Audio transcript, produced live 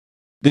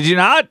Did you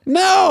not?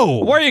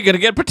 No. Where are you going to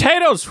get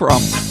potatoes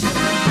from?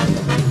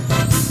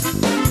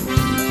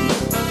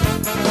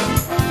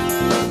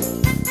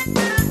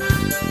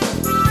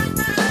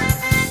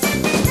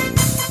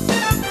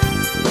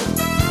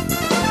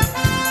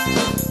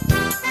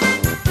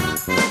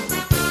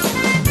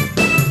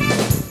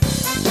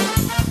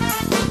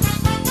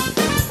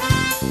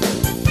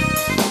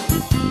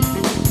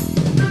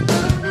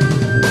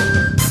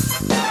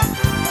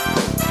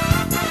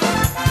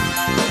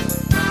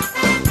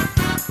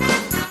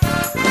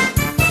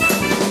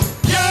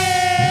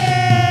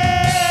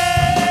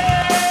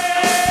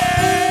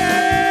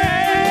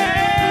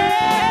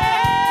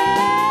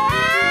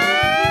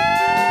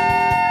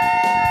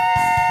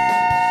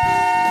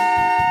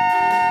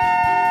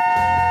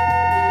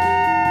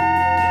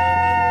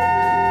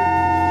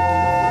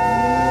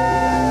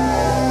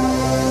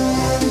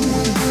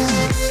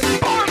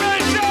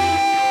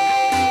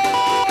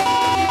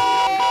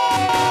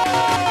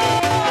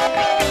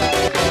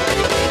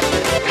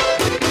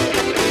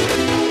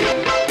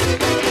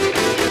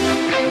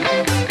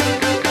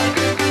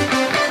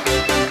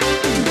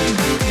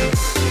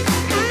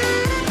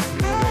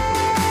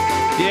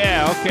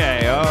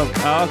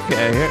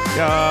 Okay.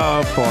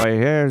 Oh, boy.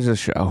 Here's the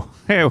show.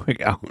 Here we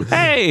go.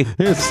 Hey.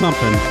 Here's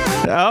something.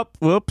 Oh,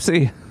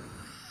 whoopsie.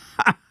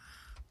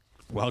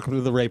 Welcome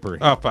to the rapery.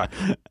 Oh, fine.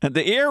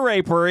 The ear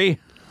rapery.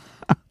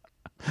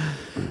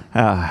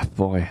 Ah,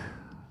 boy.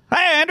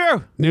 Hey,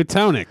 Andrew. New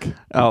tonic.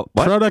 Oh,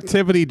 what?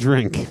 Productivity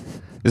drink.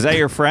 Is that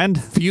your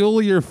friend?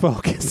 Fuel your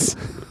focus.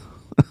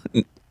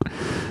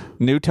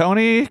 New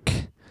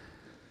tonic?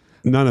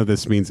 None of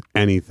this means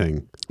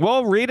anything.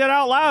 Well, read it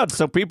out loud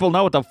so people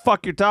know what the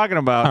fuck you're talking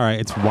about. All right,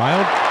 it's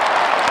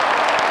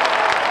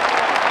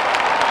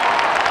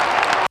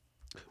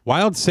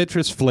wild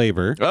citrus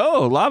flavor.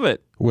 Oh, love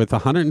it. With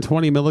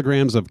 120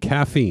 milligrams of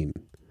caffeine.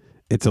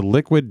 It's a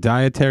liquid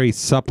dietary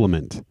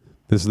supplement.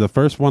 This is the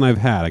first one I've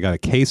had. I got a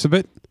case of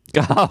it.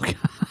 Oh,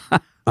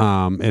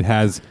 it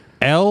has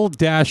L-theanine.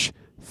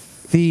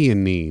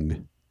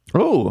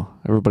 Oh,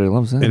 everybody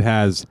loves that. It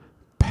has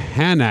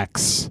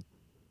Panax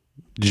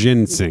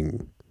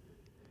ginseng.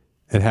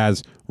 It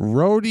has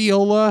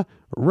Rhodiola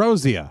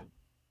rosea.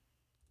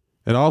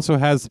 It also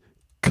has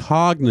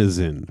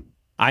cognizin.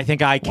 I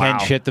think I can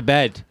shit the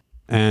bed.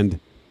 And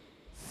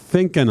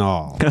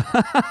Thinkanol.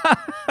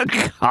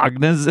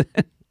 Cognizant.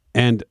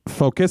 And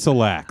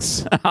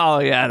Focusolax. Oh,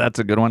 yeah, that's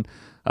a good one.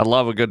 I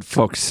love a good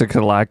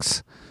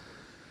Focusolax.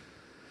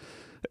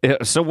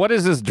 So what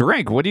is this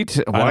drink? What do you?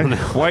 Why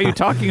are you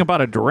talking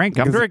about a drink?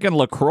 I'm drinking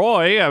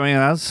LaCroix. I mean,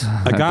 that's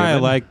a guy I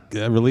like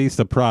released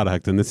a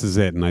product, and this is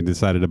it. And I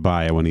decided to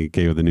buy it when he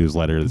gave the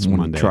newsletter this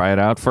Monday. Try it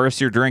out. First,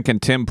 you're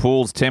drinking Tim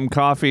Pool's Tim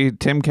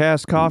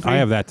Cast coffee. I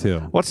have that too.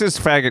 What's this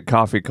faggot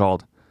coffee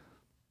called?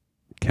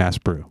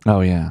 Cast Brew.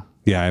 Oh yeah,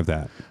 yeah, I have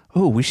that.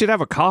 Oh, we should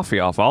have a coffee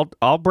off.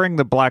 I'll bring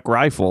the Black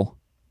Rifle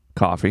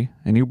coffee,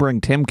 and you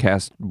bring Tim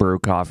Cast Brew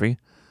coffee.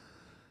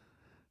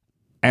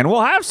 And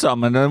we'll have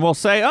some, and then we'll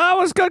say, oh, it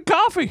was good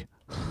coffee.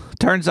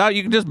 Turns out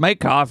you can just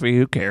make coffee.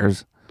 Who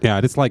cares? Yeah,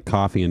 I just like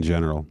coffee in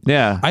general.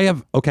 Yeah.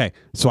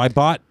 So I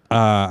bought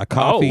a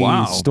coffee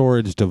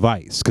storage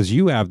device, because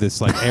you have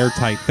this like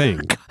airtight thing.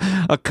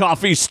 A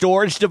coffee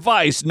storage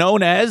device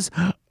known as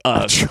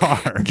a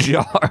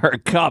jar,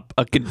 cup,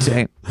 a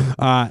container.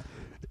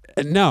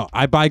 No,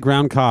 I buy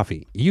ground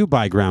coffee. You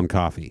buy ground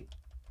coffee,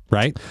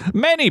 right?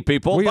 Many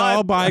people We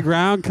all buy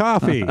ground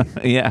coffee.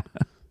 Yeah.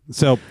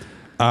 So,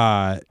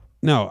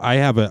 no, I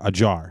have a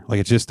jar.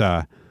 Like, it's just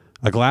a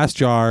glass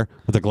jar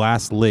with a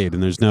glass lid,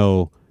 and there's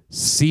no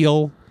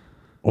seal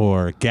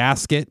or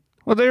gasket.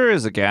 Well, there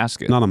is a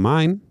gasket. Not on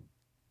mine.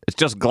 It's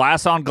just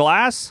glass on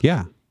glass?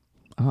 Yeah.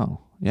 Oh.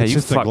 Yeah, it's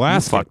just a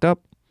glass. You fucked up.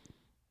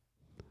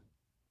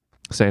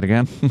 Say it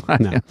again.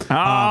 No.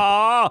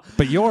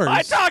 But yours...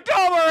 I talked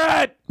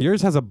over it!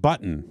 Yours has a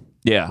button.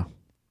 Yeah.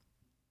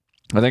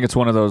 I think it's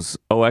one of those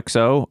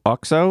OXO? I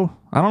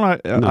don't know. I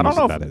don't know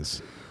what that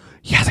is.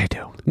 Yeah, they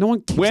do. No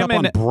one keeps up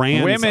on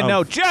brands. Women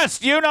know.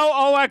 Just, you know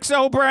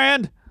OXO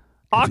brand?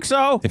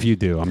 OXO? If you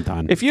do, I'm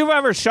done. If you've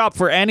ever shopped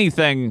for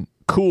anything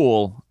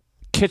cool,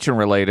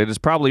 kitchen-related, it's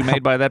probably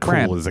made by that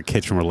brand. Cool is a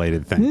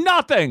kitchen-related thing.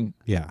 Nothing.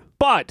 Yeah.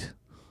 But...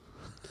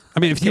 I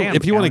mean, if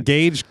you want to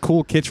gauge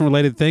cool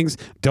kitchen-related things,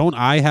 don't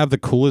I have the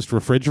coolest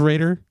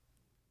refrigerator?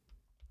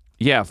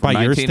 Yeah, from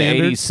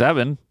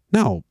 1987.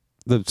 No,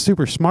 the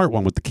super smart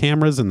one with the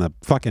cameras and the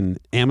fucking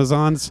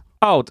Amazons.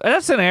 Oh,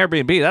 that's an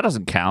Airbnb. That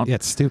doesn't count. Yeah,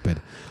 it's stupid.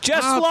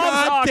 Just loves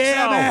God OXO.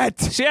 Damn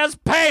it! She has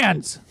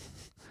pans.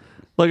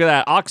 Look at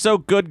that. OXO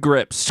Good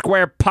Grips.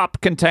 Square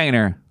pop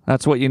container.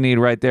 That's what you need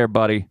right there,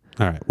 buddy.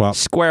 All right, well.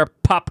 Square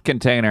pop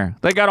container.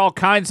 They got all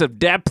kinds of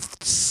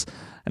depths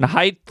and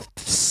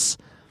heights.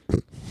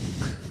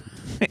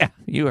 Yeah,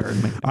 you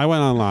heard me. I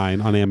went online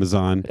on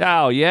Amazon.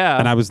 Oh, yeah.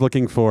 And I was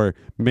looking for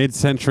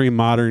mid-century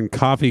modern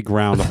coffee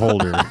ground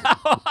holder.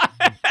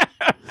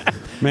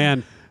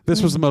 Man,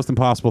 This was the most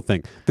impossible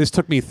thing. This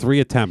took me 3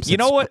 attempts. You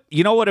know what?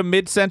 You know what a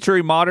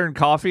mid-century modern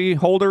coffee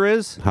holder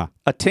is? Huh.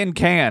 A tin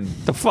can,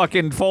 the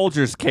fucking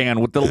Folgers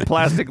can with the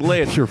plastic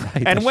lid. You're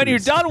right. And when you're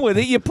done with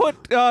it, you put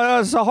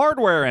some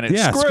hardware in it.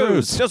 Yeah,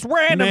 screws. Just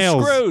random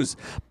Nails. screws,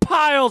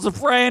 piles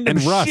of random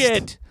And rust.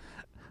 shit.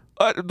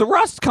 The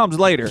rust comes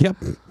later. Yep.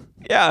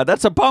 Yeah,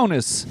 that's a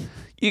bonus.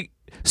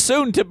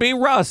 Soon to be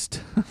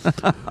rust.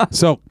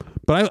 So,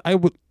 but I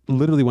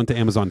literally went to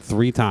Amazon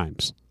 3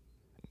 times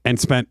and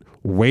spent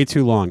way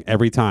too long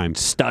every time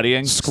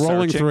Studying,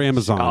 scrolling searching. through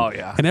Amazon. Oh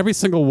yeah. And every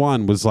single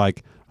one was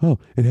like, "Oh,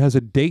 it has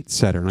a date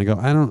setter." And I go,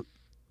 "I don't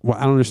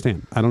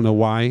understand. I don't know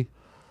why.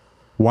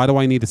 Why do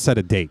I need to set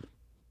a date?"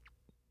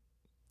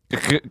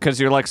 Because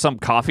you're like some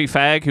coffee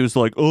fag who's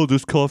like, "Oh,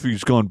 this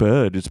coffee's gone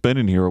bad. It's been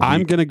in here a week."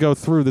 I'm going to go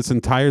through this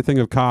entire thing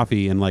of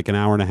coffee in like an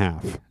hour and a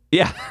half.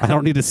 Yeah. I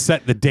don't need to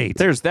set the date.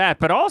 There's that,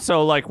 but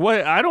also like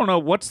what I don't know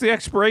what's the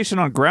expiration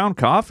on ground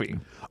coffee.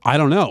 I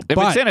don't know. If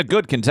it's in a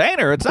good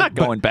container, it's not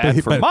going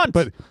bad for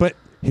months. But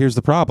here's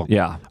the problem.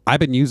 Yeah. I've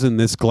been using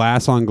this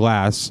glass on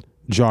glass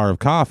jar of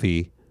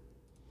coffee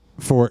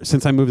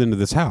since I moved into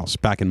this house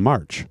back in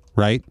March,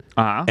 right?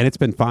 Uh-huh. And it's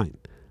been fine.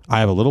 I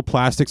have a little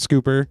plastic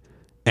scooper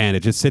and it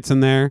just sits in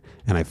there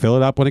and I fill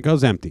it up when it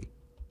goes empty.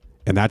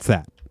 And that's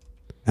that.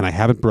 And I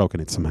haven't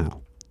broken it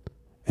somehow.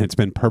 And it's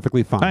been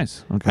perfectly fine.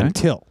 Nice. Okay.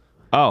 Until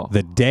Oh.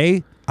 the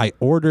day I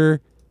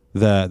order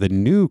the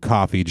new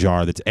coffee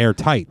jar that's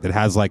airtight, that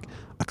has like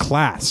a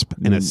clasp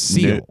and a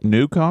seal.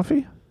 New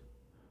coffee?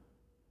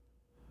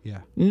 Yeah.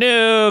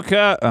 New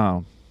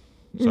oh.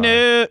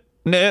 New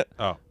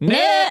Oh.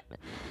 new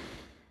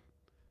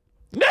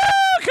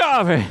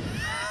coffee.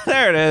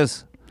 There it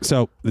is.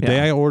 So the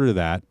day I order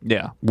that,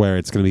 Yeah. where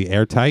it's going to be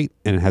airtight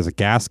and it has a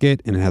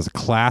gasket and it has a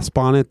clasp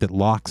on it that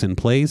locks in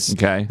place.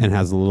 Okay. And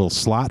has a little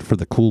slot for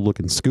the cool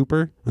looking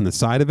scooper on the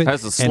side of it.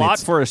 Has a slot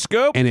for a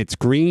scoop. And it's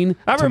green.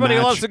 Everybody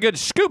to match, loves a good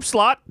scoop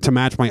slot. to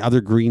match my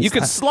other green. You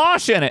can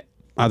slosh in it.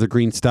 other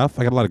green stuff.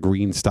 I got a lot of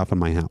green stuff in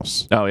my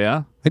house. Oh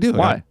yeah. I do.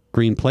 Why? I got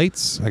green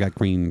plates. I got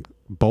green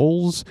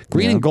bowls.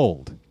 Green Yeah. and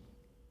gold.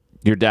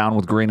 You're down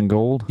with green and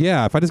gold?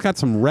 Yeah, if I just got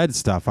some red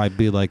stuff, I'd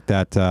be like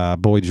that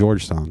Boy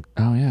George song.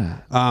 Oh, yeah.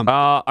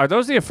 Are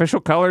those the official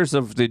colors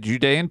of the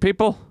Judean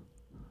people?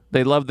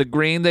 They love the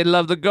green, they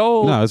love the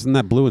gold. No, isn't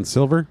that blue and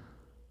silver?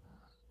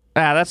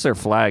 That's their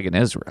flag in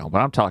Israel,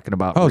 but I'm talking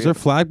about... Oh, is their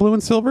flag blue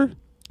and silver?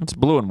 It's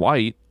blue and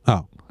white.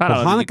 Oh. I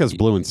don't Well, know. Hanukkah's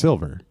blue and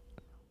silver.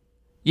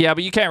 Yeah,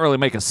 but you can't really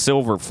make a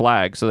silver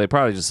flag, so they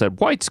probably just said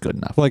white's good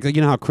enough. Like, you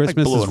know how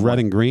Christmas blue is and red white.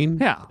 and green?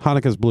 Yeah.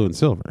 Hanukkah's blue and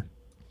silver.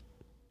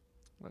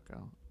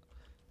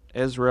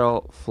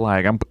 Israel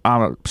flag.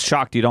 I'm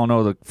shocked you don't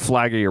know the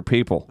flag of your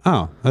people.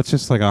 Oh, that's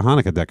just like a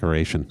Hanukkah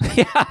decoration.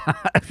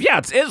 Yeah,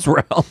 it's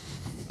Israel.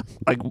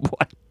 Like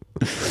what?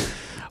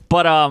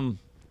 But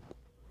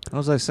what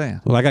was I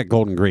saying? Well, I got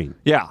gold and green.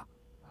 Yeah,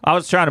 I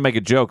was trying to make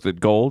a joke that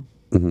gold,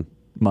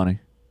 money,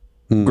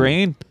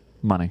 green,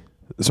 money.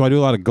 So I do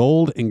a lot of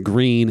gold and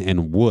green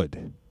and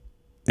wood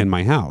in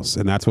my house,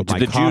 and that's what my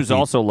The coffee, Jews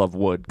also love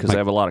wood because they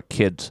have a lot of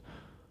kids.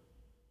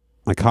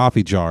 my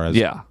coffee jar is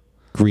Yeah.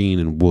 green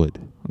and wood.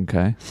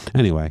 Okay.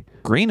 Anyway,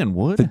 Green and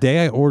wood. the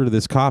day I order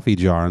this coffee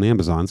jar on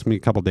Amazon, it's going to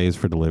be a couple days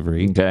for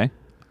delivery. Okay.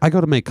 I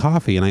go to make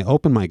coffee, and I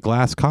open my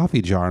glass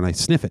coffee jar, and I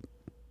sniff it.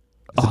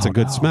 'Cause it's a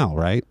good smell,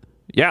 right?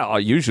 Yeah.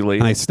 Usually.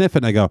 And I sniff it,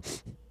 and I go,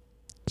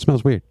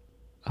 smells weird.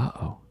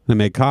 Uh-oh. And I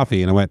made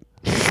coffee, and I went,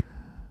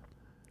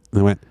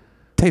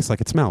 tastes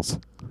like it smells.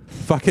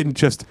 Fucking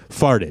just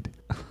farted.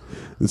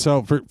 And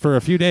so for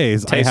a few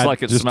days, I Tastes had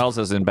like it just, smells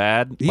as in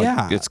bad. Like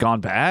Yeah. it's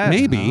gone bad.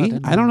 Maybe.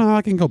 I don't know how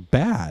I can go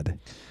bad.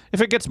 If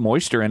it gets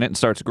moisture in it and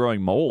starts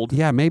growing mold.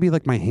 Yeah, maybe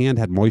like my hand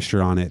had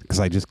moisture on it because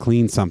I just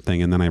cleaned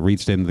something and then I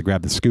reached in to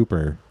grab the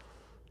scooper.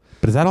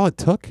 But is that all it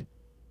took?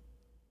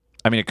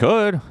 I mean, it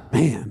could.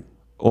 Man,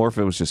 Or if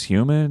it was just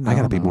humid. I got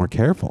to don't be know. more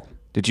careful.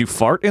 Did you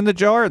fart in the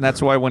jar? And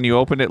that's why when you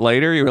opened it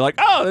later, you were like,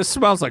 oh, this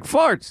smells like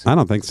farts. I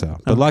don't think so.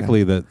 But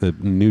luckily, the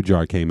new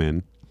jar came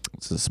in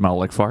Does it smell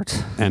like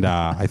farts? and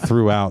I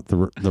threw out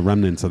the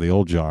remnants of the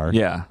old jar.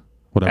 Yeah.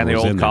 Whatever And the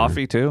was old in there.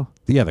 coffee, too?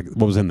 Yeah,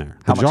 what was in there?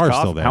 The How jar's much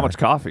still there. How much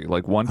coffee?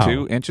 Like 1,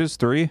 2 inches,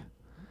 3?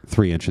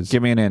 3 inches.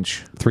 Give me an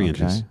inch. 3 Okay,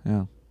 inches.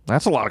 Yeah.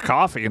 That's a lot of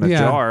coffee in a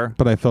Yeah, jar.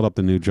 but I filled up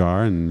the new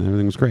jar and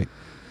everything was great.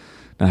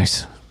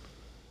 Nice.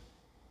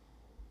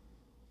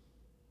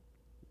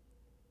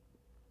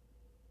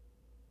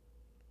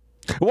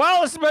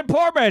 Well, this has been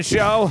Poor Man's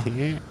Show.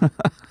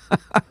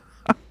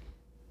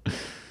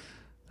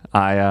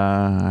 I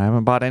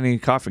haven't bought any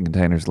coffee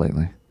containers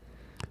lately.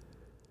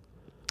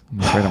 I'm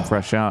afraid I'm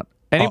fresh out.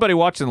 Anybody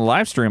watching the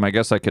live stream, I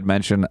guess I could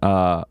mention,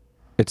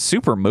 it's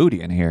super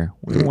moody in here.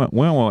 We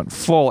went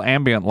full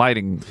ambient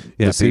lighting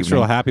Yeah, this Pete's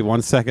real evening. happy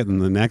 1 second,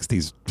 and the next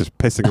he's just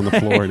pissing on the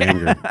floor in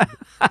anger.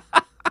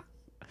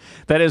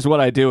 That is what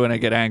I do when I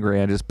get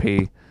angry. I just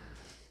pee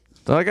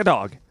like a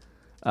dog.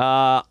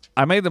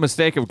 I made the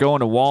mistake of going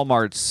to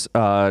Walmart's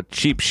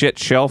cheap shit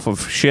shelf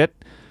of shit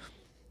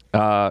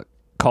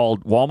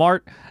called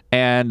Walmart,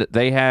 and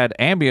they had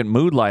ambient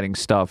mood lighting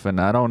stuff, and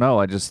I don't know.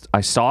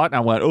 I saw it, and I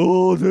went,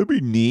 oh, that'd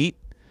be neat.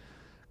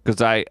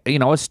 because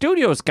a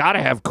studio's got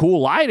to have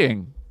cool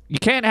lighting. You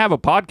can't have a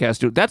podcast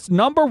studio. That's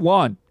number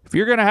one. If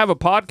you're going to have a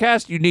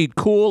podcast, you need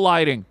cool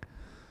lighting.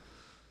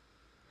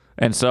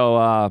 And so,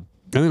 I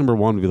think number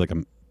one would be like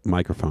a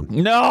microphone.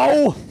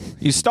 no,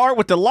 you start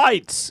with the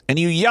lights and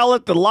you yell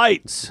at the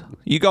lights.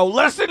 You go,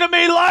 listen to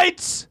me,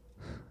 lights.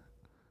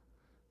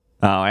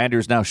 Oh,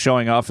 Andrew's now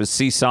showing off his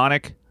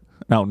Seasonic.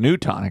 No,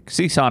 Newtonic.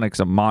 Seasonic's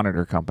a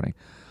monitor company.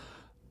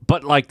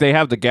 But like they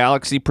have the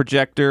Galaxy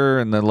projector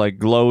and the like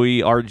glowy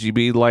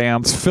RGB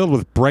lamps. It's filled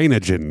with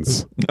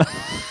brainogens.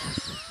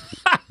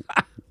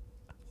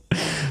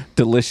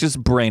 Delicious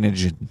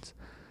brainogens.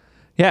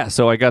 Yeah,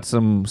 so I got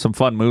some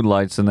fun mood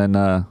lights, and then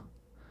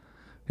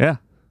yeah.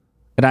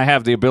 And I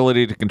have the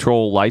ability to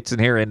control lights in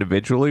here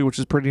individually, which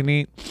is pretty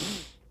neat.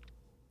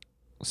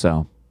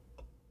 So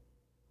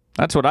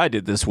that's what I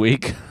did this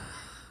week.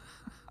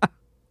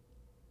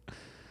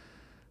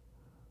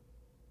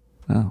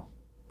 Oh,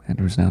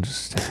 Andrew's now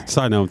just staring.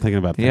 Sorry, no, I'm thinking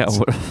about this.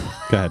 Yeah.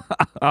 Go ahead.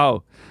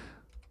 Oh,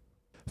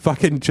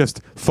 Fucking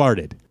just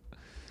farted.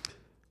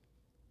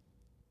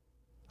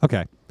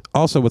 Okay.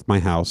 Also with my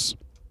house,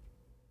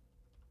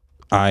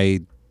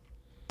 I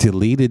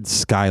deleted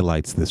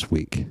skylights this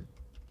week.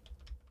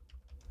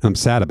 I'm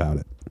sad about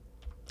it.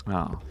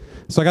 oh,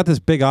 So I got this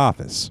big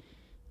office,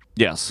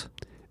 yes.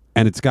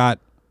 and it's got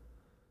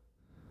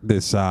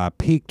this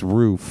peaked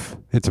roof.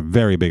 It's a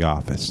very big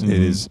office. Mm-hmm.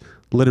 It is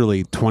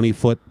literally 20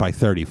 foot by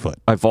 30 foot.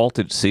 A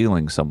vaulted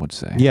ceiling, some would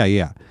say. Yeah,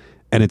 yeah.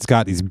 And it's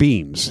got these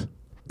beams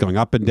going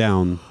up and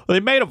down Are they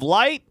made of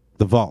light?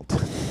 the vault.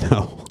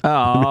 No.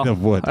 Oh, Made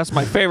of wood. that's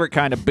my favorite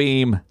kind of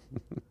beam.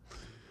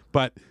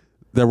 But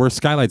there were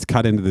skylights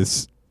cut into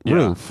this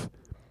roof.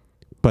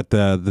 But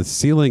the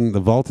ceiling, the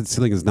vaulted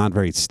ceiling is not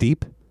very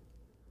steep.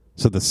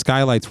 So the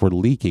skylights were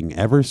leaking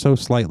ever so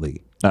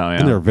slightly. Oh, yeah.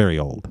 And they're very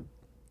old.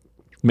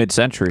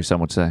 Mid-century,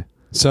 some would say.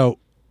 So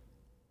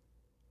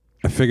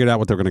I figured out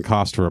what they're going to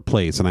cost to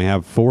replace. And I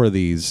have 4 of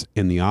these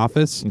in the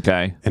office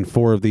Okay. and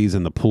 4 of these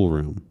in the pool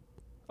room.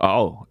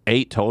 Oh,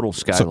 8 total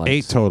skylights. So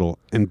 8 total.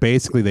 And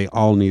basically they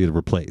all needed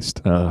replaced.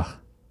 Ugh.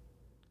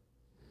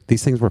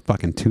 These things were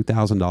fucking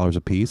 $2,000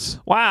 a piece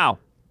Wow.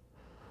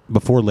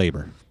 before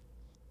labor.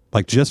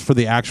 Like just for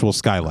the actual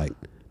skylight.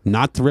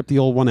 Not to rip the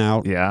old one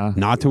out. Yeah.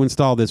 Not to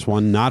install this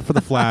one. Not for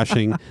the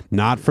flashing.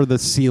 Not for the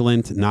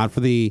sealant. Not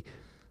for the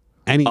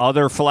any.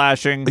 Other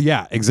flashing.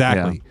 Yeah,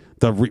 exactly.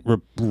 The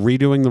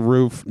redoing the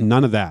roof.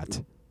 None of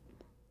that.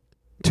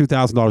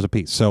 $2,000 a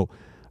piece. So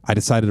I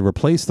decided to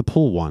replace the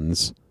pool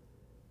ones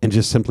and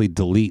just simply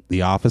delete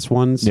the office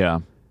ones. Yeah.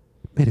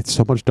 Made it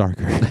so much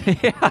darker.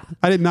 Yeah.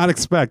 I did not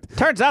expect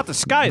Turns out the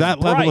sky that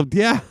is level bright. of.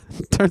 Yeah.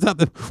 Turns out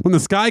that when the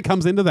sky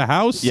comes into the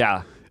house.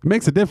 Yeah. It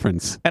makes a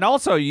difference. And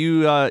also,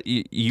 your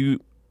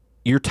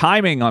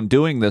timing on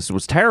doing this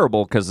was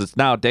terrible because it's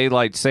now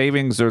daylight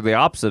savings or the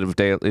opposite of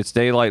it's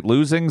daylight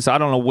losings. I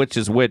don't know which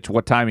is which.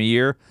 What time of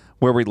year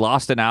where we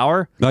lost an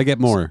hour? I get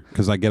more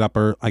because I get up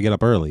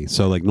early.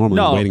 So like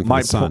normally I'm waiting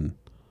for the sun.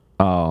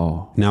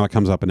 Oh. Now it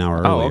comes up an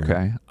hour Oh, earlier.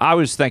 okay. I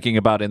was thinking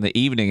about in the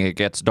evening it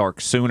gets dark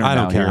sooner. I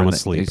don't now care. here I'm in the-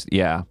 asleep.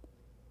 Yeah.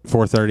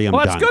 4:30. I'm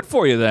Well, done. that's good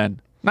for you then.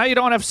 Now you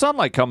don't have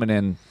sunlight coming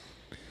in,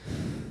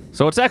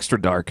 so it's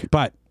extra dark.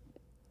 But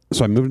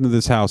so I moved into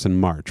this house in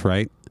March,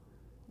 right?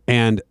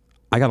 And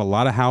I got a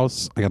lot of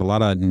house. I got a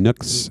lot of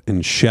nooks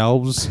and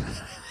shelves.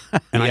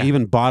 And I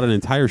even bought an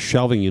entire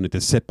shelving unit to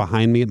sit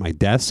behind me at my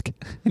desk.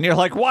 And you're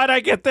like, why'd I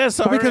get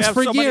this? I already Because have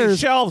for so many years,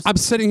 shelves. I'm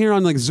sitting here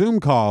on like Zoom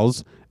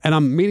calls and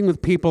I'm meeting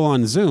with people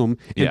on Zoom.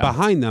 And Yeah.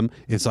 behind them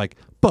is like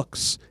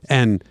books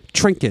and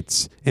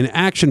trinkets and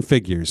action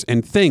figures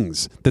and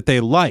things that they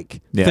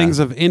like, Yeah. things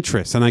of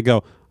interest. And I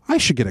go, I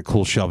should get a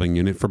cool shelving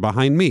unit for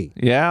behind me.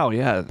 Yeah, oh,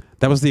 yeah.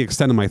 That was the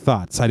extent of my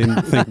thoughts. I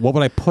didn't think, what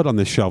would I put on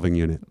this shelving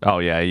unit? Oh,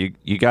 yeah.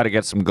 You got to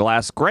get some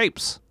glass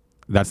grapes.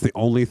 That's the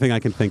only thing I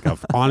can think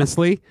of.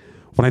 Honestly,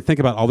 when I think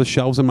about all the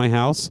shelves in my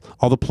house,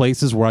 all the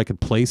places where I could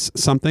place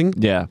something,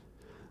 Yeah.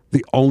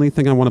 the only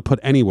thing I want to put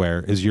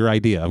anywhere is your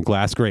idea of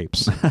glass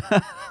grapes.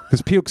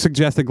 Because Puke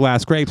suggested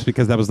glass grapes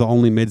because that was the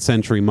only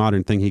mid-century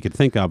modern thing he could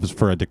think of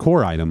for a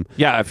decor item.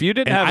 Yeah, if you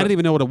didn't And have I didn't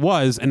even know what it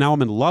was, and now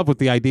I'm in love with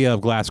the idea of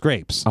glass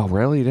grapes. Oh,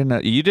 really?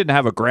 You didn't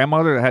have a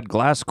grandmother that had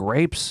glass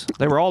grapes?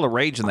 They were all the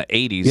rage in the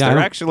 80s. Yeah, I They're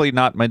don't- actually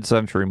not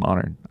mid-century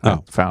modern. I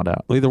Oh. found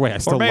out. Well, either way, I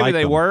still Or maybe like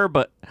they them. were,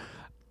 but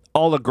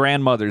all the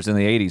grandmothers in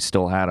the 80s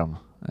still had them.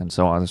 And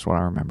so that's what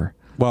I remember.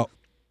 Well,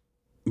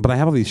 but I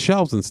have all these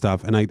shelves and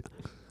stuff, and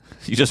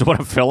You just want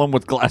to fill them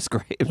with glass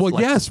grapes? well,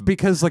 Like, yes,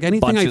 because like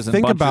anything I bunches and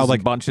think bunches about, and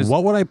like, bunches.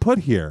 what would I put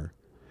here?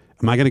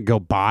 Am I going to go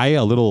buy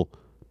a little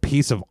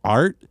piece of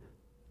art?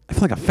 I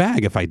feel like a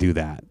fag if I do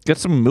that. Get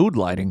some mood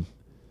lighting.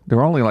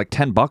 They're only like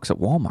 $10 at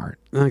Walmart.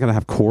 And I got to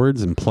have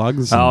cords and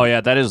plugs. And, Oh,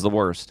 yeah, that is the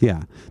worst.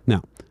 yeah,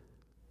 no.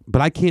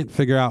 But I can't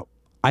figure out.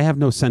 I have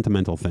no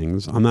sentimental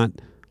things. I'm not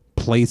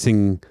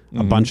placing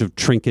a bunch of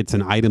trinkets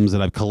and items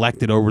that I've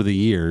collected over the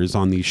years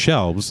on these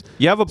shelves.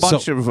 You have a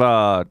bunch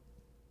So-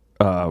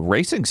 of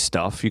racing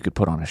stuff you could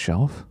put on a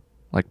shelf,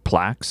 like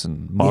plaques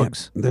and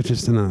mugs. Yeah, they're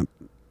just in a.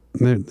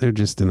 They're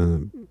just in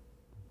a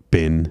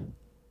bin.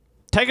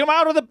 Take them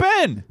out of the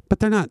bin. But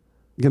they're not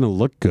going to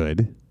look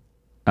good.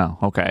 Oh,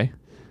 okay.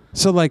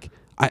 So, like,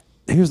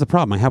 here's the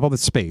problem. I have all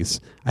this space.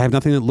 I have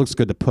nothing that looks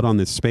good to put on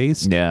this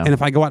space. Yeah. And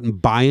if I go out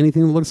and buy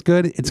anything that looks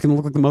good, it's going to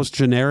look like the most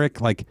generic,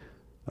 like,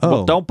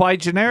 Well, don't buy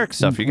generic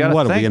stuff. You got to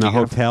What, think. are we in a You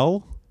gotta-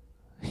 hotel?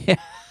 Yeah.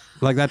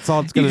 Like, that's all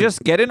it's going You to...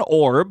 just get an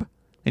orb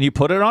and you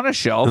put it on a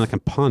shelf. And I can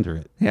ponder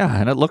it. Yeah,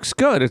 and it looks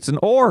good. It's an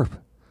orb.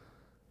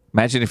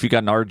 Imagine if you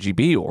got an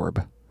RGB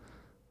orb.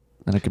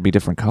 Then it could be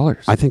different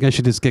colors. I think I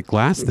should just get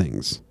glass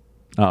things.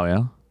 Oh,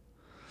 yeah?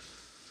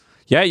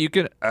 Yeah, you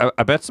can.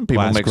 I bet some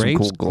people Glass make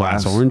grapes, some cool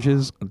glass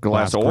oranges,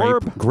 glass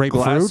orb,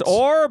 grapefruit. glass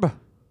orb.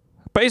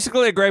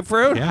 Basically a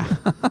grapefruit. Yeah.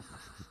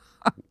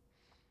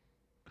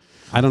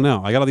 I don't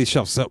know. I got all these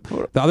shelves. So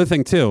the other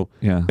thing too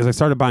is I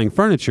started buying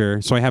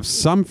furniture. So I have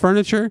some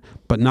furniture,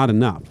 but not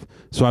enough.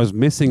 So I was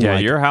missing. Yeah,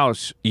 like, your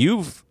house.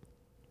 You've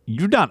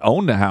not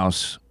owned a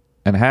house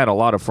and had a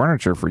lot of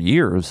furniture for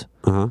years.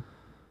 Uh-huh.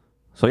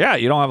 So yeah,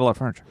 you don't have a lot of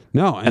furniture.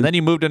 No, And then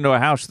you moved into a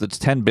house that's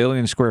 10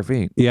 billion square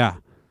feet. yeah.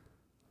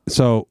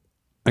 So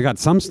I got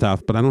some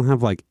stuff, but I don't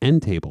have like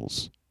end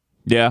tables.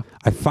 Yeah.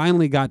 I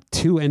finally got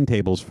 2 end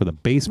tables for the Oh,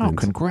 basement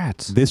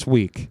congrats. this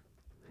week,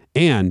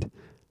 and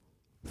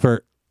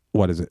for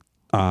what is it?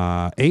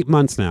 8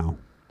 months now.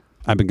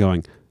 I've been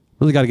going.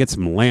 Really got to get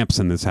some lamps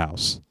in this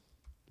house,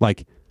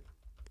 like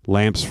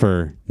lamps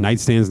for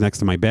nightstands next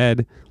to my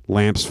bed,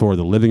 lamps for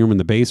the living room in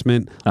the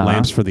basement,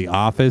 lamps for the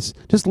office.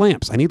 Just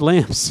lamps. I need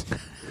lamps.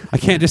 I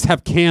can't just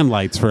have can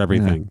lights for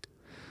everything.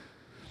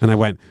 And I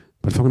went,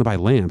 but if I'm going to buy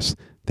lamps,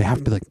 they have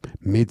to be like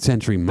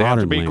mid-century They have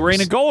modern to be lamps.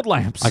 green and gold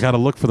lamps. I got to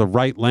look for the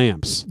right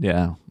lamps.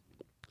 Yeah.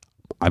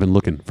 I've been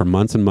looking for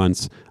months and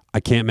months. I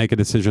can't make a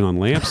decision on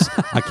lamps.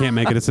 I can't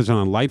make a decision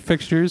on light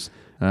fixtures.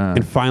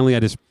 And finally,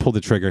 I just pulled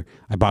the trigger.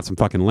 I bought some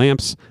fucking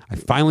lamps. I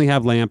finally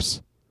have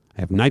lamps.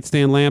 I have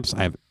nightstand lamps.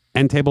 I have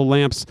end table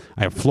lamps.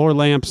 I have floor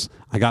lamps.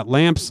 I got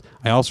lamps.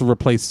 I also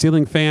replaced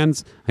ceiling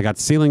fans. I got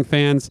ceiling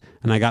fans.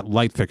 And I got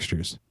light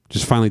fixtures.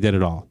 Just finally did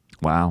it all.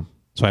 Wow.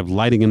 So I have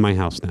lighting in my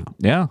house now.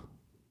 Yeah.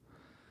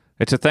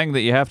 It's a thing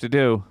that you have to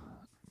do.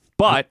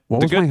 But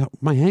What was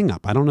my hang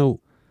up? I don't know.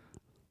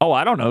 Oh,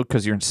 I don't know,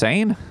 because you're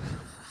insane.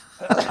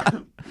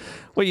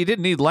 Well, you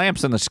didn't need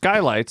lamps in the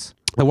skylights.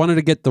 I wanted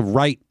to get the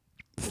right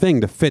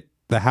thing to fit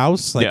the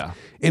house. Like, Yeah.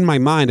 in my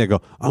mind, I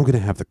go, I'm going to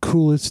have the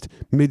coolest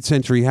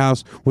mid-century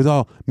house with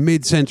all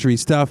mid-century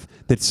stuff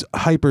that's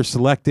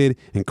hyper-selected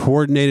and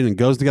coordinated and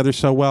goes together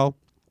so well.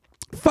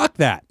 Fuck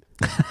that.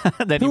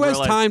 Then Who you has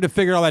realize- time to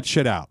figure all that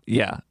shit out?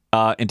 Yeah.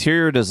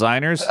 Interior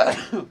designers.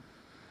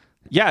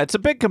 Yeah, it's a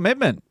big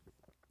commitment.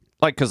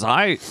 Like, because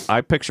I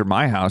picture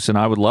my house and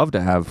I would love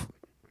to have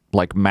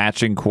like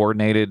matching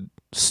coordinated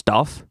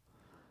stuff.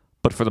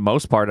 But for the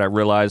most part, I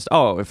realized,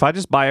 if I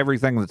just buy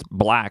everything that's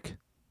black,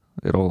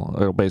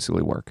 it'll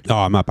basically work. Oh,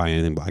 I'm not buying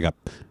anything. I got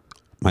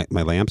my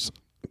lamps,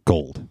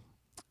 gold.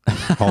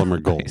 All of them are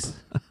gold. Nice.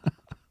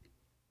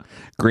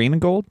 Green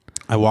and gold?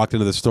 I walked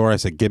into the store. I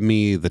said, give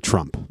me the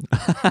Trump.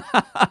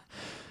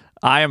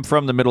 I am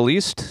from the Middle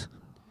East,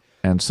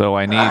 and so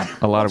I need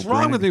a lot of green. What's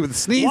wrong with me with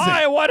sneezing?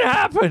 Why? What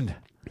happened?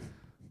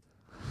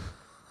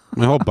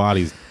 My whole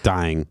body's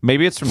dying.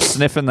 Maybe it's from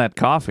sniffing that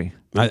coffee.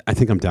 I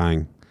think I'm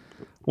dying.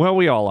 Well,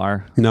 we all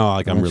are. No,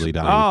 like I'm really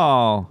dying.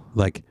 Oh.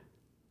 Like,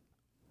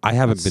 I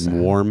haven't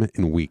been warm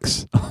in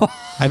weeks.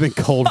 I've been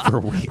cold for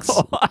weeks.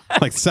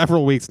 Like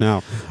several weeks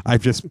now.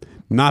 I've just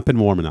not been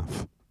warm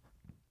enough.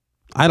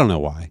 I don't know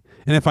why.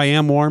 And if I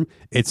am warm,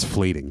 it's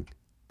fleeting.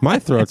 My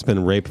throat's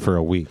been raped for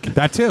a week.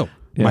 That too.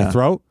 Yeah. My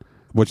throat,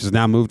 which has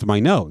now moved to my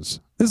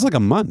nose. This is like a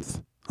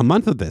month. A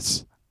month of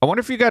this. I wonder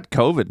if you got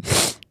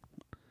COVID.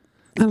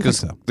 I don't think Because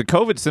so. the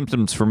COVID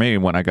symptoms for me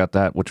when I got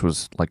that, which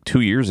was like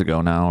 2 years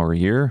ago now, or a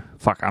year.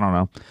 Fuck, I don't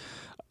know.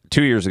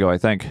 2 years ago, I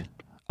think.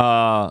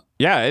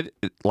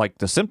 It like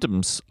the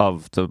symptoms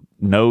of the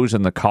nose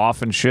and the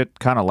cough and shit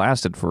kind of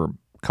lasted for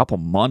a couple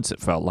months, it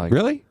felt like.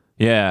 Really?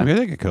 Yeah.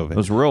 Maybe I get COVID. It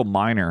was real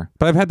minor.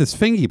 But I've had this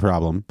fingy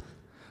problem.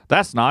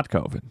 That's not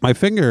COVID. My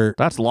finger,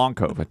 That's long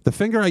COVID. the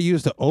finger I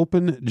use to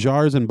open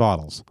jars and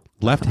bottles.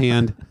 Left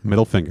hand,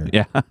 middle finger.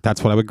 Yeah.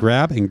 That's what I would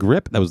grab and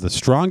grip. That was the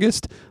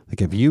strongest.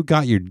 Like if you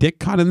got your dick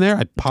caught in there,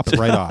 I'd pop it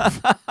right off.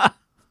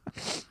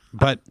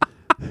 But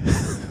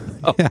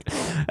yeah.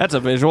 That's a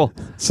visual.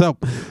 So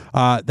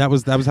that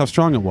was how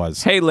strong it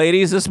was. Hey,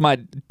 ladies, this is my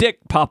dick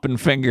popping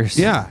fingers.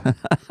 Yeah.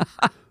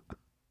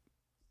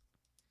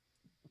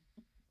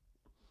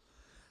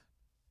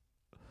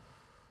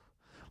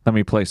 Let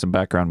me play some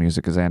background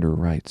music as Andrew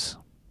writes.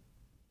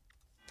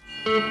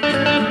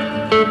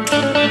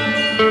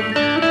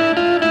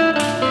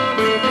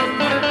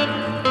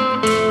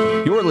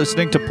 You're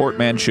listening to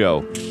Portman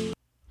Show.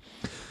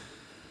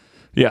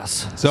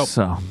 Yes.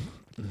 So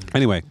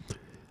anyway,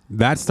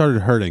 that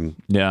started hurting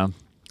yeah.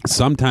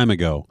 some time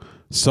ago,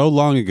 so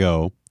long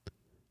ago,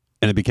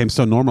 and it became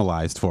so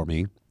normalized for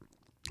me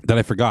that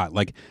I forgot.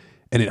 Like,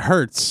 and it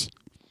hurts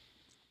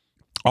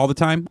all the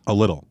time, a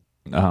little.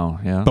 Oh,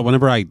 yeah. But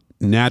whenever I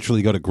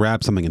naturally go to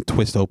grab something and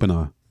twist open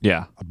a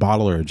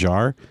bottle or a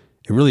jar,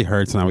 it really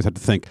hurts, and I always have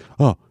to think,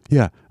 I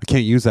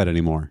can't use that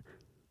anymore.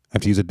 I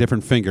have to use a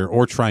different finger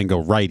or try and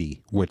go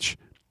righty, which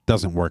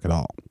doesn't work at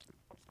all.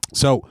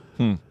 So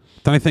then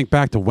I think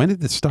back to, when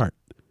did this start?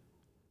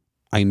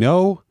 I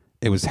know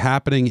it was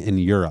happening in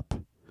Europe.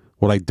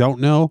 What I don't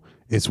know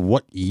is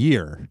what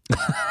year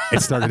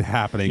it started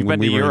happening. You've when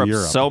been we to were Europe in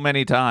Europe so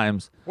many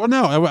times. Well,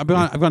 no, I've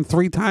gone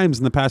 3 times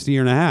in the past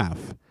year and a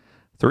half.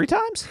 3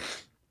 times?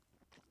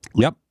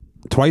 Yep.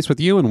 Twice with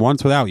you and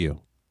once without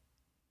you.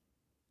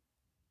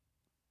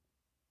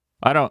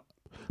 I don't.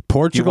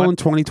 Portugal in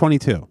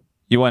 2022.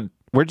 You went.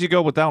 Where'd you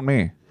go without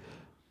me?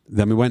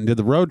 Then we went and did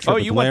the road trip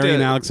with you went Larry to-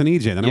 and Alex and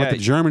EJ. Then I went to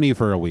Germany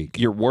for a week.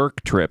 Your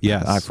work trip.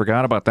 Yes. I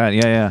forgot about that.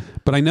 Yeah.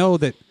 But I know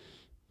that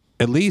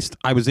at least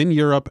I was in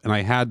Europe and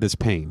I had this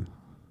pain.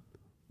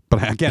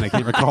 But again, I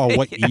can't recall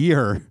what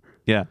year.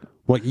 Yeah.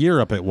 What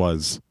Europe it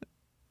was.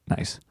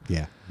 Nice.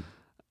 Yeah.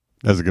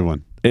 That was a good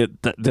one.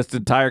 This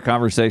entire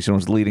conversation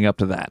was leading up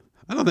to that.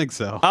 I don't think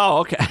so. Oh,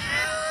 okay.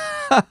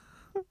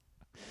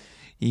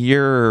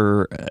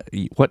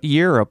 What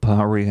Europe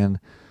are we in?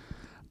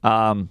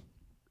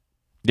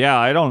 Yeah,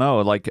 I don't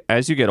know. Like,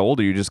 as you get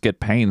older, you just get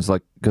pains.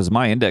 Like, because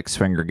my index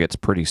finger gets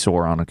pretty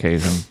sore on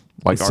occasion.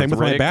 Like, Same with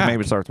my back.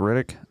 Maybe it's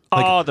arthritic.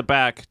 Like, the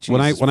back.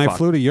 When Jesus, I fuck.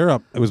 flew to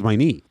Europe, it was my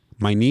knee.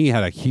 My knee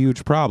had a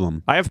huge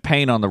problem. I have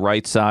pain on the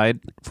right side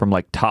from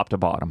like top to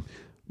bottom.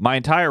 My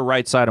entire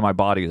right side of my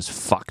body is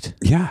fucked.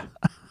 Yeah.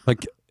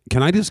 Like,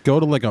 can I just go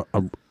to like a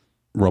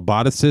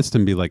roboticist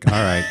and be like, all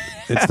right,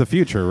 it's the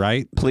future,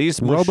 right?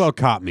 Please,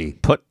 RoboCop me.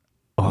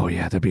 Oh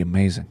yeah, that'd be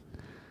amazing.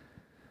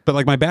 But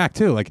like my back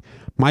too. Like,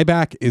 my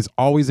back is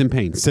always in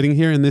pain. Sitting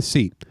here in this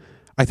seat,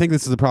 I think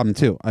this is the problem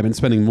too. I've been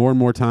spending more and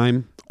more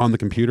time on the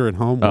computer at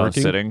home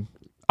working. Sitting.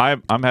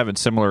 I'm having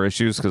similar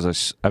issues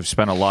because I've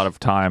spent a lot of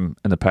time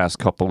in the past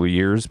couple of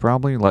years,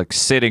 probably like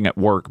sitting at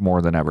work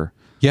more than ever.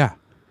 Yeah.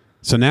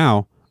 So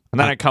now, and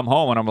then I come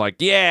home and I'm like,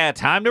 yeah,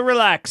 time to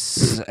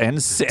relax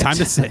and sit. Time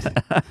to sit.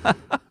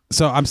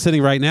 So I'm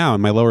sitting right now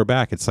in my lower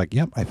back. It's like,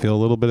 yep, I feel a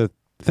little bit of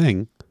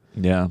thing.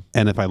 Yeah.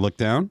 And if I look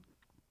down,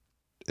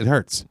 it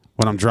hurts.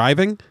 When I'm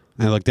driving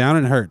and I look down,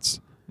 it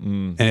hurts.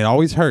 And it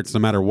always hurts no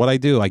matter what I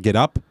do. I get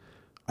up,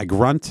 I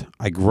grunt,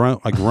 I groan,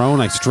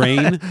 I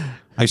strain,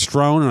 I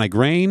strone, and I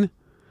grain.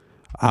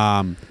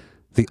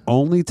 The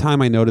only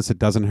time I notice it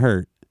doesn't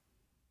hurt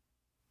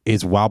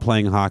is while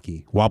playing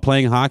hockey. While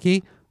playing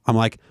hockey, I'm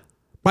like,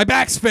 my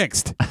back's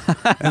fixed.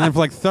 And then for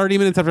like 30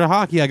 minutes after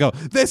hockey, I go,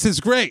 this is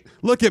great.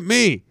 Look at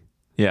me.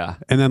 Yeah.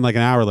 And then like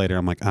an hour later,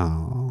 I'm like,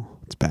 oh,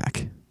 it's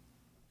back.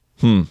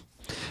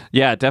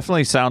 Yeah, it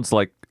definitely sounds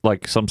like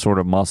some sort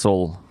of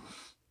muscle,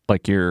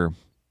 like you're.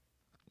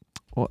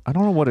 Well, I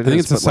don't know what it is. I think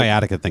it's a but like-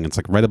 sciatica thing. It's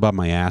like right above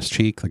my ass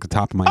cheek, like the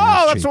top of my ass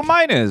cheek. Oh, that's what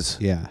mine is.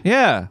 Yeah.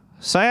 Yeah,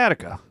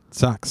 sciatica.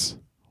 Sucks.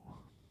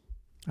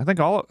 I think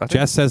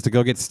Jess says to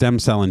go get stem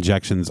cell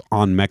injections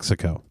on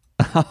Mexico.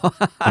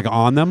 Like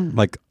on them?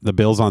 Like the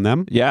bills on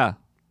them? Yeah.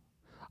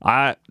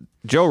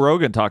 Joe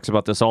Rogan talks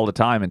about this all the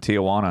time in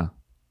Tijuana.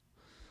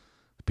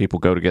 People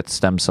go to get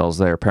stem cells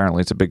there.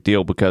 Apparently it's a big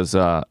deal because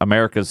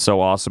America's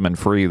so awesome and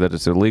free that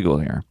it's illegal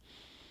here.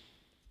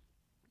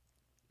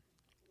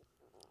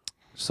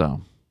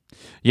 So,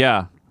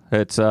 yeah,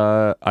 it's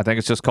I think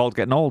it's just called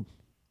getting old.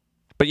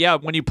 But yeah,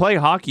 when you play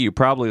hockey, you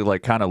probably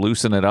like kind of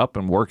loosen it up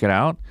and work it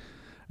out.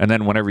 And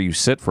then whenever you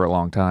sit for a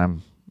long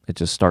time, it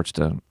just starts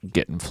to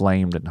get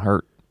inflamed and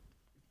hurt.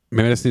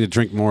 Maybe I just need to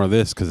drink more of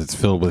this because it's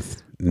filled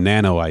with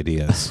nano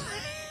ideas.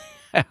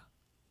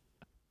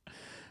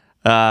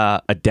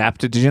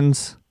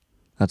 Adaptogens.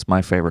 That's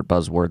my favorite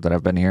buzzword that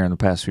I've been hearing the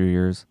past few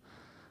years.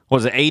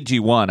 Was it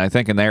AG1? I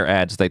think in their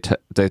ads they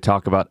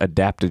talk about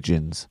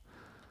adaptogens.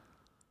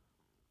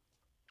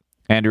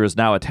 Andrew is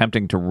now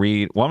attempting to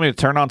read. Want me to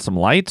turn on some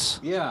lights?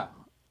 Yeah.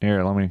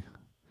 Here, let me.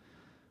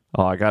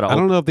 Oh, I got. I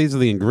don't know if these are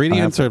the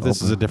ingredients I or have if to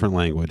this is a different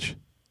language.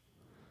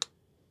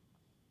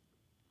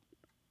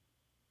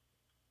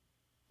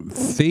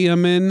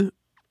 Thiamine,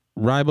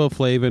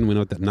 riboflavin, we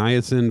know what that,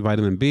 niacin,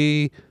 vitamin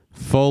B,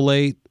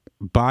 folate,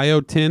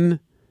 biotin,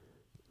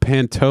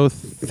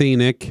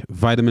 pantothenic,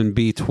 vitamin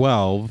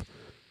B12,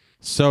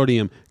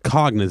 sodium,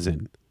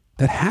 cognizin.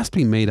 That has to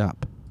be made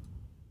up.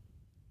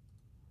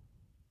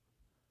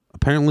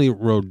 Apparently,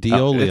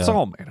 rhodiola. It's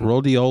all made up.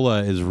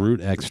 Rhodiola is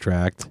root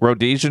extract.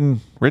 Rhodesian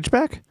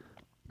Ridgeback?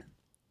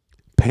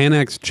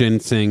 Panax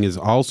ginseng is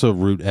also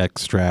root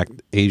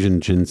extract,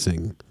 Asian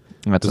ginseng.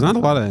 There's not a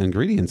lot of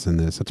ingredients in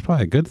this. That's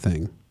probably a good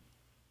thing.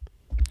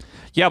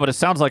 Yeah, but it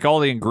sounds like all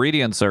the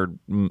ingredients are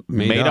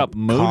made up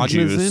moon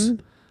juice.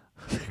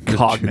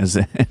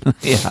 Cognizant.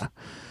 Yeah.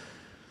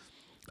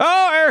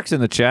 Oh, Eric's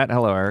in the chat.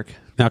 Hello, Eric.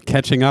 Now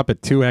catching up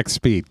at 2x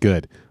speed.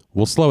 Good.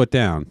 We'll slow it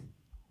down.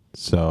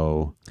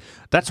 So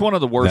that's one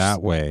of the worst.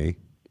 That way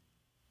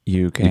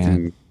you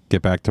can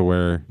get back to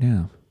where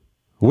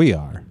we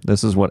are.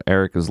 This is what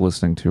Eric is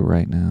listening to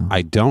right now.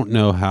 I don't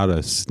know how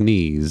to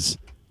sneeze.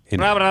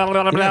 That's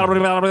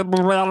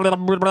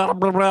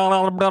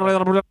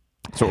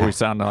what we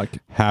sound like.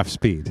 Half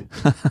speed.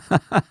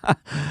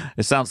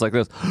 It sounds like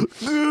this.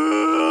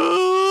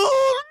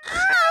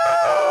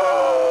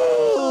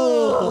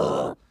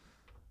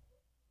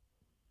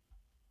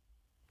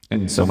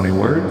 In so many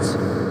words.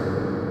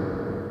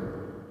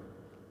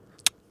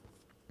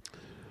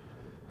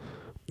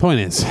 Point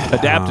is,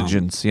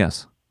 Adaptogens,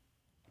 yes.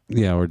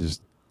 yeah, or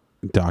just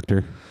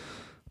doctor.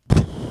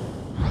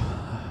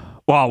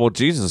 Well,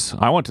 Jesus,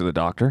 I went to the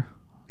doctor. Oh,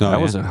 That yeah?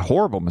 was a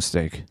horrible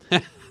mistake.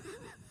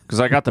 Because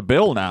I got the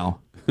bill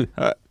now.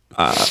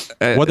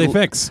 What'd they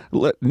fix?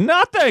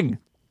 Nothing.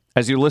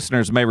 As you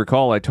listeners may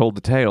recall, I told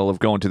the tale of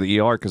going to the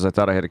ER because I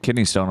thought I had a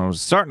kidney stone. It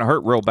was starting to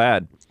hurt real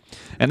bad.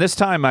 And this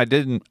time I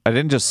didn't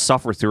just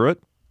suffer through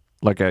it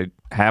like I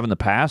have in the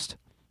past.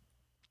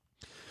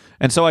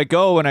 And so I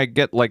go and I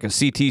get like a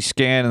CT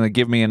scan and they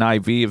give me an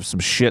IV of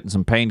some shit and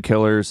some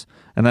painkillers.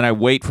 And then I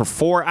wait for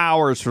 4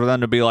 hours for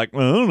them to be like, I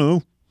don't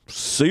know,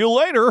 see you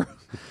later.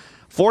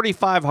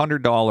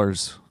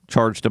 $4,500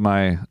 charged to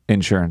my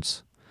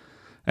insurance.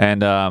 And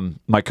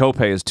my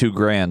copay is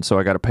 $2,000, so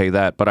I got to pay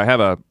that. But I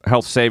have a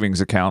health savings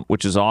account,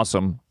 which is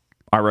awesome.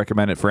 I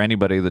recommend it for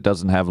anybody that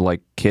doesn't have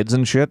like kids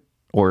and shit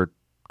or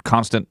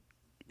constant.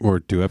 Or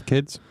do have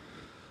kids?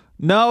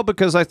 No,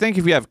 because I think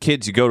if you have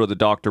kids, you go to the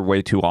doctor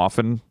way too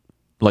often.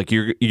 Like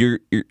you're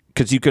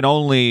because you can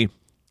only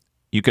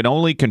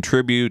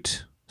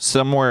contribute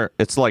somewhere.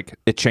 It's like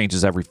it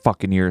changes every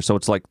fucking year, so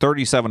it's like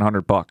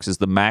 $3,700 is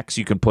the max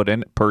you can put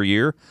in per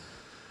year.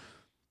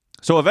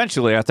 So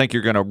eventually, I think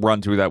you're going to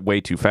run through that way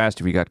too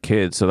fast if you got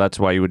kids. So that's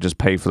why you would just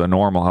pay for the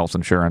normal health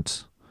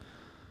insurance,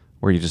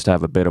 where you just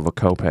have a bit of a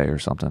copay or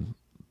something.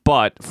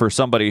 But for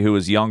somebody who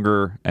is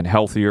younger and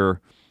healthier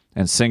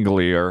and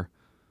singlier,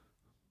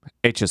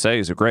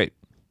 HSAs are great.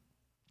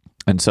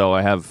 And so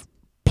I have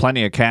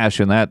plenty of cash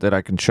in that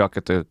I can chuck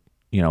at the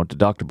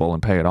deductible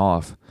and pay it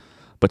off.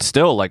 But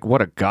still, like,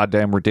 what a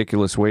goddamn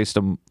ridiculous waste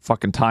of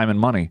fucking time and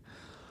money.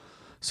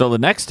 So the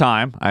next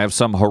time I have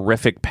some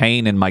horrific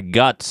pain in my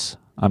guts,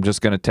 I'm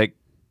just going to take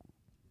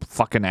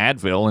fucking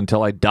Advil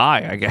until I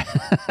die, I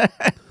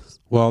guess.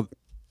 Well,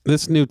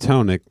 this new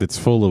tonic that's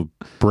full of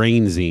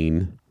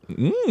brainzine,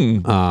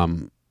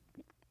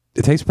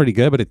 it tastes pretty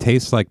good, but it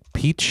tastes like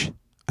peach.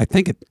 I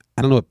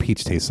don't know what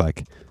peach tastes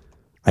like.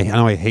 I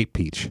know I hate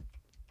peach.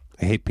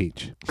 I hate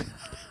peach.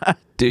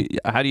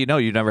 How do you know?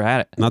 You've never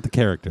had it? Not the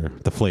character,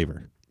 the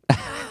flavor.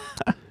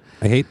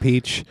 I hate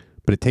peach,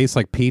 but it tastes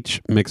like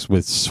peach mixed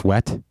with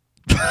sweat.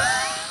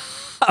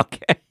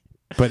 Okay.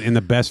 But in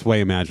the best way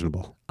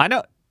imaginable. I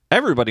know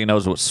everybody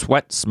knows what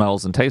sweat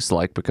smells and tastes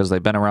like because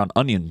they've been around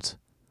onions.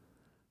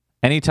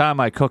 Anytime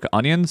I cook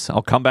onions,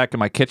 I'll come back in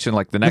my kitchen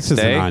like the next This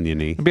day isn't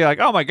oniony. and be like,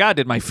 "Oh my god,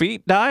 did my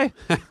feet die?"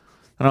 And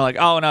I'm like,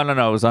 "Oh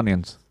no, it was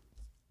onions."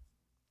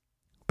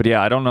 But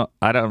yeah, I don't know.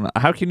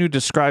 How can you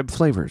describe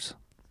flavors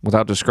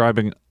without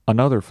describing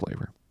another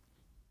flavor?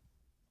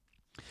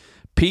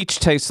 Peach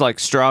tastes like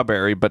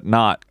strawberry, but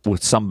not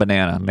with some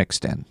banana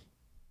mixed in.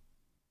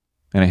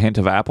 And a hint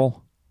of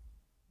apple.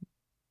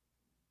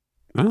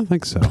 I don't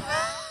think so.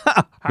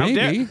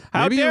 Maybe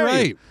How you're dare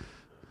right. you?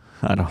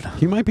 I don't know.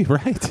 You might be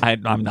right.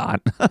 I'm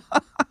not.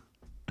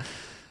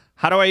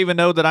 How do I even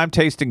know that I'm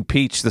tasting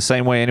peach the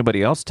same way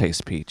anybody else tastes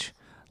peach?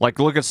 Like,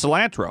 look at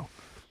cilantro.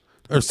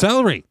 Or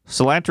celery.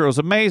 Cilantro is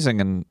amazing,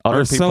 and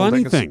other Or people sell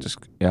think anything. it's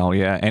just,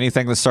 yeah,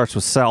 anything that starts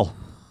with cell.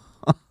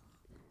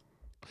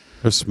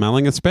 Or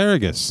smelling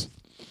asparagus.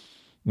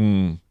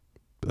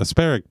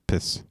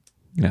 Asparagus.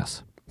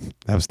 Yes.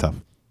 That was tough.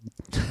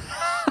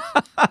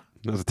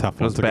 That was a tough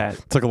one. was bad.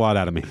 Took a lot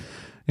out of me.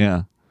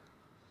 Yeah.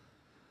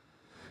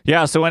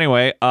 Yeah, so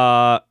anyway,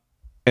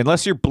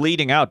 unless you're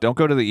bleeding out, don't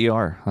go to the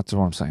ER. That's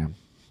what I'm saying.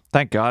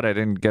 Thank God I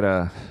didn't get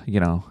can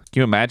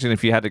you imagine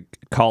if you had to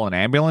call an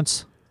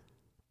ambulance?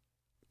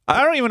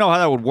 I don't even know how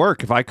that would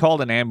work if I called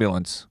an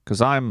ambulance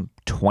because I'm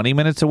 20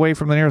 minutes away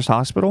from the nearest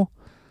hospital.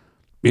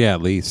 Yeah,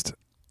 at least.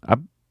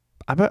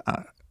 I bet,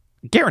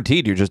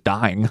 guaranteed you're just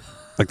dying.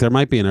 Like there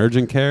might be an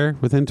urgent care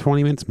within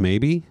 20 minutes,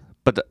 maybe.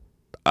 But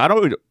I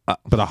don't.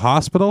 But a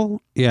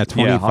hospital? Yeah,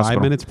 25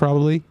 hospital. minutes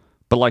probably.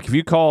 But like if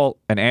you call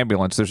an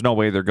ambulance, there's no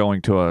way they're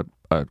going to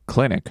a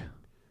clinic.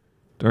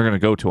 They're going to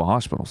go to a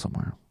hospital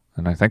somewhere.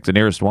 And I think the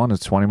nearest one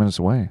is 20 minutes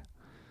away.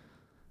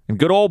 And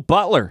good old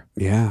Butler.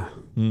 Yeah.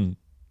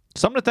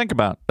 Something to think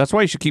about. That's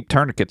why you should keep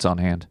tourniquets on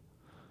hand.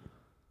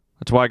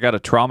 That's why I got a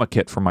trauma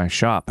kit for my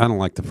shop. I don't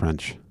like the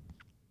French.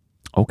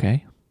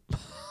 Okay.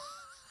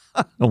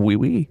 Oui,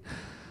 oui.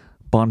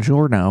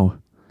 Buongiorno.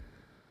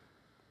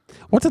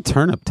 What's a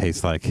turnip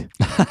taste like?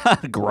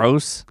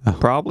 Gross,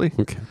 probably.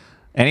 Okay.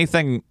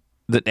 Anything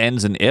that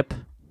ends in ip,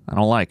 I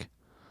don't like.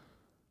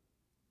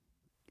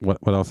 What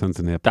else ends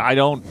in ip? I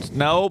don't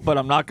know, but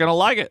I'm not going to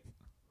like it.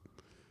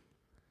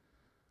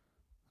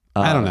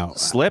 I don't know.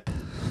 Slip?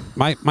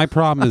 My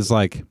problem is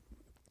like,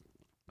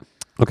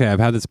 okay, I've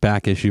had this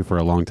back issue for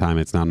a long time.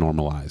 It's now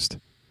normalized.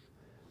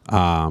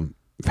 I've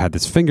had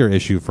this finger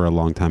issue for a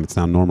long time. It's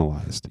now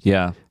normalized.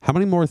 Yeah. How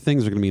many more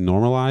things are going to be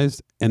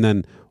normalized? And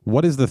then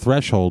what is the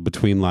threshold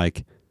between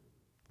like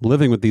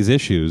living with these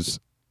issues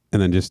and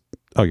then just,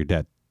 oh, you're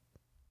dead?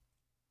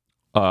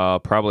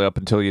 Probably up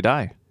until you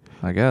die,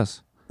 I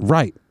guess.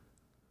 Right.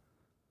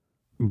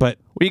 But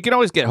Well, you can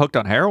always get hooked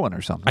on heroin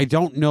or something. I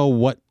don't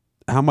know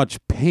how much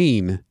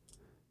pain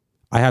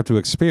I have to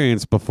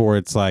experience before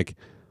it's like,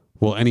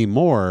 well, any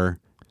more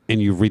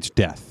and you've reached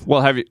death.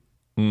 Well, have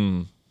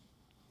you...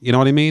 You know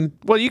what I mean?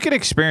 Well, you can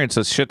experience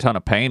a shit ton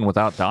of pain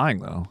without dying,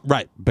 though.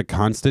 Right. But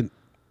constant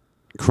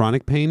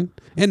chronic pain.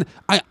 And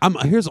I'm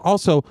here's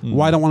also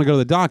why I don't want to go to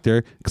the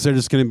doctor, because they're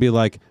just going to be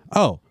like,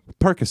 oh,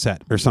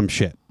 Percocet or some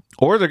shit.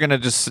 Or they're going to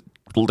just,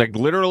 like,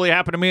 literally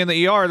happen to me in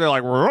the ER. They're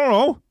like, well, I don't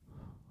know.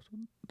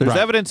 There's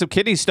evidence of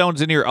kidney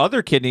stones in your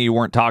other kidney you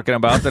weren't talking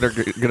about that are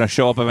going to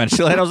show up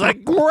eventually. And I was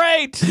like,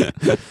 great.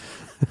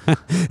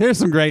 Here's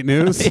some great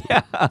news.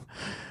 Yeah.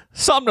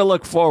 Something to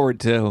look forward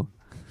to.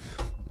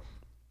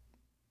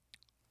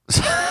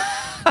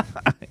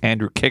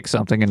 Andrew kicked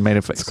something and made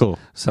a face. It's cool.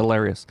 It's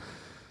hilarious.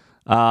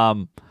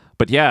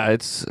 But yeah,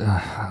 it's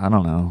I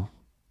don't know.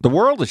 The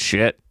world is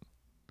shit.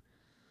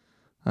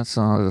 That's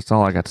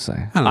all I got to say.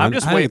 I don't know. I'm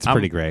just I think waiting. it's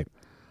pretty great.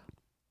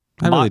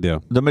 I really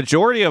do. The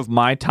majority of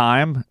my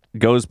time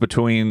goes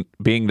between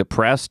being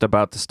depressed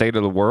about the state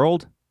of the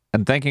world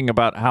and thinking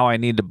about how I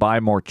need to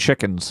buy more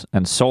chickens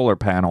and solar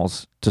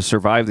panels to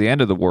survive the end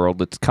of the world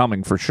that's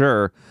coming for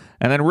sure,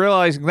 and then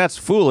realizing that's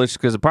foolish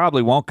because it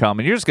probably won't come,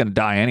 and you're just going to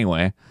die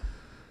anyway.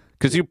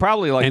 Because you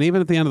probably like... And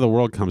even if the end of the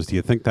world comes, do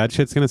you think that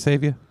shit's going to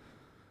save you?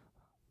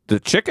 The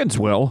chickens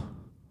will.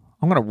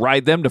 I'm going to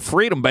ride them to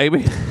freedom,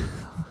 baby.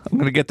 I'm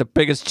going to get the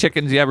biggest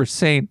chickens you ever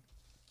seen.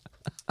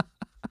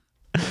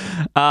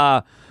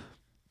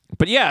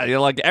 But yeah,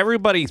 like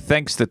everybody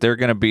thinks that they're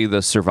going to be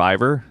the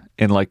survivor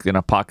in like an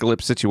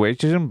apocalypse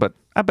situation, but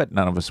I bet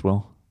none of us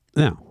will.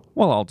 No.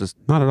 Well, I'll just...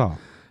 Not at all.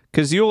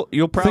 Because you'll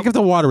probably... Think if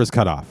the water was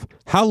cut off.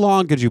 How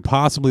long could you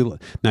possibly...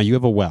 Now, you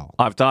have a well.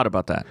 I've thought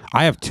about that.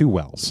 I have 2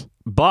 wells.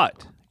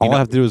 But... All I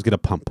have to do is get a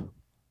pump.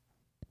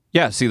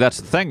 Yeah, see, that's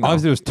the thing, though. All I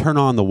have to do is turn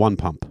on the one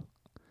pump.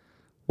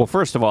 Well,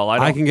 first of all,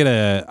 I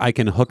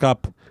can hook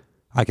up...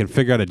 I can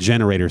figure out a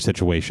generator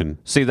situation.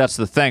 See, that's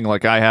the thing.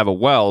 Like, I have a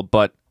well,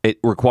 but it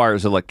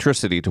requires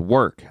electricity to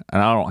work,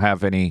 and I don't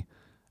have any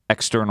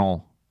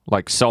external,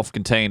 like,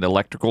 self-contained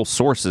electrical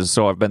sources,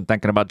 so I've been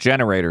thinking about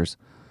generators.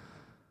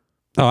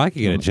 Oh, I could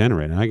get a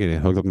generator. I could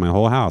get hooked up my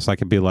whole house. I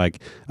could be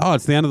like, oh,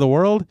 it's the end of the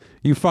world.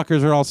 You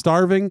fuckers are all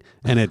starving,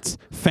 and it's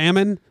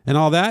famine and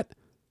all that.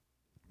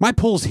 My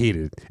pool's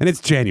heated, and it's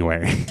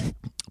January.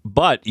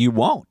 But you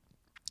won't.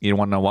 You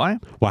want to know why?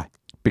 Why?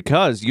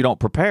 Because you don't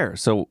prepare.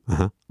 So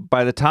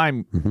by the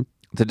time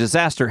the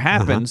disaster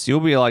happens, you'll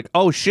be like,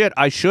 oh, shit,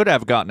 I should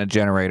have gotten a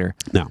generator.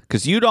 No.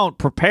 Because you don't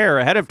prepare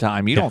ahead of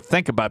time. You don't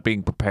think about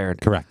being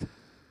prepared. Correct.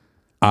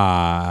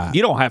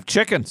 You don't have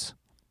chickens.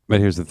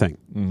 But here's the thing.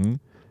 Mm-hmm.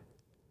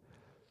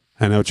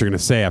 I know what you're going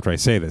to say after I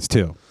say this,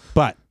 too.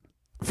 But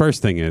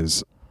first thing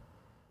is,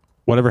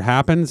 whatever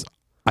happens,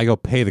 I go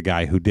pay the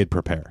guy who did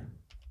prepare.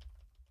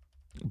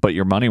 But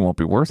your money won't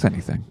be worth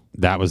anything.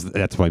 That's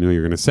what I knew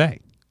you were going to say.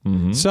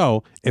 Mm-hmm.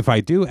 So if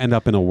I do end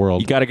up in a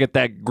world... You got to get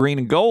that green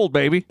and gold,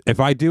 baby. If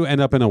I do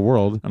end up in a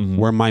world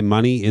where my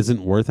money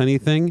isn't worth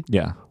anything,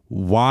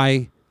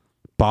 why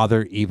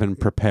bother even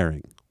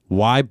preparing?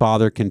 Why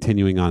bother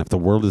continuing on? If the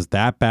world is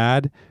that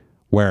bad,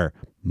 where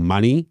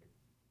money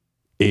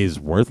is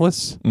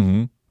worthless,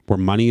 where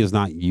money is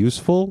not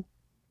useful,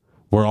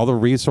 where all the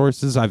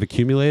resources I've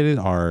accumulated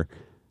are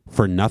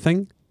for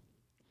nothing,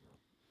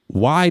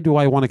 why do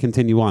I want to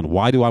continue on?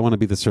 Why do I want to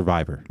be the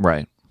survivor?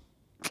 Right.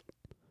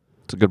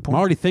 It's a good point. I'm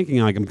already thinking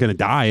like I'm going to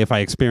die if I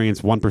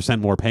experience 1%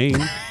 more pain.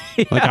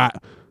 Like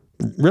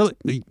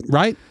really,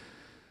 right?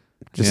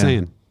 Just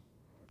saying.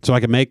 So I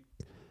can make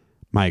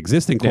my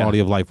existing quality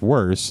of life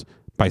worse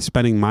by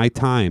spending my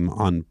time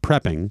on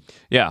prepping.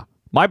 Yeah.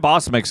 My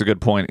boss makes a good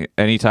point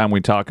anytime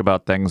we talk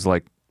about things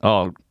like,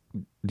 oh,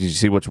 did you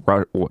see what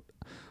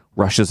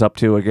Russia's up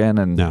to again?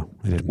 And no,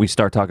 I didn't. We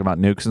start talking about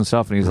nukes and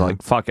stuff, and he's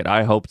like, fuck it,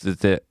 I hope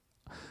that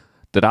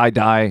I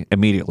die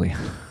immediately.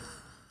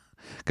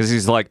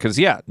 Because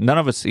none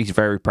of us, he's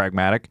very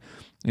pragmatic.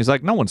 He's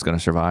like, no one's going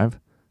to survive.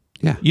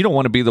 Yeah. You don't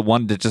want to be the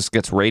one that just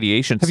gets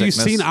radiation sickness.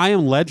 Have you seen I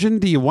Am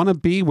Legend? Do you want to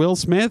be Will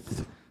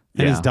Smith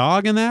and his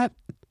dog in that?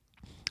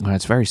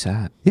 It's very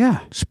sad.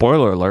 Yeah.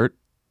 Spoiler alert,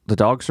 the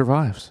dog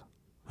survives.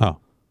 Oh,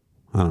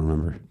 I don't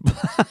remember.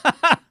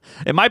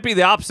 It might be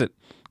the opposite,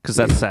 because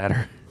that's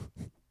sadder.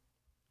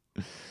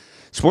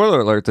 Spoiler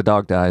alert, the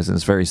dog dies, and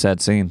it's a very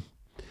sad scene.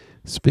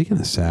 Speaking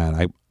of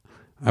sad,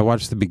 I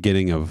watched the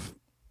beginning of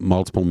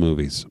multiple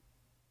movies.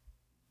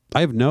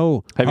 Have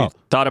you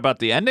thought about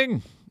the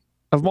ending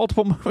of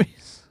multiple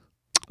movies?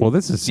 Well,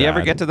 this is sad. Do you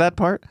ever get to that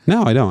part?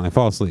 No, I don't. I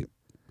fall asleep.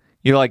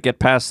 You like get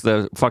past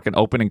the fucking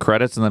opening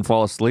credits and then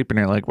fall asleep, and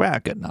you're like, well,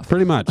 good enough.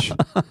 Pretty much.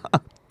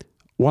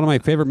 One of my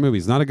favorite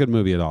movies. Not a good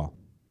movie at all.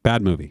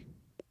 Bad movie.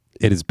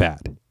 It is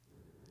bad.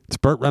 It's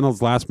Burt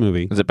Reynolds' last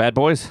movie. Is it Bad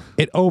Boys?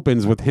 It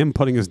opens with him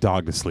putting his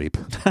dog to sleep.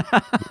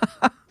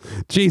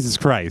 Jesus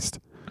Christ.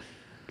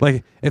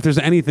 Like, if there's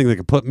anything that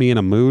could put me in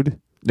a mood,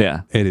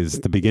 it is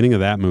the beginning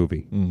of that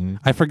movie. Mm-hmm.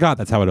 I forgot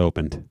that's how it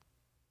opened.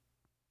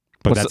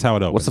 But that's how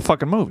it opened. What's the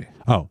fucking movie?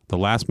 Oh, The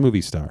Last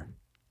Movie Star.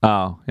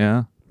 Oh,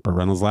 yeah. Burt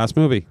Reynolds' last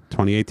movie,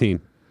 2018.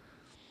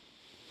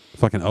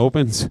 Fucking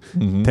opens,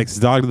 takes his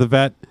dog to the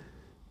vet.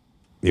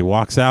 He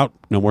walks out,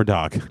 no more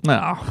dog.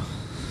 No.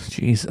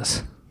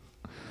 Jesus.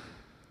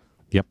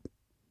 Yep.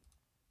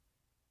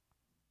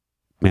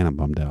 Man, I'm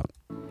bummed out.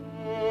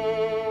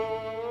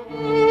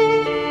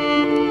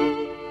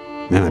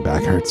 Man, my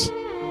back hurts.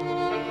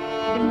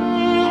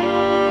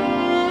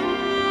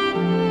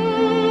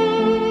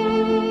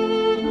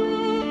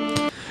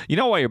 You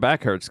know why your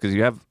back hurts? Because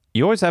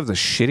you always have the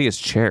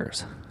shittiest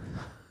chairs.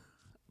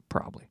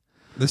 Probably.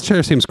 This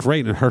chair seems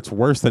great, and it hurts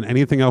worse than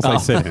anything else I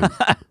sit in.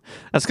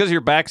 That's because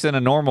your back's in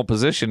a normal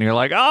position. You're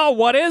like, oh,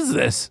 what is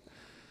this?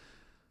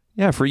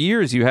 Yeah, for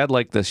years you had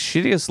like the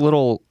shittiest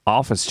little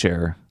office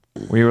chair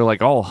where you were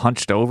like all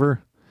hunched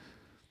over.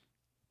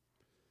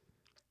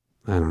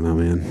 I don't know,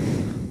 man.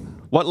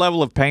 What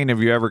level of pain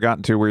have you ever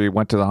gotten to where you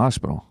went to the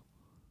hospital?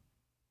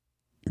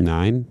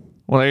 9?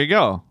 Well, there you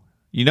go.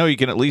 You know you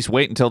can at least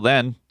wait until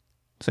then,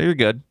 so you're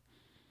good.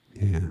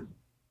 Yeah.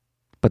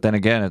 But then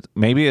again,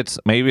 maybe it's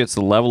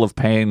the level of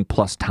pain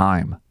plus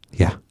time.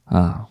 Yeah.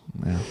 Oh,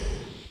 yeah.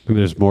 Maybe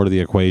there's more to the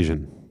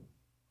equation.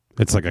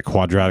 It's like a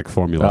quadratic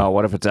formula. Oh,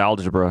 what if it's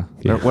algebra?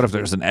 Yeah. What if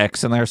there's an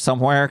X in there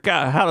somewhere?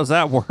 God, how does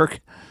that work?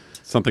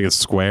 Something is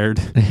squared.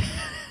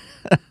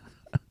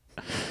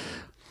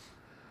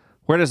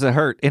 Where does it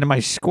hurt? In my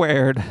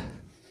squared.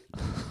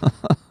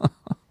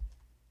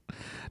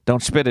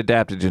 Don't spit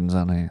adaptogens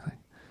on anything.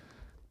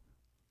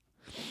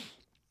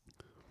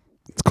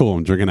 It's cool.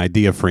 I'm drinking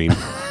idea frame.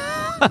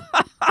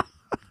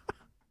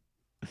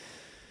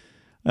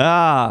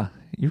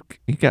 You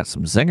got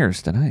some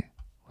zingers tonight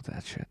with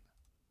that shit.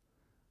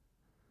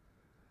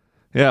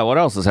 Yeah, what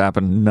else has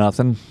happened?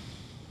 Nothing.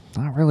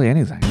 Not really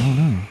anything. I don't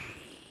know.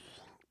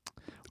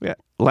 Yeah,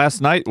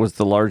 last night was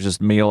the largest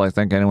meal I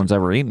think anyone's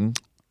ever eaten.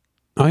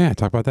 Oh, yeah.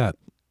 Talk about that.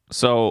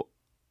 So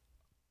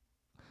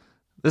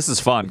this is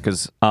fun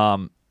because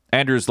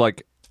Andrew's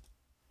like,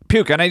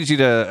 Puke, I need you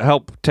to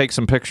help take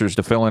some pictures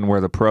to fill in where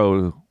the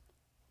pro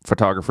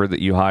photographer that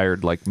you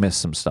hired like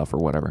missed some stuff or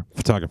whatever.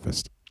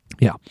 Photographist.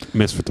 Yeah.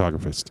 Miss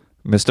Photographist.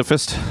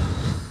 Mistafist.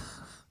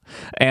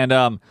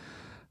 And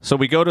so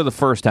we go to the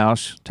first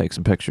house, take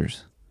some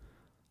pictures.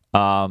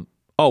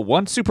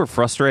 One super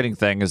frustrating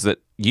thing is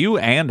that you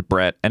and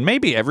Brett, and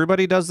maybe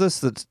everybody does this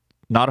that's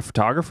not a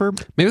photographer.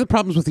 Maybe the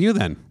problem's with you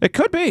then. It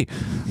could be.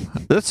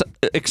 That's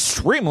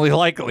extremely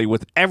likely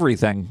with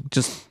everything.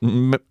 Just,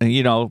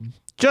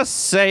 just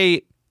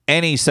say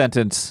any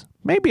sentence.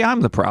 Maybe I'm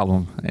the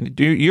problem. And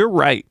you're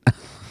right.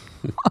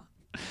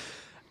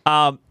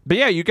 But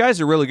yeah, you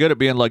guys are really good at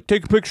being like,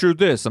 take a picture of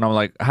this. And I'm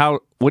like,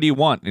 what do you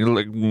want? And you're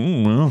like,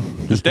 well,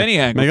 just any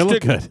angle. Make it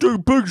look good. Take a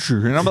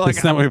picture. And I'm like,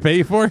 Is that what we pay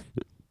you for?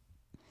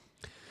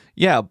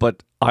 Yeah,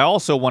 but I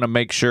also want to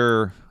make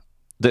sure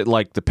that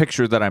like the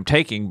picture that I'm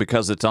taking,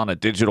 because it's on a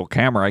digital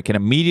camera, I can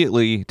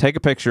immediately take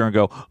a picture and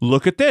go,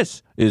 look at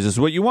this. Is this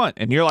what you want?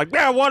 And you're like,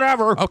 yeah,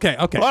 whatever. Okay.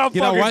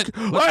 You know what?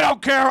 I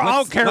don't care.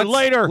 I'll care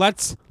later.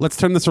 Let's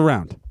turn this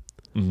around.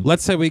 Mm-hmm.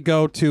 Let's say we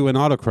go to an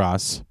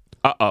autocross.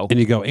 Uh-oh. And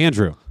you go,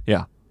 Andrew.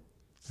 Yeah.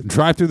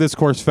 Drive through this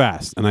course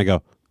fast. And I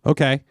go,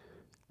 okay.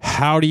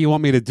 How do you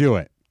want me to do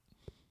it?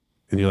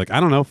 And you're like, I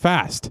don't know,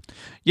 fast.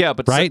 Yeah,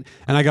 but right?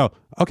 And I go,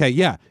 okay,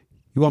 yeah.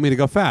 You want me to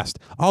go fast?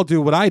 I'll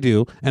do what I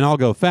do, and I'll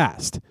go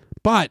fast.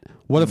 But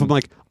what if I'm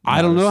like,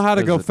 I don't know how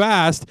to go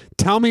fast.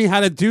 Tell me how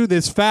to do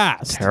this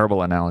fast.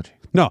 Terrible analogy.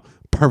 No,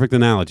 perfect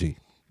analogy.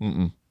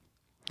 Mm-mm.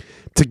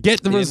 To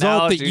get the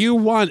result that you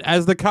want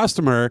as the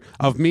customer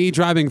of me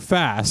driving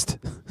fast,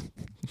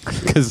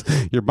 because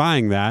you're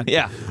buying that.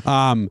 Yeah.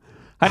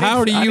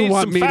 How do you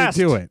want me to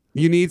do it?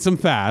 You need some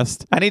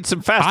fast. I need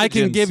some fast. I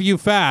can give you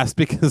fast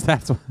because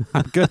that's what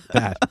I'm good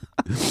at.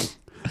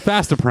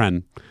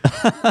 Fastapren.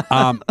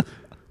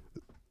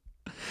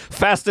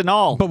 Fast and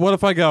all. But what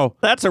if I go,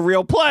 that's a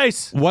real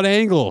place. What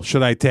angle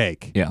should I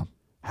take? Yeah.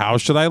 How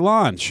should I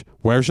launch?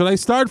 Where should I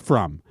start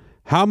from?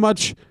 How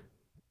much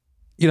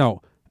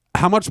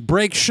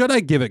brake should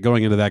I give it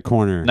going into that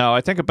corner? No,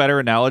 I think a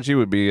better analogy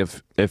would be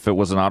if it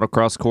was an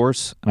autocross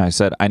course and I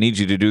said, I need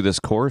you to do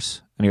this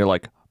course. And you're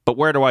like, but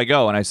where do I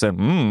go? And I said,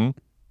 And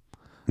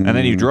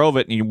then you drove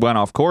it and you went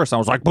off course. And I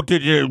was like, but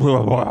did you?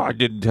 I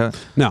didn't.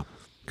 No,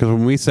 because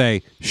when we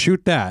say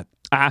shoot that,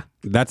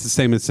 that's the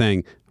same as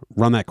saying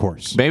run that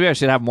course. Maybe I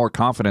should have more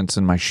confidence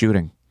in my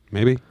shooting.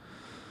 Maybe.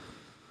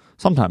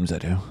 Sometimes I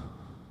do.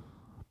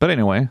 But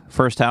anyway,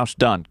 first house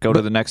done. Go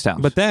to the next house.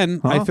 But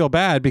then I feel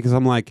bad because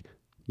I'm like,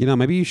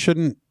 maybe you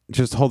shouldn't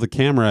just hold the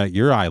camera at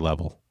your eye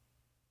level.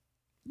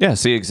 Yeah,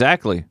 see,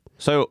 exactly.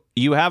 So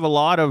you have a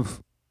lot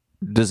of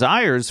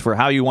desires for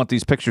how you want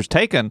these pictures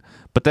taken,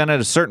 but then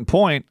at a certain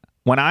point,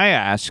 when I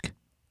ask,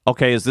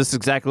 okay, is this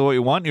exactly what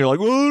you want? And you're like,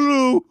 oh,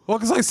 no. Well,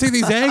 because I see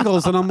these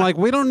angles, and I'm like,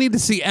 we don't need to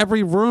see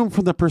every room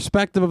from the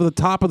perspective of the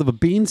top of the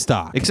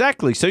beanstalk.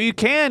 Exactly. So you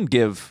can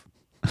give...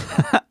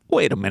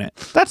 Wait a minute.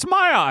 That's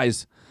my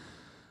eyes.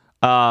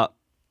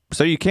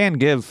 So you can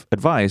give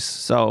advice.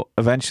 So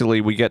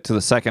eventually we get to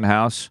the second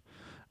house,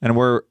 and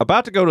we're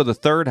about to go to the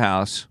third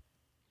house.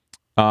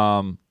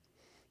 And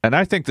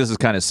I think this is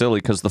kind of silly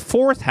because the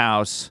fourth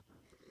house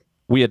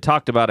we had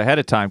talked about ahead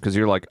of time because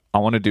you're like, I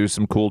want to do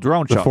some cool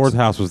drone shots. The fourth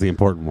house was the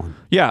important one.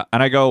 Yeah.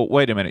 And I go,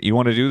 wait a minute. You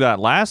want to do that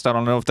last? I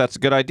don't know if that's a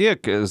good idea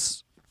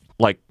because,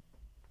 like,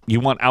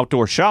 you want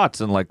outdoor shots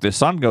and, like, the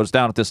sun goes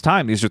down at this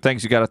time. These are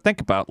things you got to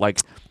think about.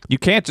 Like, you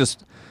can't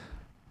just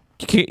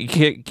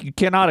you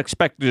cannot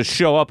expect to just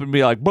show up and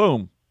be like,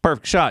 boom,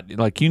 perfect shot.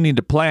 Like, you need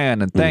to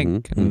plan and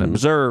think and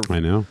observe. I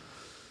know.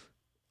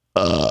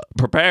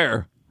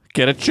 Prepare.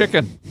 Get a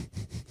chicken.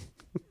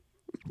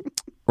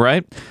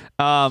 Right?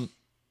 But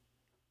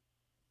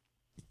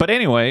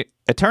anyway,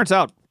 it turns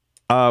out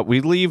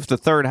we leave the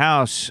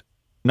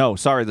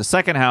the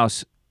second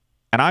house,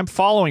 and I'm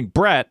following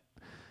Brett,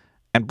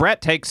 and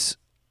Brett takes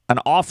an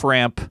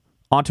off-ramp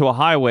onto a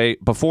highway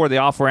before the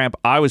off-ramp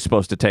I was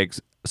supposed to take.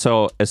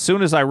 So as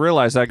soon as I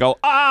realized, I go,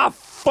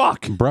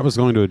 fuck. Brett was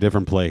going to a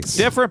different place.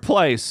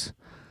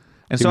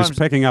 And He so was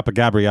picking up a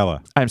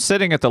Gabriella. I'm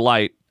sitting at the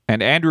light,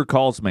 and Andrew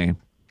calls me,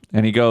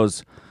 and he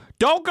goes,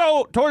 don't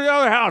go toward the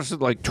other house.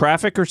 Like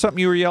traffic or something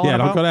you were yelling about?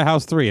 Yeah, don't go to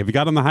house 3. Have you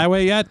got on the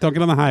highway yet? Don't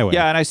get on the highway.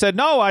 Yeah, and I said,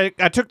 no, I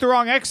took the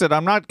wrong exit.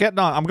 I'm not getting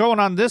on. I'm going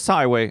on this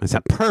highway. I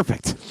said,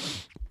 perfect.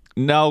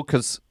 No,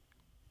 because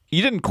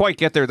you didn't quite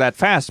get there that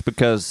fast,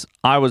 because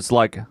I was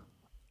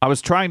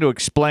trying to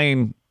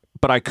explain,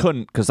 but I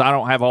couldn't because I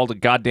don't have all the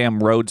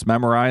goddamn roads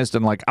memorized.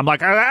 And I'm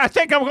like, I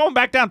think I'm going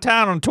back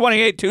downtown on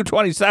 28,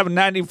 227,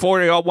 90,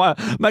 40,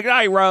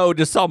 McKnight Road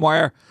to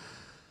somewhere.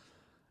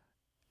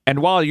 And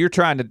while you're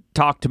trying to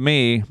talk to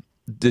me,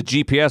 the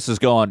GPS is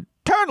going,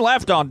 turn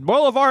left on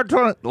Boulevard,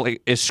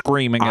 is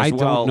screaming as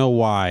well. I don't know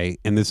why,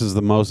 and this is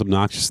the most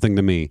obnoxious thing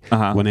to me.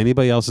 When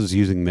anybody else is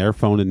using their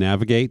phone to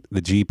navigate,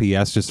 the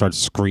GPS just starts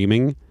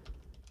screaming.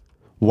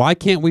 Why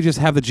can't we just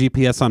have the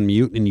GPS on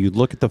mute and you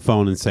look at the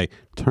phone and say,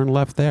 turn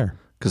left there?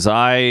 Because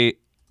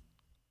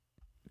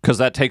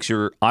that takes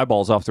your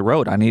eyeballs off the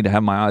road. I need to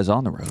have my eyes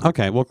on the road.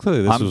 Okay, well,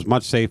 clearly this was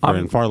much safer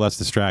and far less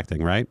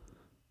distracting, right?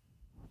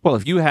 Well,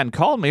 if you hadn't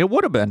called me, it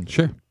would have been.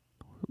 Sure.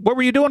 What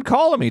were you doing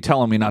calling me,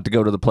 telling me not to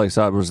go to the place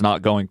I was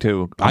not going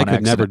to? I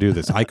could never do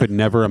this. I could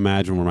never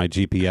imagine where my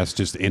GPS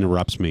just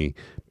interrupts me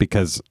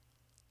because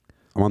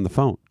I'm on the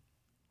phone.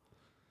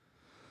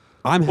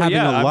 I'm having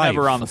a life. I'm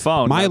never on the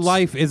phone. My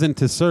life isn't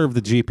to serve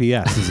the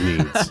GPS's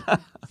needs.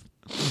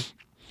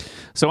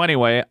 So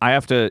anyway, I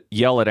have to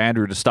yell at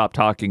Andrew to stop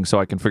talking so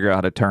I can figure out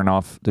how to turn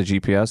off the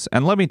GPS.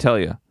 And let me tell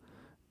you,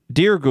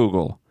 dear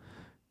Google,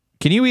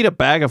 can you eat a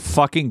bag of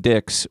fucking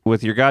dicks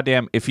with your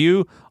goddamn... If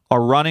you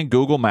are running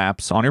Google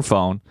Maps on your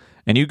phone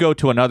and you go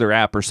to another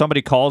app or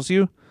somebody calls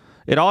you,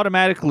 it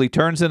automatically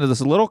turns into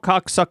this little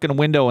cocksucking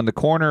window in the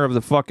corner of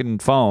the fucking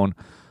phone.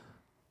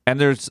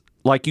 And there's...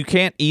 you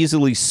can't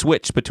easily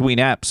switch between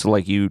apps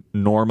like you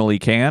normally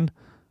can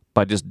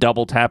by just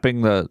double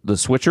tapping the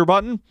switcher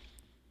button.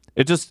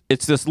 It's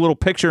this little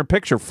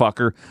picture-in-picture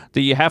fucker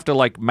that you have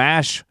to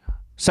mash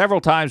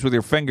several times with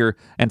your finger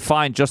and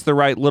find just the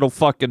right little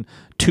fucking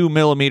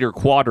 2mm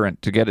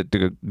quadrant to get it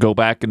to go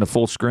back into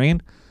full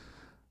screen.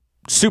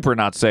 Super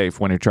not safe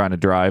when you're trying to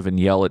drive and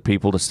yell at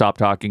people to stop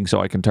talking so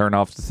I can turn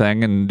off the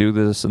thing and do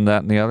this and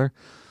that and the other.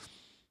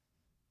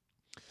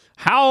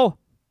 How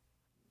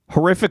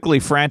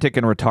horrifically frantic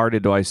and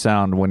retarded do I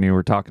sound when you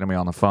were talking to me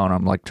on the phone?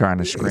 I'm trying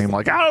to scream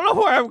I don't know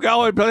where I'm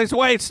going. Please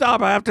wait,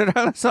 stop. I have to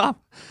turn this off.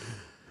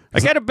 I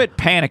get a bit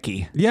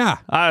panicky. Yeah.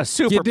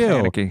 Super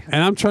panicky.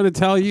 And I'm trying to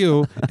tell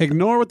you,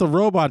 ignore what the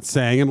robot's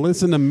saying and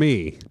listen to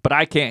me. But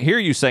I can't hear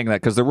you saying that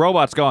because the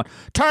robot's going,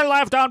 turn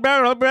left on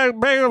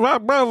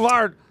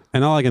Boulevard.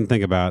 And all I can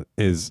think about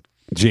is,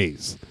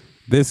 geez,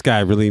 this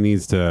guy really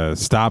needs to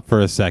stop for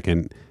a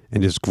second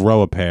and just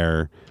grow a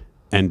pair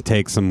and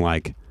take some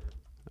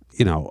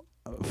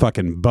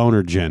fucking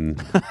boner gin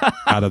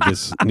out of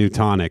this new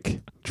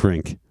tonic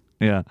drink.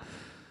 Yeah.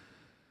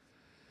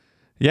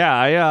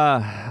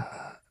 Yeah,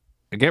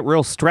 I get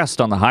real stressed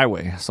on the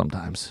highway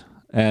sometimes.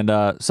 And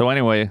so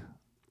anyway,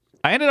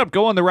 I ended up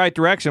going the right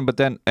direction, but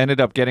then ended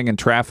up getting in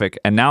traffic.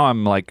 And now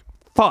I'm like,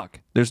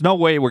 fuck, there's no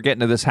way we're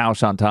getting to this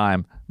house on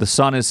time. The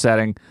sun is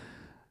setting.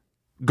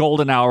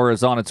 Golden hour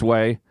is on its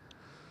way.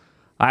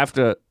 I have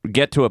to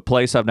get to a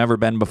place I've never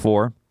been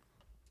before.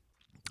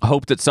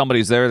 Hope that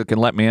somebody's there that can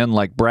let me in,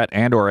 like Brett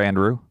and or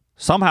Andrew.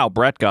 Somehow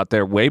Brett got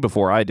there way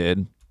before I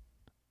did.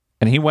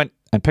 And he went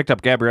and picked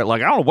up Gabrielle. I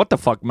don't know what the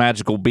fuck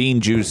magical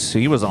bean juice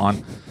he was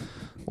on.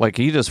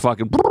 He just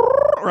fucking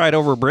right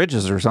over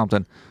bridges or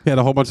something. He had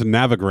a whole bunch of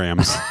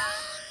navigrams.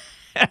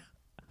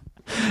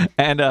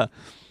 And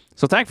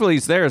so thankfully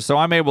he's there. So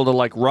I'm able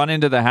to run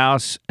into the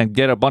house and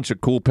get a bunch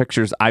of cool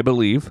pictures, I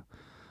believe,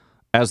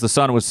 as the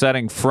sun was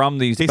setting from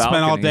these balconies. He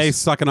spent all day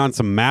sucking on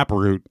some map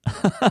root.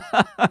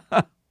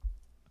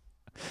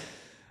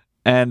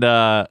 And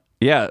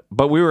yeah,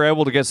 but we were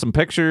able to get some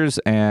pictures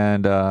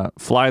and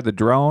fly the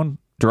drone.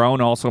 Drone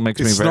also makes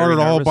me very nervous. Snorted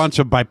a whole bunch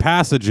of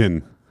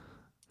bipasogen.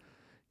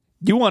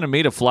 You wanted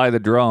me to fly the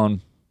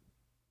drone,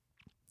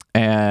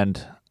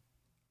 and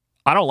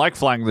I don't like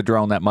flying the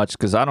drone that much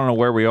because I don't know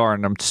where we are,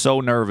 and I'm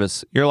so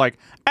nervous. You're like,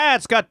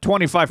 it's got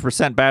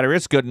 25% battery.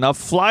 It's good enough.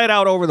 Fly it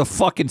out over the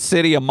fucking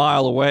city a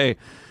mile away.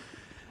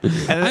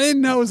 And I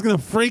didn't know it was going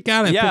to freak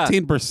out at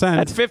 15%.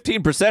 At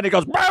 15%, it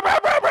goes...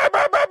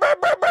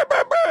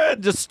 It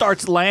just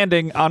starts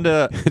landing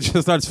onto... It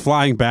just starts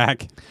flying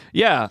back.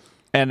 Yeah.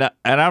 And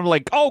I'm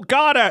like, oh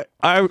God,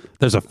 I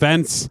There's a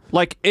fence.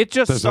 like it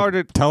just There's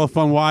started. a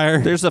telephone wire.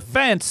 There's a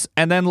fence,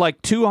 and then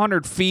like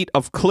 200 feet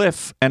of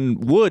cliff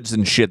and woods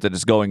and shit that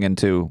it's going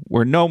into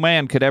where no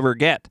man could ever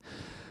get.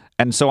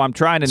 And so I'm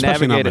trying to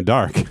Especially not in navigate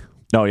the it. dark.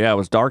 No, yeah, it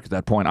was dark at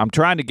that point. I'm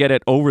trying to get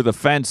it over the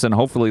fence and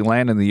hopefully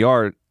land in the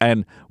yard.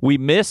 And we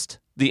missed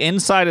the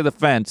inside of the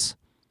fence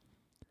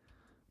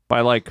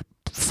by like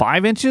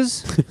 5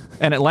 inches,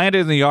 and it landed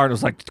in the yard. I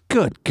was like,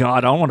 good God,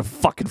 I don't want to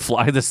fucking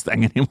fly this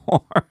thing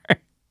anymore.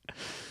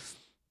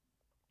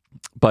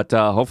 But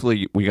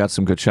hopefully we got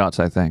some good shots,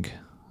 I think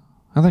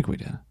we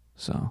did.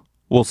 So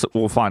we'll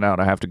find out.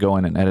 I have to go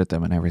in and edit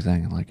them and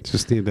everything. Like,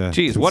 Just need to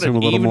Jeez, what consume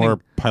an a little evening. more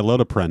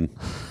pilotopren.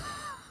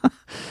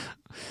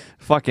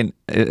 fucking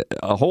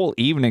a whole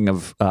evening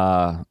of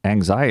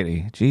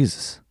anxiety.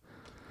 Jesus.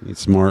 Need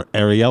some more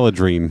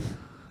Ariella-drine.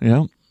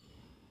 Yeah.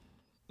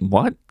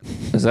 What?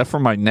 Is that for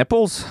my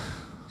nipples?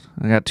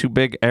 I got 2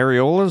 big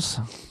areolas.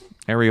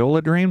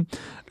 Areola dream.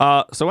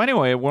 So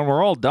anyway, when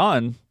we're all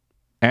done,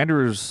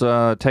 Andrew's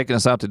taking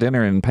us out to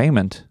dinner in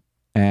payment,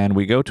 and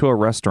we go to a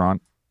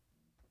restaurant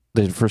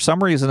that for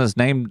some reason is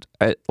named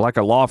like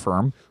a law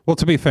firm. Well,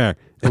 to be fair,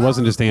 it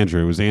wasn't just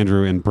Andrew. It was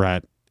Andrew and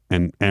Brett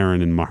and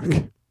Aaron and Mark.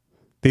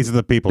 These are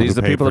the people who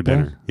paid for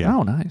dinner. Yeah.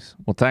 Oh, nice.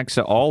 Well, thanks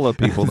to all the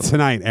people.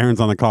 Tonight, Aaron's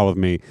on the call with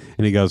me,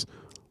 and he goes,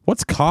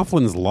 "What's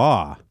Coughlin's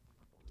Law?"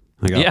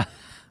 I go, Yeah.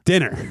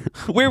 Dinner.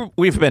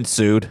 We've been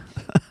sued.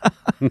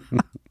 Hang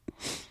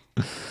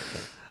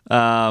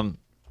on,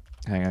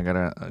 I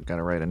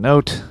gotta write a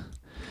note.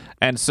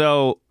 And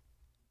so,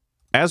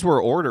 as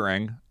we're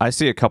ordering, I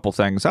see a couple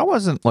things. I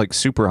wasn't like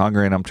super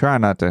hungry, and I'm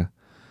trying not to.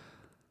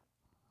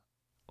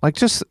 Like,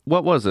 just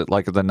what was it?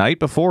 Like the night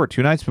before,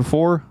 2 nights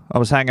before, I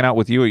was hanging out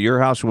with you at your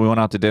house, and we went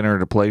out to dinner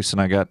at a place, and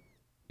I got,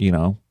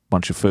 a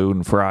bunch of food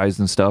and fries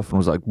and stuff, and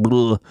was like,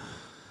 bleh,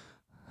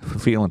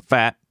 feeling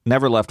fat.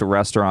 Never left a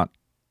restaurant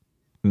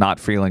not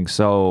feeling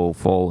so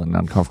full and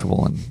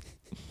uncomfortable and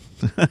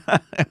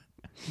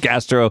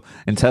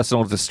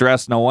gastrointestinal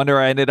distress. No wonder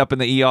I ended up in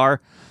the ER.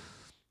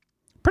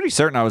 Pretty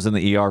certain I was in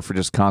the ER for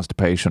just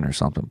constipation or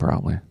something,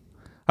 probably.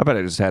 I bet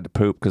I just had to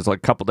poop because like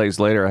a couple days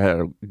later I had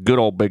a good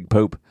old big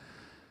poop.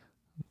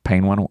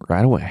 Pain went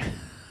right away.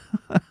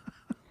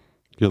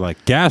 You're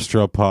like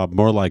gastropub,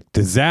 more like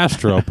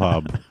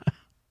disastropub.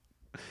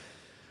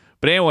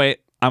 But anyway,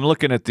 I'm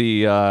looking at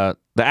the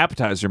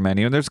appetizer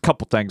menu, and there's a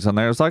couple things on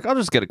there. It's like, I'll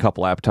just get a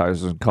couple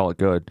appetizers and call it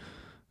good.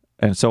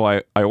 And so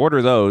I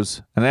order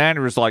those, and then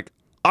Andrew's like,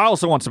 I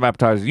also want some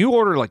appetizers. You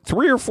order like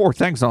 3 or 4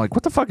 things. And I'm like,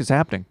 what the fuck is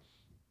happening?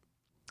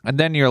 And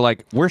then you're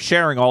like, we're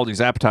sharing all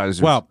these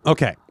appetizers. Well,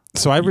 okay.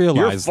 So I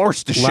realized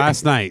forced to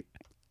last night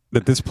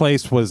that this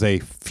place was a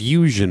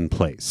fusion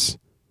place.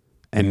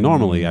 And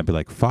normally I'd be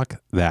like,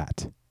 fuck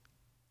that.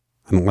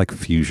 I don't like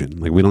fusion.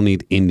 Like, we don't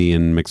need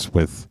Indian mixed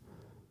with,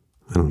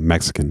 I don't know,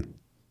 Mexican.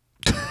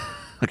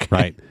 Okay.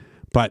 Right?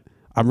 But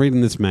I'm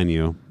reading this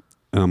menu,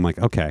 and I'm like,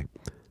 okay,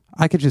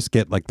 I could just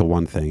get like the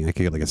one thing. I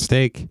could get like a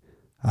steak.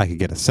 I could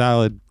get a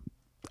salad.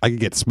 I could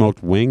get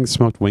smoked wings.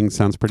 Smoked wings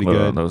sounds pretty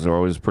good. Those are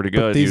always pretty But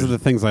good. these are the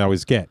things I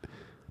always get.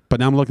 But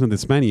now I'm looking at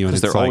this menu, and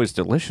it's they're like, always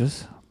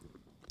delicious.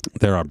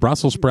 there are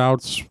Brussels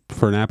sprouts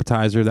for an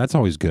appetizer. That's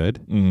always good.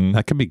 Mm-hmm.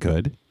 That could be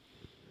good.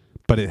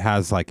 But it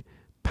has like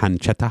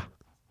pancetta.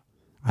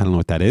 I don't know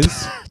what that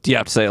is. Do you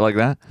have to say it like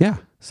that? Yeah.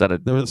 Is that a...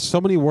 There were so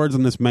many words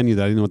on this menu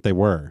that I didn't know what they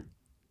were,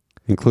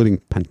 including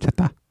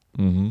pancetta.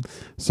 Mm-hmm.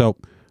 So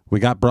we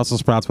got Brussels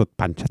sprouts with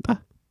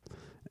pancetta,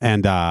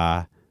 and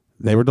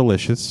they were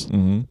delicious.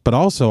 Mm-hmm. But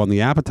also on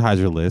the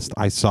appetizer list,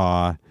 I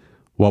saw,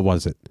 what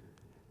was it?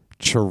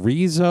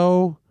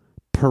 Chorizo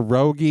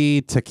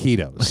pierogi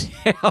taquitos.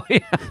 Hell yeah.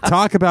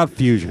 Talk about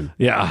fusion.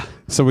 Yeah.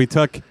 So we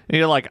took And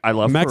you're like, I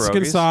love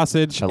Mexican pierogies.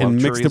 sausage I love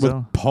and mixed it with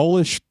chorizo.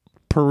 Polish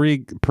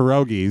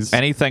pierogies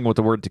Anything with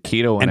the word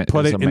taquito in and it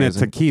put is it in a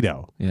amazing.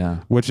 taquito. Yeah.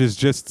 Which is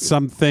just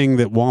something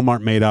that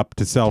Walmart made up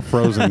to sell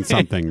frozen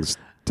somethings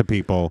to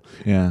people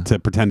Yeah. to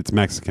pretend it's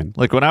Mexican.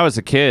 Like when I was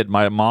a kid,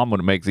 my mom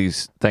would make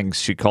these things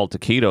she called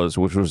taquitos,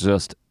 which was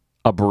just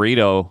a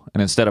burrito,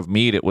 and instead of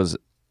meat, it was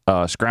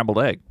scrambled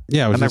egg.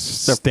 Yeah, it was And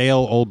just they're-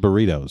 stale old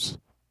burritos.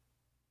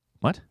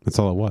 What? That's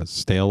all it was.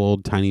 Stale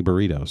old tiny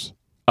burritos.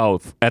 Oh,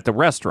 at the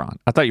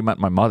restaurant. I thought you meant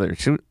my mother.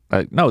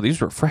 No,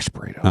 these were fresh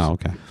burritos. Oh,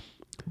 okay.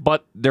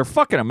 But they're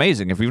fucking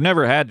amazing. If you've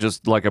never had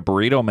just like a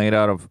burrito made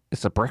out of,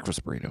 it's a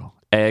breakfast burrito,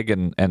 egg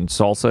and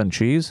salsa and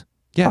cheese.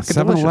 Yeah,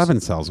 Fucking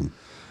 7-Eleven sells them.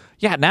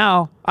 Yeah,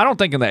 now, I don't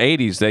think in the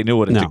 80s they knew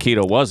what a No.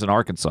 taquito was in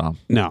Arkansas.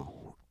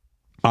 No.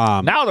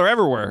 Now they're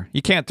everywhere.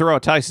 You can't throw a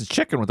Tyson's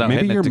chicken without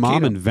Maybe hitting your a taquito.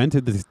 mom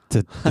invented the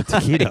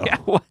taquito.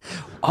 Yeah,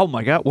 oh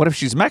my God, what if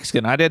she's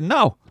Mexican? I didn't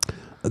know.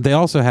 They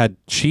also had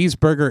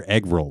cheeseburger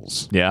egg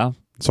rolls. Yeah,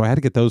 So I had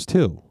to get those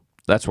too.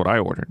 that's what I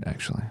ordered,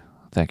 actually.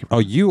 Thank you. Oh,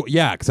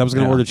 yeah, because I was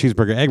going to Yeah. order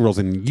cheeseburger egg rolls,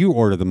 and you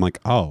ordered them like,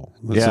 oh,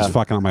 this Yeah. is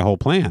fucking up my whole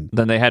plan.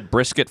 Then they had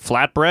brisket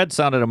flatbread.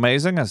 Sounded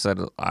amazing. I said,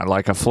 I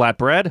like a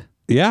flatbread.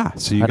 Yeah,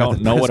 so you I got don't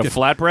the know what a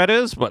biscuit. flatbread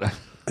is, but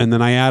And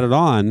then I added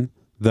on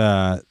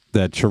the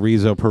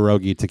chorizo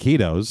pierogi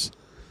taquitos,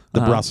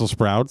 the Brussels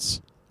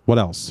sprouts. What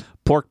else?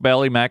 Pork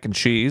belly mac and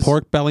cheese.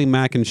 pork belly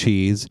mac and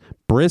cheese,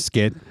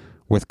 brisket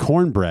with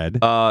cornbread,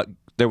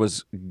 There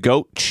was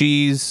goat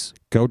cheese,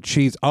 goat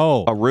cheese.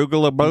 Oh,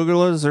 arugula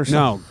bogulas or something.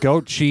 no,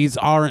 goat cheese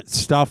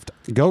stuffed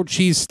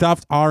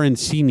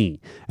arancini,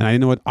 and I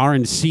didn't know what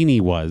arancini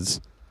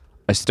was,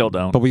 I still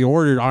don't. but we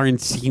ordered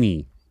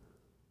arancini.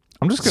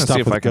 I'm just going to see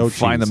if I can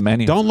find the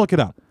menu. Don't look it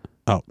up.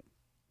 Oh,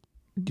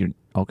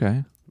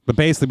 Okay. but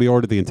basically we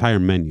ordered the entire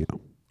menu.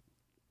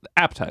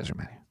 Appetizer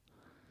menu.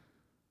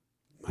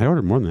 I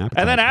ordered more than that.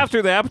 And then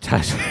after the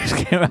appetizers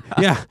came out.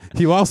 Yeah,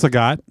 you also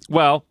got.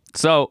 Well,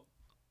 so,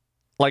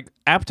 like,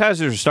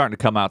 appetizers are starting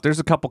to come out. There's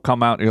a couple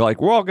come out, and you're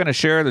like, we're all going to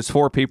share. There's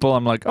 4 people.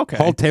 I'm like, okay.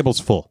 Whole table's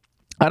full.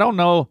 I don't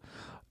know.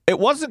 It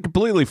wasn't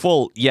completely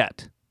full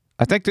yet.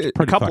 I think a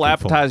couple fucking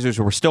appetizers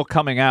were still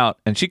coming out,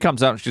 and she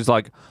comes out, and she's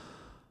like,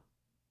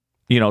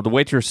 the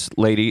waitress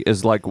lady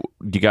is like, do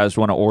you guys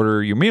want to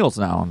order your meals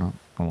now? And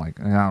I'm like,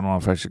 I don't know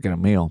if I should get a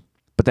meal.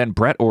 But then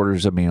Brett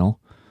orders a meal,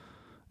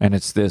 and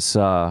it's this,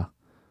 what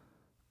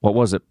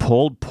was it?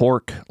 Pulled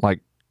pork,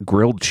 like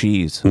grilled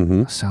cheese.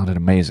 Mm-hmm. Sounded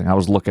amazing. I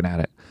was looking at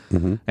it.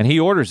 Mm-hmm. And he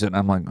orders it, and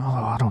I'm like, oh,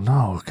 I don't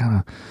know. Kind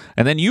of.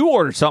 And then you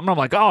ordered something. I'm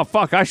like, oh,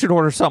 fuck, I should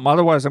order something.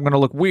 Otherwise, I'm going to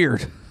look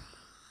weird.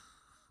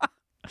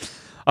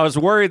 I was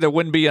worried there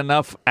wouldn't be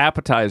enough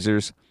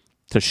appetizers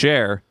to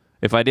share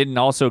if I didn't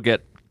also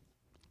get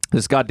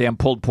this goddamn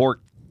pulled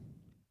pork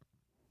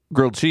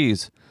grilled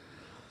cheese.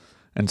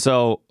 And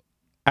so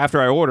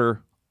after I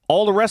order,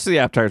 all the rest of the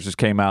appetizers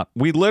came out.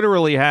 We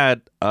literally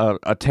had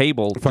a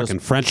table Fucking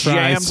just French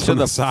jammed fries to on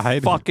the the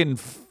side. fucking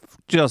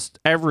just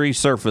every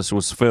surface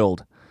was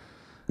filled.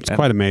 It's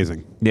quite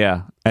amazing.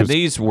 Yeah. And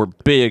these were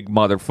big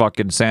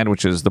motherfucking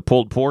sandwiches. The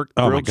pulled pork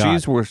Oh, my grilled God.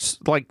 cheese were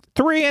like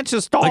 3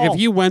 inches tall. Like if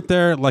you went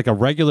there like a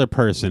regular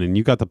person and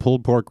you got the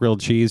pulled pork grilled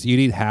cheese,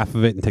 you'd eat half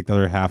of it and take the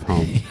other half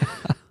home.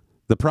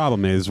 The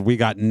problem is we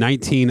got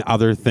 19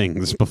 other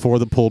things before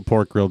the pulled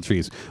pork grilled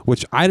cheese,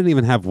 which I didn't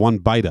even have one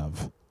bite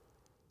of.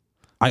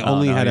 I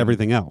only had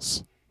everything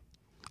else.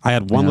 I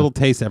had one little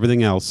taste of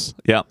everything else,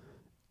 Yeah.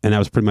 and that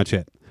was pretty much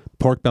it.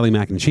 Pork belly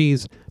mac and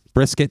cheese,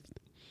 brisket,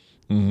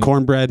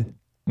 cornbread,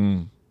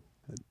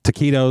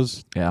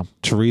 taquitos, Yeah.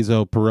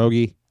 chorizo,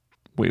 pierogi,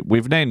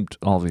 We've named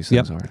all these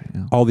things already.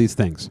 Yeah. all these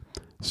things.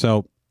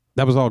 So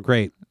that was all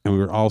great, and we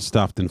were all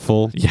stuffed and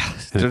full. Yeah. And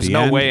at There's the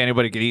no end, way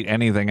anybody could eat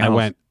anything else. I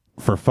went,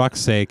 for fuck's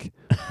sake,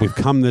 we've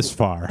come this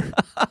far.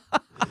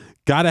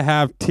 Gotta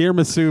have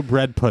tiramisu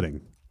bread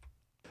pudding.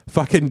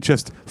 Fucking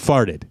just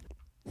farted.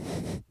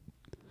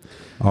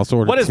 Also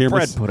ordered What is tiramisu.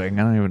 bread pudding?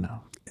 I don't even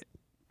know.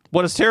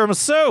 What is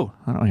tiramisu?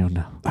 I don't even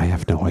know. I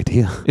have no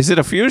idea. Is it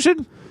a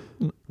fusion?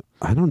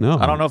 I don't know.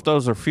 I don't know if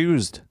those are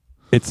fused.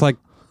 It's like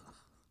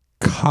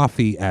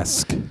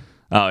coffee-esque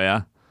Oh,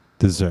 yeah?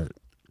 dessert,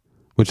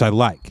 which I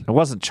like. It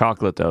wasn't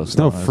chocolate, though. There's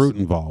no fruit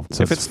involved,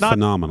 so If it's it's not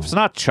phenomenal. If it's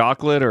not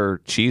chocolate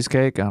or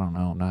cheesecake, I don't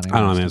know. I'm not I don't know,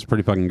 man. interested. It's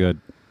pretty fucking good.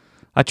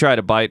 I tried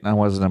a bite and I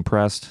wasn't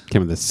impressed.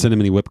 Came with the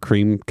cinnamony whipped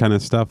cream kind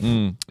of stuff.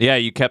 Yeah,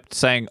 you kept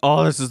saying,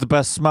 "Oh, this is the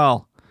best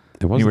smell,"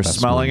 It was You the were best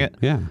smelling one. it?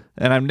 Yeah.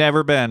 and I've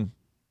never been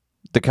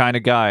the kind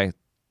of guy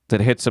that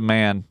hits a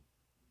man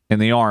in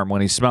the arm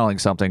when he's smelling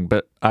something.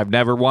 But I've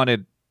never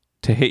wanted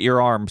to hit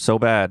your arm so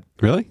bad.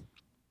 Really?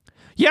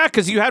 Yeah,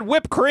 because you had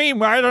whipped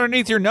cream right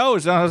underneath your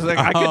nose, and I was like,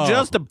 I could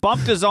just have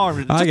bumped his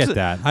arm. I Just get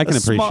that. I can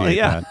appreciate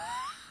that.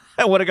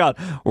 I would have gone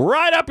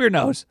right up your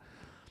nose.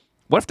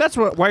 What if that's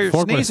why you're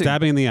Fork with a sneezing?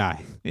 stabbing in the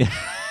eye. Do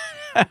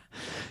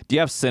you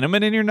have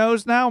cinnamon in your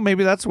nose now?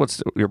 Maybe that's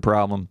what's your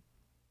problem.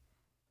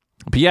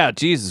 But yeah,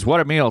 Jesus, what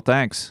a meal.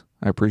 Thanks.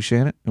 I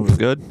appreciate it. It was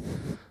good.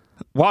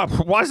 Why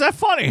is that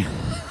funny?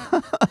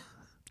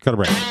 Got a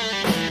break.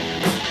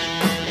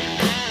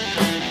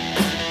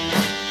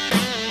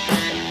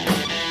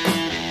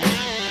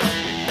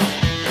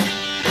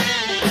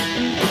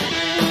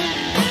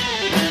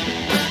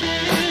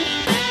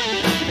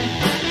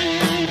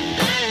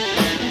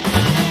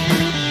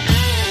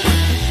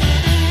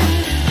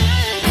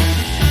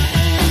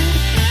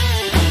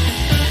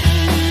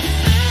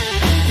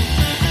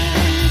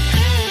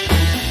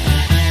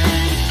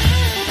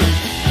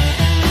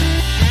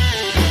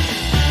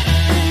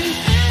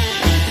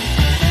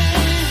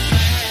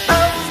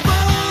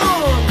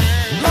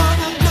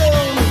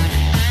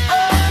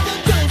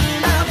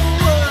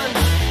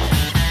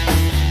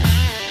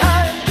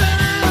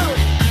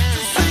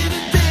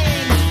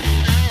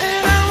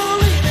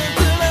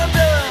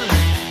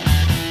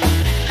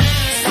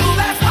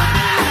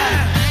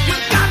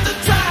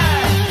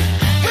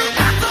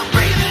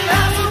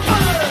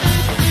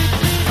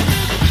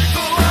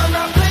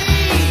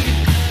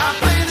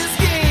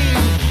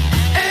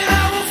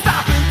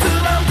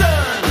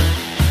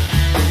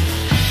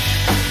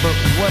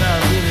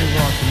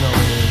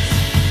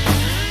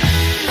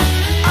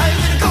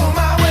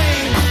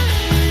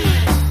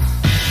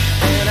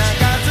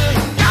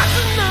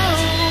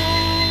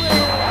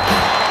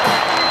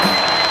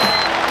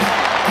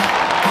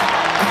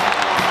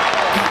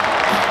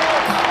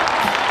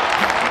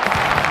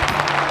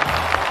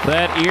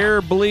 That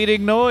ear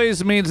bleeding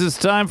noise means it's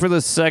time for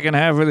the second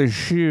half of the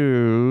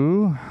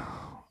show.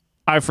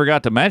 I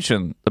forgot to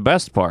mention the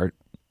best part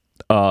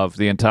of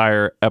the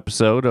entire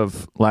episode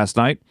of last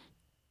night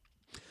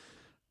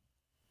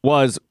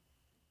was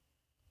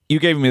you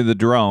gave me the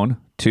drone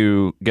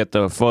to get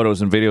the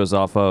photos and videos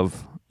off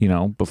of,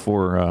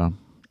 before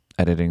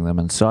editing them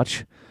and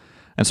such.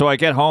 And so I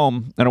get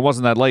home, and it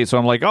wasn't that late, so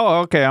I'm like, oh,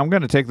 okay, I'm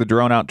going to take the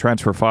drone out and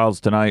transfer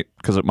files tonight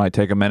because it might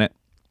take a minute.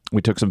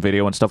 We took some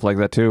video and stuff like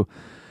that, too.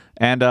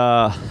 And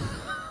I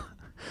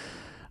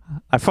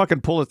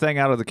fucking pull the thing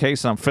out of the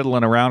case, and I'm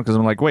fiddling around because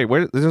I'm like, wait,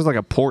 there's like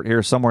a port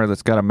here somewhere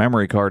that's got a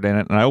memory card in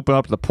it. And I open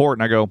up the port,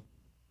 and I go,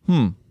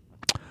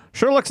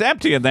 sure looks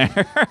empty in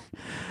there.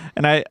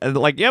 And I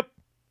like, yep,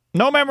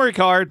 no memory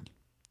card.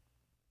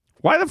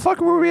 Why the fuck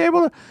were we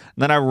able to? And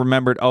then I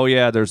remembered, oh,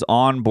 yeah, there's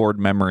onboard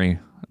memory.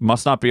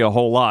 Must not be a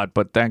whole lot,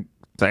 but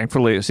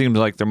thankfully it seems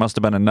like there must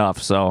have been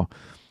enough. So,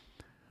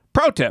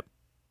 pro tip.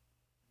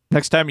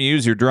 Next time you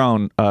use your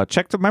drone,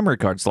 check the memory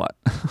card slot.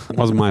 It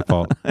wasn't my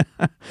fault.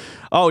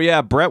 Oh,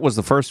 yeah, Brett was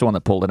the first one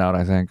that pulled it out,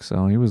 I think.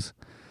 So he was,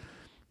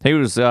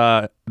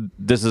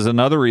 this is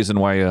another reason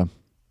why you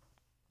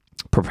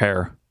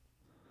prepare.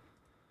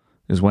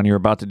 Is when you're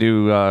about to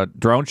do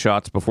drone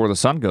shots before the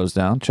sun goes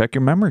down, check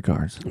your memory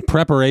cards.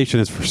 Preparation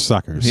is for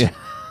suckers. Yeah.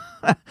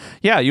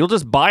 Yeah, you'll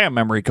just buy a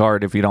memory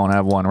card if you don't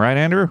have one, right,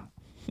 Andrew?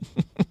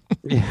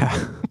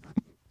 Yeah.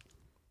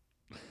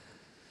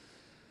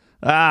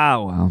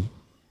 Well.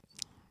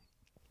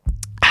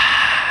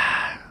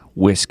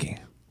 Whiskey.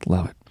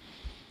 Love it.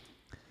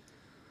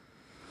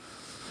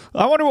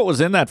 I wonder what was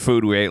in that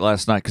food we ate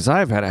last night, because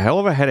I've had a hell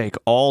of a headache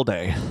all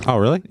day. Oh,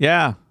 really?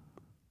 Yeah.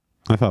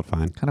 I felt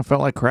fine. Kind of felt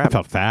like crap. I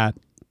felt fat.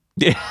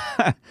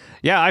 Yeah.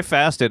 Yeah, I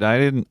fasted. I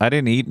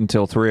didn't eat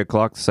until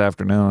 3:00 this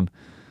afternoon.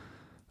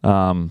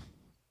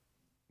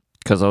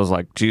 Because I was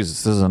like,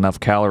 Jesus, this is enough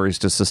calories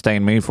to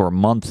sustain me for a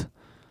month,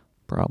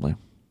 probably.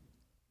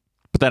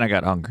 But then I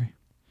got hungry.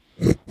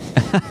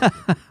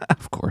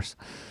 Of course.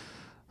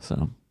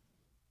 So.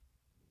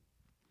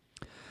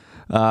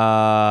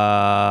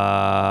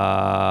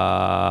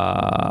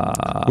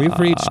 We've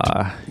reached.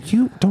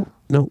 You don't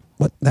know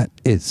what that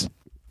is.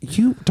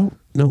 You don't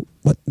know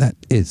what that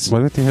is. Why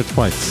don't they hear it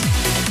twice?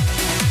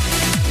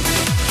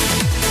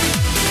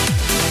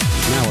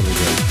 Now what do we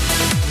do?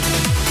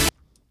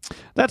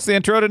 That's the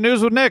intro to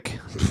News with Nick.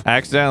 I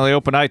accidentally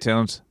opened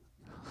iTunes.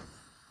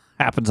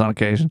 Happens on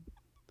occasion.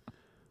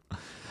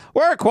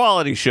 We're a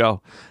quality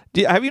show.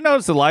 Have you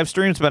noticed the live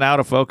stream's been out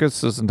of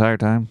focus this entire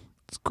time?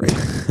 It's great.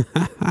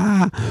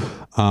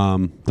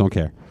 Don't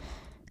care.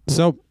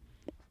 So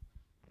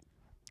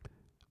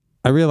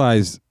I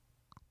realized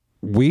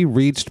we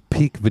reached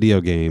peak video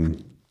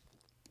game,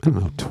 I don't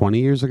know, 20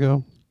 years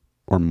ago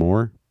or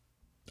more.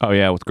 Oh,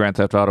 yeah, with Grand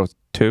Theft Auto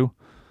 2?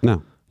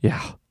 No.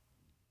 Yeah.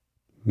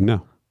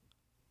 No.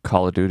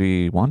 Call of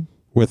Duty 1?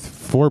 With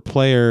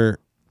 4-player,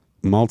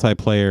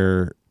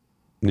 multiplayer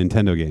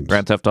Nintendo games.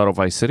 Grand Theft Auto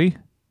Vice City?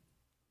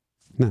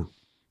 No.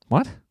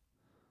 What?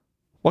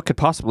 What could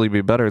possibly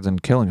be better than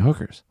killing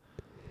hookers?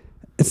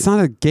 It's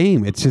not a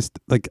game. It's just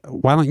like,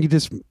 why don't you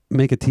just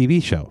make a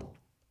TV show?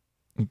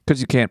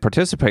 Because you can't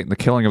participate in the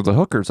killing of the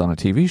hookers on a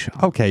TV show.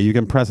 Okay, you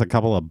can press a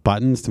couple of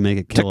buttons to make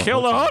it kill to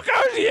kill the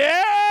hookers?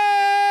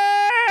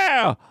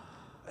 Yeah!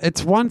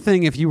 It's one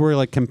thing if you were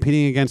like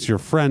competing against your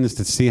friends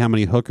to see how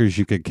many hookers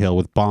you could kill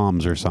with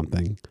bombs or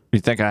something. You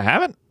think I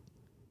haven't?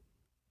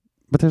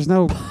 But there's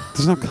no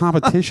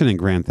competition in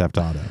Grand Theft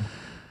Auto.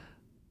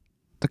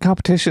 The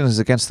competition is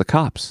against the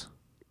cops.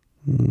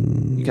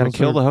 You got to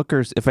kill the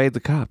hookers, evade the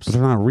cops. But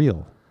they're not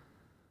real.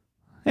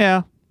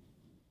 Yeah.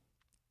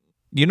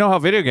 You know how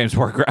video games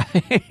work,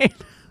 right?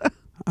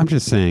 I'm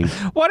just saying.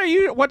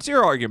 What's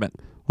your argument?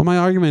 Well, my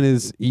argument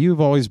is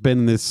you've always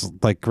been this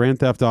like Grand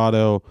Theft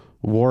Auto,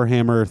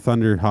 Warhammer,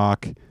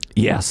 Thunderhawk.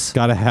 Yes.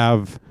 Got to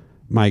have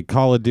my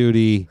Call of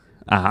Duty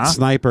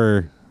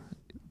sniper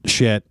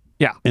shit.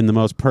 Yeah. In the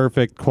most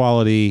perfect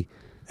quality,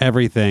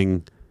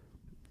 everything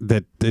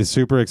that is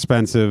super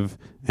expensive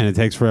and it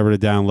takes forever to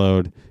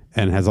download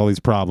and has all these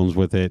problems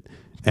with it.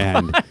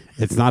 And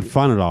it's not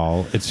fun at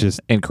all. It's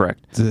just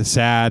incorrect. It's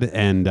sad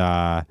and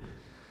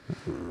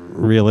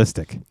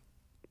realistic.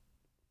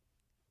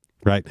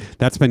 Right?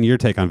 That's been your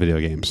take on video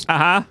games.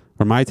 Uh-huh.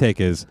 Or my take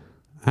is,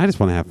 I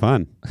just want to have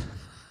fun.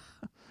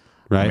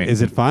 Right? I mean,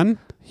 is it fun?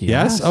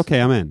 Yes?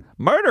 Okay, I'm in.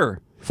 Murder.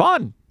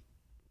 Fun.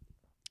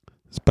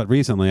 But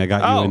recently I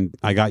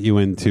got you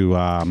into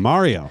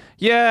Mario.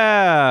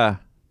 Yeah.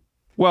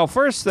 Well,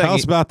 first thing. Tell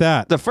us about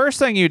that. The first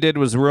thing you did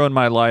was ruin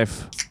my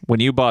life when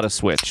you bought a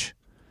Switch.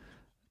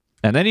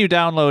 And then you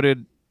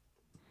downloaded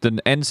the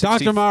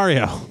Dr.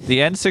 Mario. The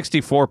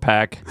N64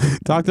 pack.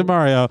 Dr.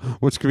 Mario,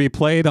 which can be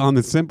played on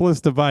the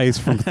simplest device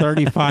from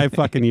 35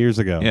 fucking years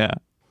ago. Yeah.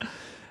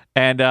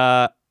 And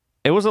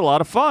it was a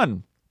lot of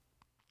fun.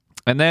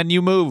 And then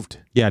you moved.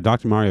 Yeah,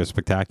 Dr. Mario is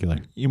spectacular.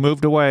 You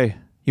moved away.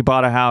 You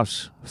bought a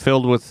house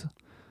filled with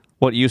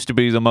what used to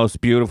be the most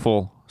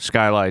beautiful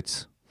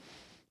skylights.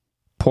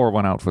 Pour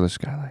one out for the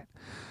skylight.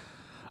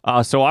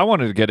 So I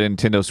wanted to get a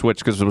Nintendo Switch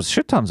because it was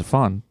shit tons of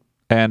fun.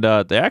 And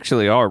they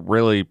actually are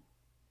really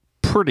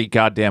pretty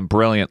goddamn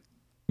brilliant,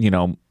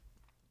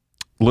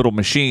 little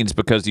machines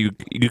because you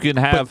can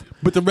have.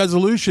 But the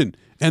resolution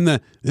and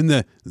the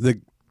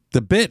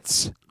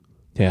bits.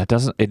 Yeah,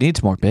 it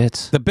needs more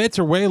bits. The bits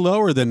are way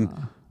lower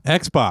than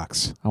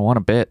Xbox. I want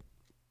a bit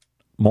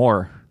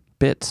more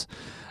bits.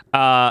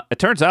 It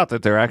turns out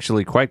that they're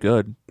actually quite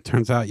good.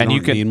 Turns out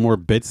you don't need more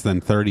bits than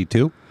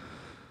 32.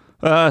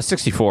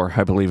 64,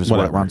 I believe, is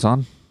what it runs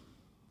on.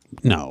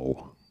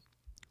 No.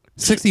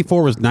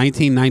 64 was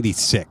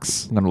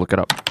 1996. I'm going to look it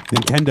up.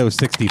 Nintendo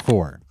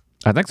 64.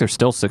 I think they're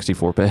still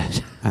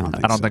 64-bit. I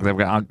don't think they've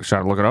got... Should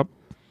I look it up?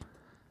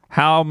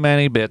 How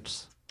many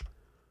bits?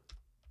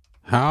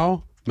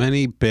 How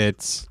many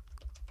bits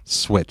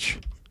Switch?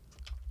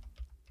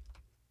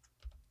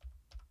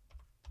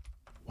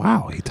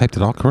 Wow, he typed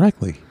it all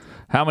correctly.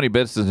 How many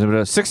bits is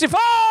it? 64!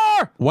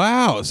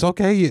 Wow, it's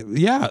okay.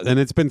 Yeah, and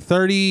it's been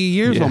 30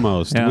 years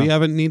almost. Yeah. We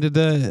haven't needed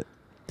to...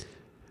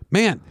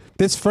 Man,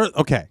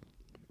 okay.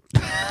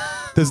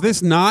 Does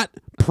this not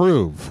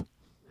prove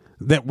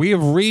that we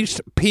have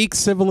reached peak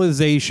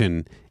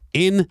civilization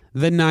in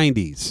the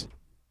 90s?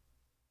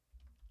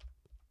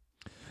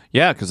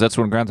 Yeah, because that's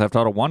when Grand Theft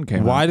Auto 1 came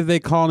out. Why did they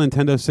call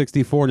Nintendo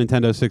 64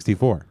 Nintendo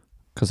 64?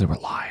 Because they were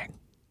lying.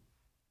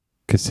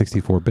 Because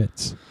 64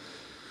 bits.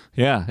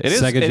 Yeah, it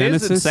is. Sega It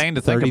Genesis, is insane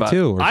to think about.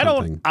 32 or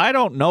something. I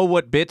don't know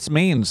what bits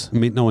means. I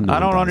mean, no one I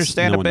don't does.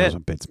 understand no a one bit. knows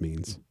what bits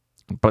means.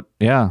 But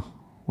yeah,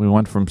 we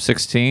went from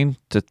 16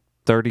 to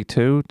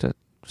 32 to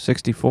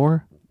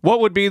 64.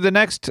 What would be the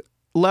next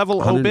level?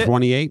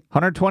 128?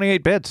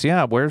 128 bits.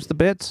 Yeah, where's the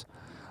bits?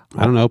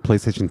 I don't know.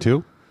 PlayStation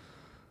 2?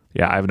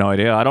 Yeah, I have no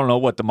idea. I don't know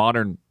what the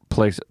modern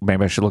place.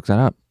 Maybe I should look that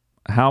up.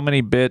 How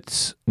many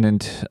bits?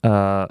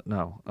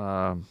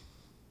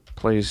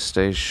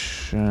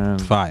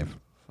 PlayStation 5.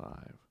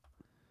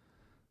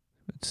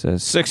 It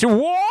says 60.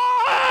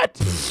 What?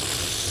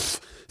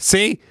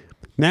 See?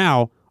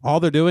 Now, all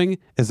they're doing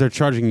is they're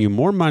charging you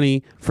more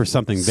money for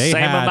something they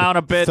Same had amount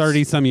of bits.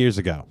 30-some years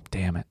ago.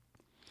 Damn it.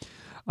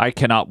 I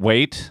cannot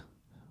wait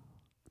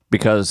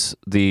because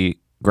the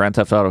Grand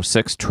Theft Auto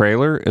 6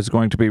 trailer is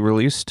going to be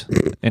released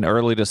in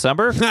early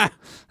December,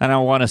 and I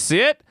want to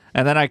see it,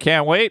 and then I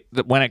can't wait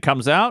that when it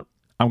comes out,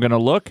 I'm going to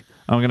look.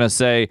 I'm going to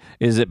say,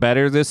 is it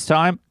better this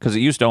time? Because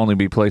it used to only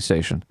be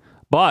PlayStation.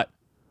 But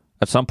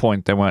at some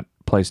point, they went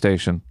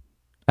PlayStation,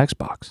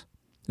 Xbox.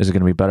 Is it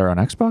going to be better on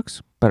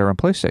Xbox? Better on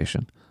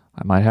PlayStation?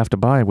 I might have to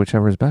buy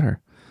whichever is better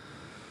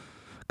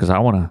because I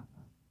want to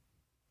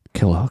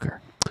kill a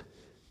hooker.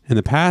 In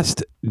the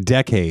past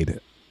decade,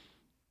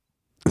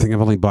 I think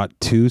I've only bought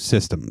 2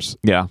 systems.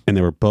 Yeah. And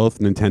they were both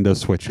Nintendo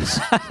Switches.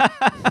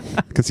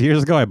 Because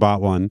years ago I bought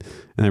one,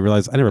 and I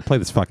realized I never played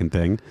this fucking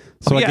thing.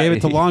 So I gave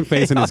it to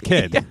Longface and his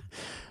kid.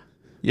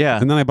 Yeah.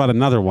 And then I bought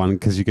another one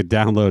because you could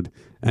download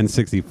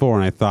N64,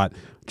 and I thought,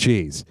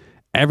 geez,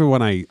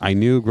 everyone I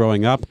knew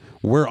growing up,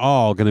 we're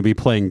all going to be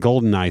playing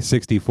GoldenEye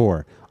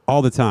 64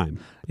 all the time.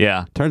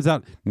 Yeah. Turns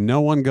out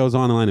no one goes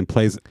online and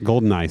plays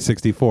GoldenEye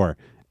 64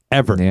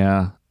 ever.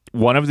 Yeah.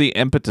 One of the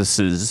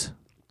impetuses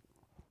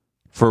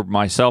for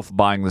myself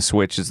buying the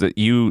Switch is that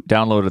you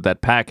downloaded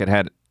that pack. It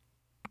had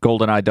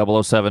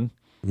GoldenEye 007.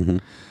 Mm-hmm.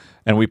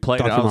 And we played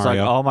Dr. it. I was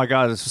Mario. like, oh my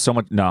God, this is so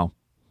much. No.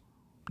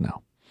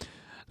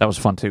 That was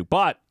fun too.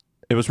 But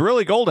it was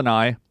really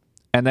GoldenEye.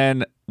 And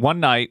then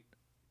one night,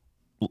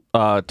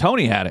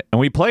 Tony had it and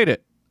we played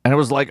it. And it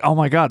was like, oh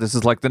my God, this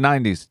is like the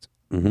 90s.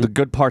 Mm-hmm. The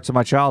good parts of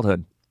my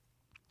childhood.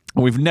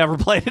 And we've never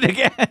played it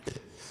again.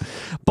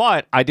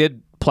 But I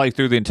did play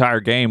through the entire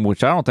game,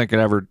 which I don't think I'd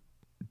ever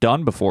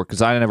done before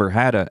because I never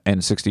had a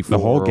N64. The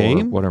whole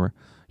game? Or whatever.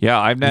 Yeah,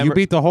 I've never. You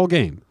beat the whole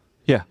game.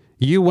 Yeah.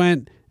 You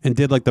went and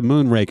did like the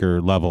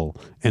Moonraker level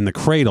and the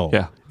cradle.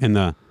 Yeah.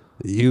 And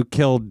you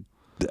killed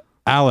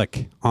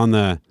Alec on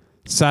the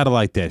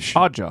satellite dish.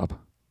 Odd job.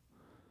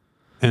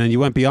 And then you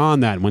went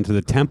beyond that and went to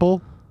the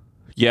temple.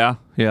 Yeah,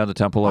 the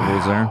temple level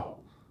was there.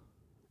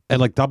 At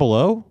like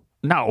 00?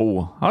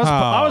 No,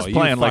 I was you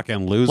playing like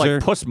fucking loser.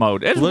 like puss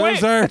mode. It's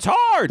Loser. it's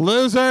hard.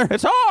 Loser.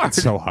 It's hard.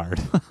 It's so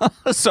hard.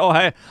 So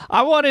I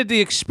wanted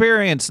the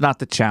experience, not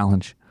the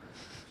challenge.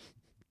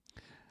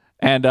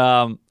 And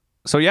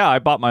so yeah, I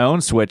bought my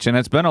own Switch, and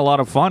it's been a lot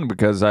of fun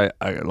because I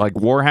like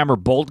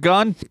Warhammer Bolt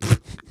Gun.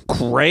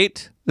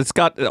 Great. It's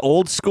got the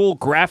old school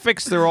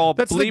graphics. They're all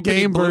That's the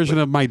game version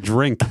of my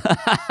drink.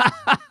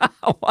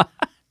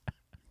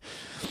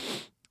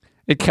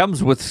 It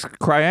comes with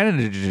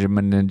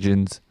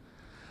cryogens.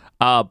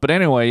 But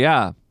anyway,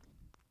 yeah,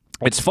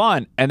 it's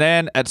fun. And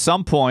then at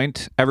some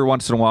point, every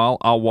once in a while,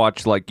 I'll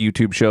watch like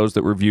YouTube shows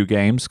that review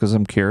games because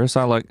I'm curious.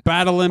 I like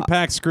Battle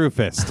Impact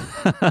Screwfist.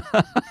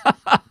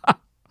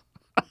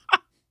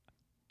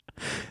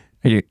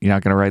 You're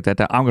not going to write that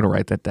down? I'm going to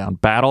write that down.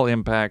 Battle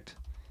Impact.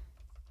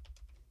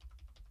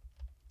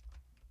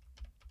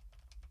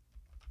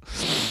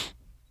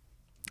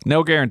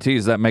 No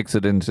guarantees that makes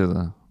it into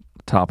the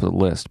top of the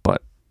list,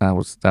 but that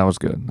was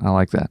good. I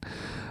like that.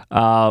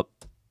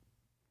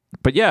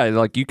 But yeah,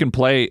 like you can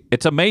play.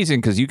 It's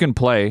amazing because you can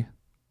play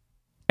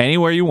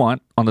anywhere you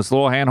want on this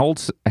little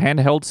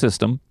handheld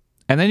system,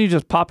 and then you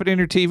just pop it in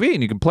your TV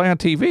and you can play on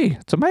TV.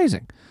 It's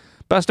amazing.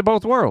 Best of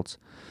both worlds.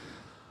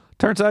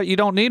 Turns out you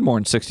don't need more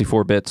than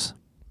 64 bits.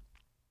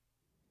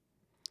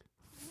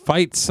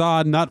 Fight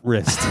saw nut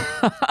wrist.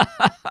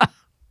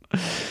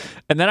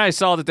 And then I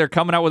saw that they're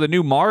coming out with a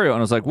new Mario, and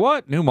I was like,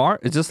 what? New Mario?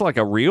 Is this like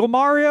a real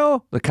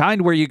Mario? The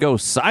kind where you go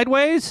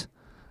sideways?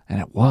 And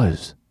it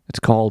was. It's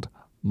called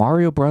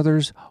Mario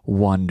Brothers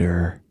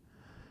Wonder.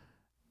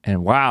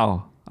 And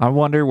wow, I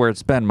wonder where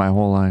it's been my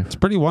whole life. It's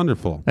pretty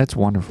wonderful. That's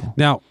wonderful.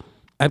 Now,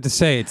 I have to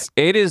say,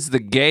 it is the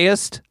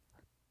gayest.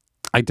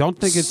 I don't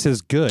think it's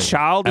as good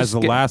as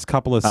the last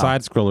couple of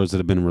side scrollers that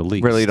have been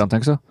released. Really, you don't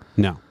think so?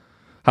 No.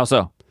 How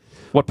so?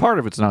 What part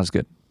of it's not as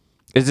good?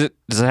 Does it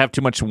have too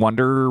much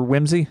wonder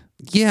whimsy?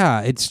 Yeah,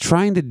 it's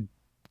trying to.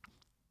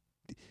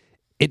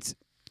 It's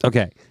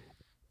okay.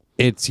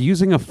 It's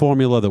using a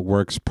formula that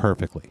works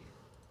perfectly.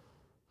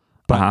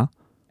 But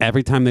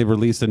every time they've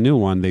released a new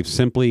one, they've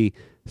simply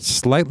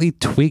slightly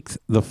tweaked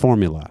the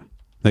formula.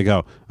 They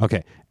go,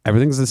 okay,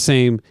 everything's the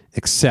same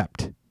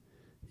except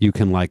you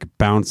can like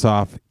bounce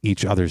off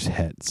each other's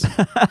heads,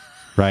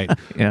 right?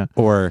 Yeah.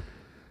 Or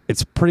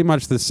it's pretty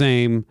much the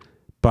same,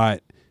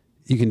 but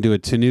you can do a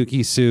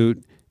Tanuki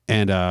suit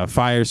and a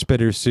fire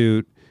spitter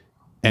suit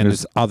and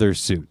this other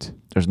suit.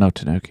 There's no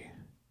Tanuki.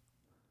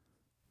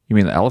 You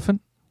mean the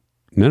elephant?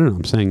 No,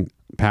 I'm saying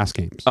past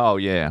games. Oh,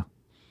 yeah.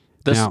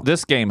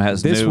 This game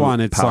has this new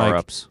one, it's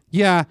power-ups. Like,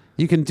 yeah,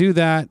 you can do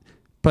that,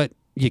 but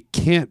you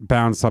can't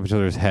bounce off each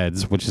other's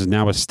heads, which is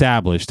now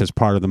established as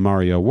part of the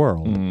Mario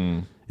world.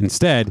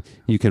 Instead,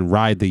 you can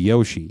ride the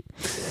Yoshi.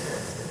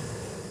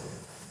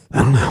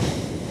 I don't know.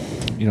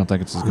 You don't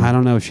think it's as good? I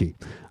don't know,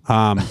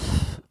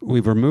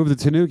 we've removed the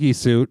Tanuki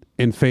suit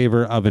in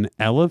favor of an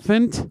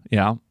elephant.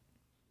 Yeah.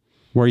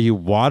 Where you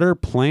water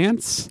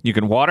plants. You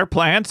can water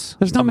plants.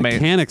 There's no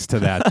mechanics to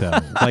that, though.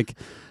 Like,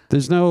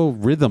 there's no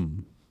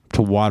rhythm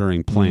to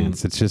watering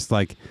plants. It's just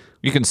like...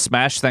 You can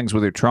smash things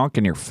with your trunk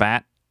and your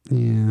fat.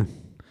 Yeah.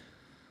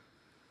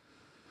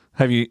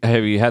 Have you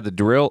had the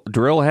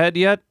drill head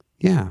yet?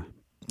 Yeah.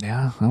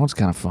 Yeah, that one's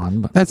kind of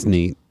fun. But that's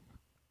neat.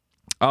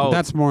 Oh, but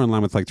that's more in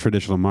line with like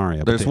traditional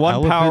Mario. There's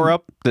one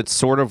power-up that's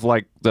sort of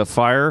like the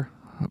fire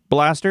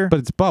blaster. But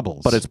it's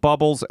bubbles. But it's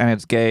bubbles, and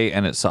it's gay,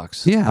 and it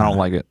sucks. Yeah. I don't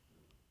like it.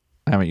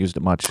 I haven't used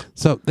it much.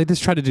 So they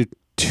just try to do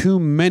too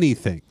many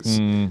things.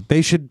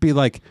 They should be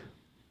like,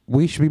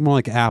 we should be more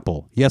like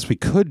Apple. Yes, we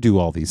could do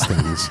all these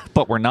things.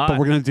 But we're not. But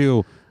we're going to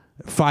do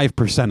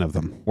 5% of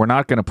them. We're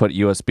not going to put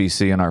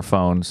USB-C in our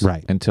phones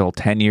until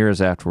 10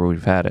 years after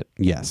we've had it.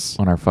 Yes.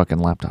 On our fucking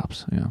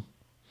laptops. Yeah.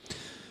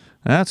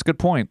 That's a good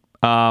point.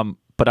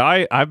 But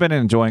I've been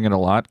enjoying it a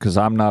lot because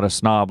I'm not a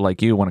snob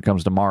like you when it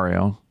comes to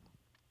Mario.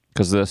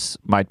 Because this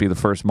might be the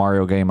first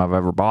Mario game I've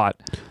ever bought.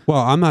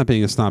 Well, I'm not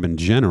being a snob in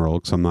general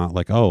because I'm not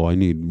like, oh, I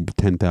need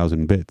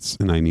 10,000 bits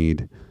and I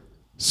need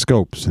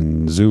scopes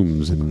and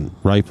zooms and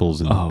rifles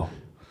and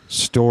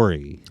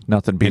story.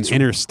 Nothing beats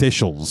and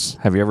interstitials.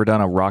 Have you ever done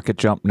a rocket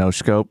jump no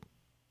scope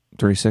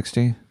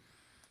 360? Is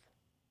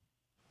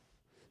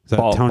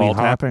that Tony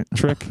Hawk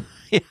trick?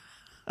 Yeah.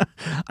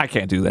 I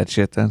can't do that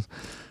shit.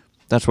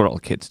 That's what all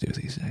kids do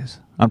these days.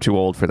 I'm too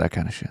old for that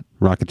kind of shit.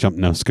 Rocket jump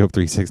no scope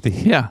 360?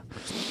 Yeah.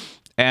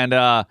 And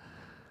what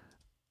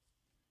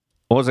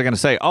was I going to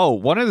say? Oh,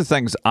 one of the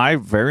things I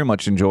very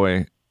much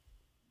enjoy,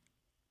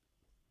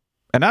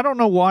 and I don't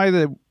know why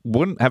they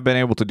wouldn't have been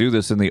able to do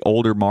this in the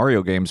older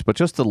Mario games, but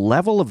just the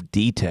level of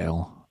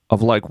detail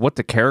of like what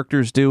the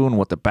characters do and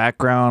what the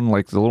background,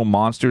 like the little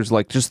monsters,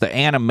 like just the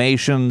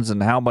animations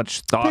and how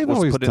much thought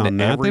was put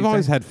into everything. They've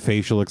always had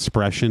facial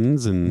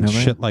expressions and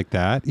shit like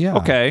that. Yeah.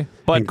 Okay,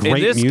 but and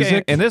great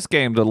music. In this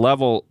game, the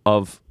level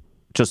of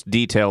just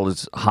detail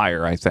is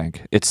higher, I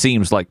think. It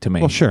seems like to me.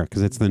 Well, sure,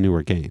 because it's the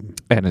newer game.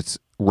 And it's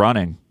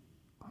running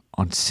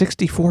on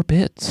 64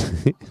 bits.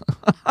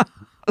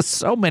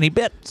 So many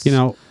bits. You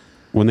know,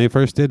 when they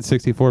first did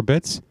 64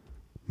 bits,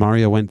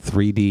 Mario went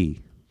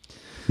 3D.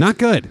 Not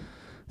good.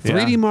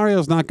 3D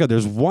Mario's not good.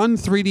 There's one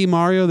 3D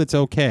Mario that's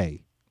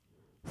okay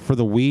for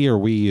the Wii or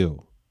Wii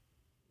U.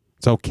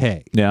 It's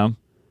okay. Yeah.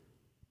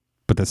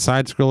 But the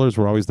side scrollers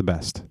were always the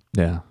best.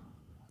 Yeah.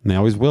 And they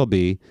always will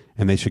be,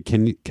 and they should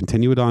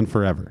continue it on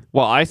forever.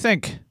 Well, I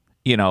think,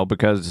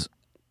 because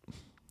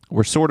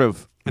we're sort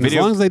of... And as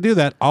long as they do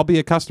that, I'll be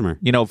a customer.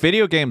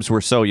 Video games were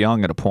so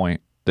young at a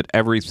point that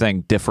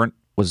everything different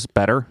was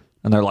better.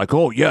 And they're like,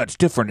 oh, yeah, it's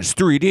different. It's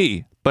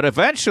 3D. But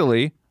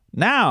eventually,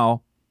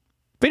 now,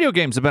 video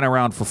games have been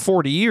around for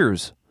 40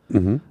 years,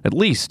 at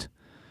least.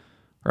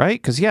 Right?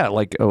 Because,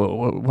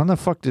 when the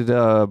fuck did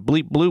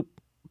Bleep Bloop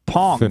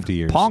Pong? 50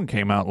 years. Pong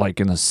came out,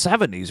 in the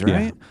 70s,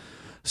 right? Yeah.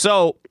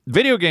 So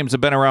video games have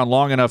been around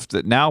long enough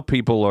that now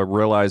people are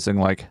realizing,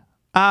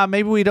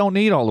 maybe we don't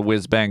need all the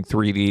whiz-bang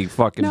 3D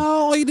fucking... No,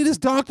 all you need is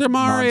Dr.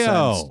 Mario.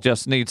 Nonsense.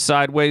 Just need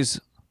sideways...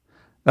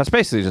 That's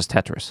basically just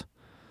Tetris.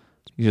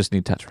 You just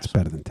need Tetris. It's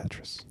better than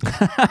Tetris.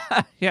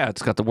 Yeah,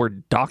 it's got the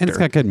word doctor. And it's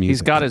got good music.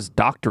 He's got his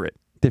doctorate.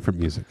 Different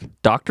music.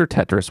 Dr.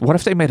 Tetris. What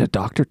if they made a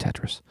Dr.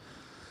 Tetris?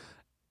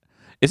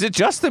 Is it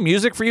just the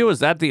music for you? Is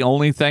that the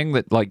only thing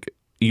that,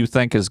 you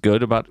think is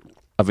good about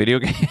a video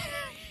game?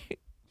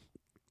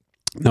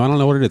 No, I don't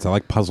know what it is. I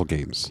like puzzle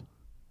games.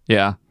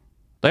 Yeah.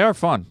 They are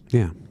fun.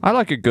 Yeah. I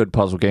like a good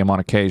puzzle game on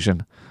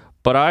occasion,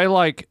 but I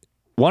like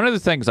one of the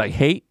things I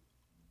hate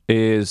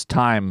is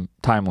time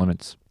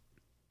limits.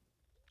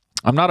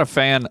 I'm not a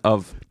fan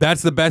of.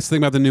 That's the best thing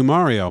about the new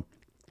Mario.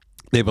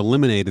 They've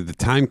eliminated the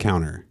time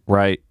counter.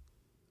 Right.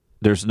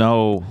 There's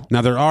no.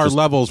 Now there are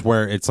levels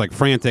where it's like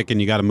frantic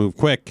and you got to move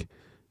quick.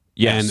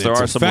 Yes, and there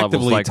it's are some levels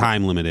effectively like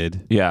time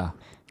limited. Yeah.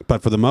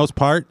 But for the most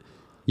part,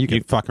 you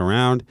can fuck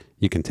around.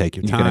 You can take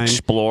your time. You can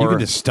explore. You can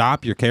just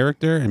stop your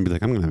character and be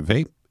like, I'm going to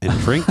vape and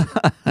drink.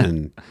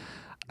 And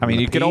I mean,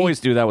 you could always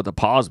do that with the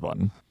pause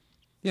button.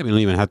 Yeah, but you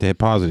don't even have to hit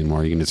pause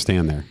anymore. You can just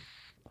stand there.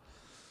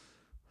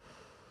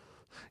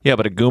 Yeah,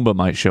 but a Goomba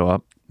might show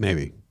up.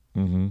 Maybe.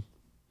 Mm-hmm.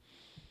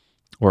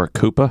 Or a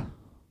Koopa.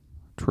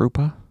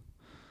 Troopa.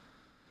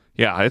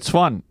 Yeah, it's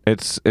fun.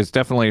 It's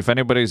definitely, if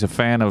anybody's a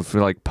fan of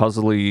like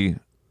puzzly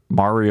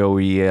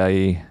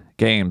Mario-y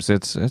games,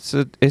 it's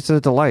a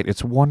delight.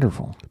 It's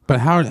wonderful. But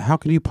how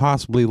can you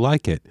possibly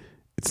like it?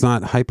 It's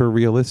not hyper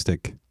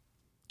realistic.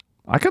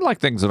 I could like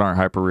things that aren't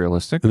hyper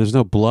realistic. And there's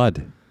no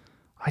blood.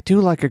 I do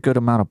like a good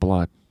amount of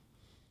blood.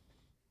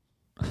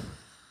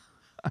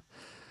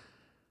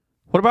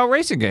 What about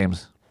racing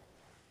games?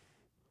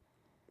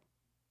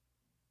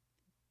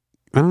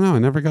 I don't know. I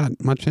never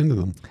got much into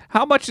them.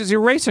 How much is your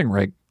racing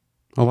rig?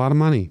 A lot of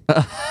money.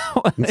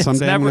 And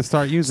someday I'm going to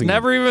start using it.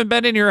 Never even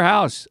been in your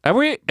house. Have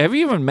you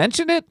even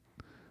mentioned it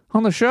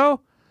on the show?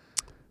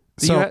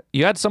 So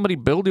you had somebody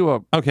build you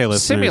a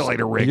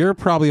simulator rig. You're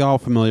probably all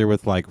familiar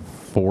with like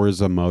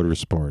Forza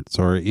Motorsports,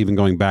 or even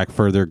going back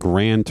further,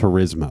 Gran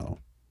Turismo.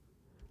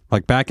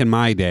 Like back in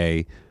my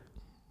day,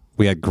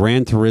 we had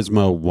Gran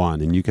Turismo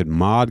 1, and you could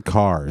mod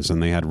cars,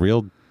 and they had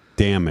real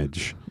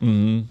damage.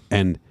 Mm-hmm.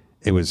 And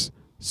it was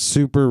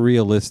super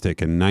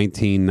realistic in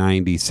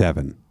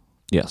 1997.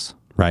 Yes.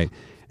 Right?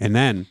 And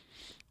then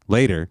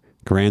later,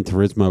 Gran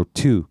Turismo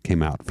 2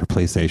 came out for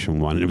PlayStation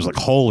 1, and it was like,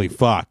 holy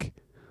fuck.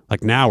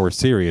 Like, now we're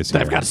serious here.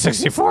 They've got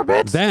 64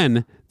 bits.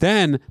 Then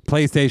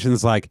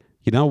PlayStation's like,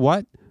 you know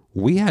what?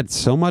 We had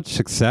so much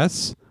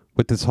success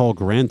with this whole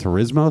Gran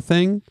Turismo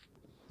thing.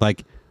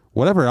 Like,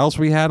 whatever else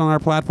we had on our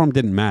platform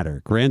didn't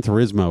matter. Gran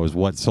Turismo is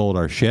what sold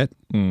our shit.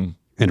 Mm.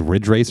 And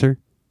Ridge Racer,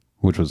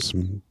 which was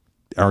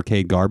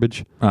arcade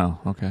garbage. Oh,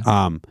 okay.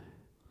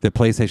 The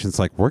PlayStation's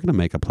like, we're going to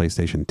make a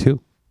PlayStation 2.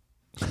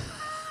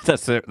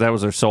 That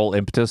was their sole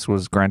impetus,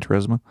 was Gran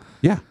Turismo?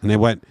 Yeah. And they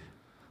went,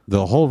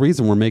 the whole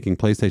reason we're making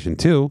PlayStation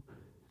 2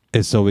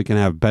 is so we can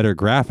have better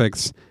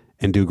graphics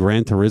and do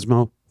Gran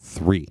Turismo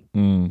 3.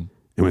 Mm.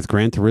 And with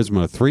Gran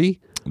Turismo 3,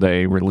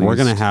 we're going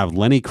to have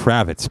Lenny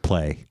Kravitz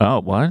play. Oh,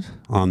 what?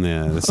 On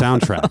the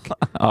soundtrack.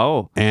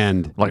 Oh.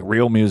 And like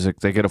real music.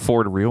 They could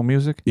afford real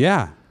music?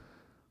 Yeah.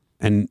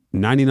 And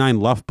 99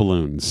 Luft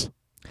Balloons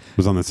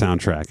was on the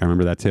soundtrack. I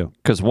remember that too.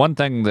 Because one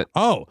thing that...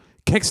 Oh,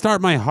 Kickstart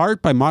My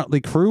Heart by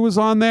Motley Crue was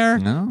on there?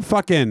 No.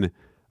 Fucking...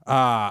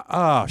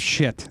 oh,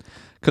 shit.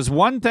 Because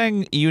one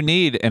thing you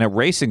need in a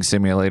racing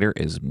simulator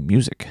is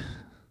music.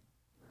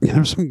 Yeah,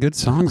 there were some good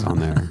songs on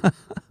there.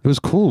 It was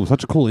cool. It was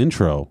such a cool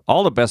intro.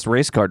 All the best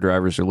race car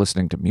drivers are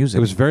listening to music.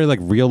 It was very like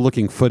real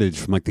looking footage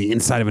from like the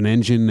inside of an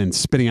engine and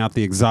spitting out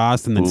the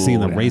exhaust and then seeing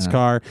the race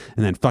car,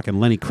 and then fucking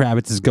Lenny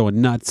Kravitz is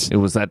going nuts. It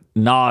was that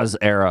Nas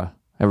era.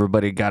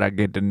 Everybody gotta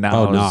get to Nas.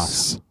 Oh,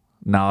 Nas.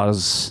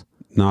 Nas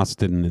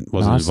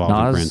wasn't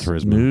involved in Gran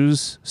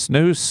Turismo.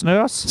 Snooze.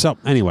 So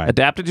anyway,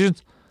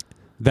 adaptogens.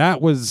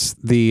 That was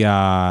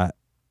the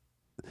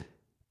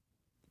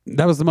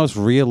most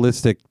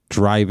realistic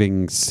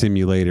driving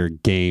simulator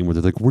game where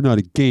they're like, we're not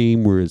a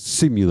game, we're a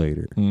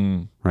simulator.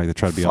 Right? They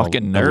try to be all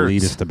fucking nerds.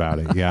 elitist about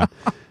it. Yeah.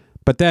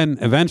 But then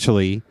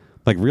eventually,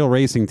 like real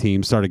racing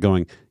teams started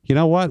going, you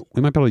know what?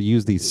 We might be able to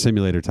use these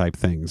simulator type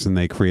things. And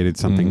they created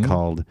something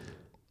called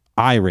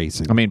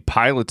iRacing. I mean,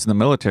 pilots in the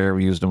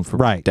military used them for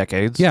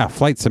decades. Yeah,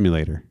 Flight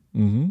Simulator.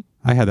 Mm-hmm.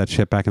 I had that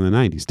shit back in the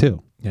 90s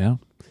too. Yeah.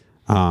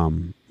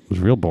 It was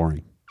real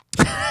boring.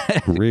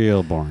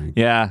 Real boring.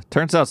 Yeah.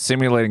 Turns out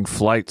simulating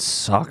flight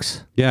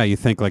sucks. Yeah, you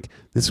think like,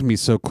 this is going to be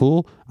so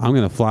cool. I'm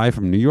going to fly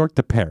from New York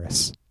to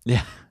Paris.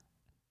 Yeah.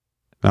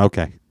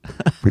 Okay.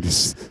 We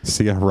just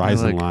see a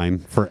horizon line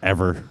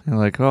forever. You're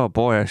like, oh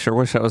boy, I sure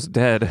wish I was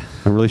dead.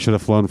 I really should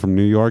have flown from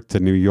New York to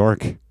New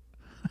York.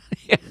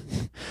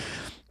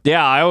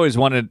 Yeah, I always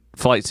wanted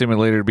Flight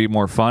Simulator to be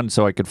more fun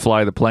so I could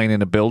fly the plane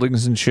into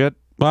buildings and shit.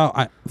 Well,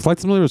 Flight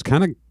Simulator was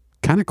kind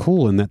of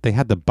cool in that they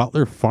had the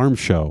Butler Farm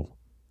Show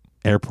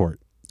Airport.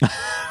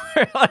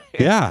 Really?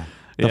 Yeah.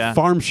 The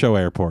Farm Show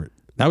Airport.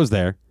 That was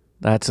there.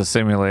 That's a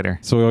simulator.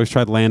 So we always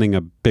tried landing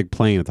a big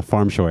plane at the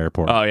Farm Show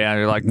Airport. Oh, yeah.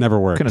 You're like, never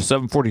worked. Can a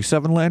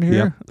 747 land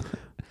here? Yep.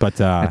 But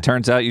it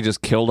turns out you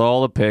just killed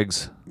all the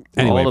pigs.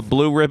 Anyway, all the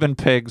blue ribbon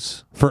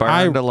pigs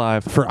burned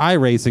alive. For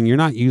iRacing, you're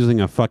not using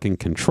a fucking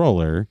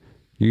controller.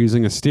 You're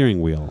using a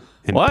steering wheel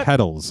and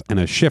pedals and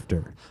a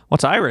shifter.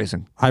 What's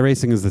iRacing?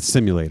 iRacing is the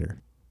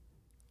simulator.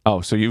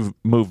 Oh, so you've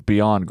moved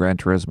beyond Gran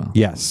Turismo.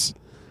 Yes.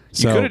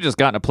 So you could have just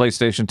gotten a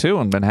PlayStation 2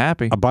 and been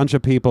happy. A bunch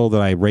of people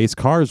that I race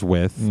cars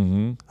with,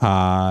 they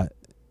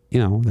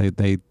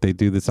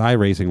do this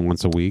iRacing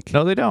once a week.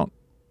 No, they don't.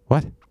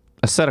 What?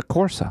 Assetto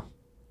Corsa.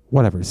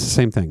 Whatever. It's the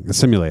same thing. A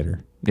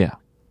simulator. Yeah.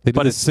 They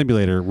do this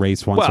simulator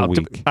race once a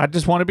week. I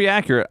just want to be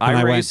accurate.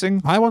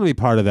 iRacing. I want to be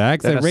part of that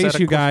because they race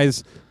you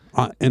guys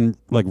in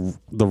like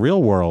the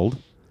real world.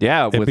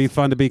 Yeah. It'd be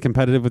fun to be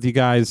competitive with you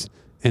guys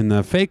in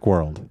the fake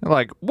world.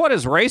 Like, what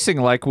is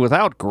racing like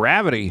without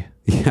gravity?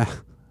 Yeah.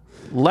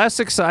 Less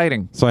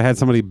exciting. So I had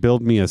somebody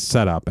build me a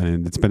setup,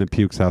 and it's been at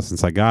Puke's house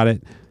since I got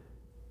it.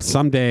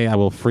 Someday I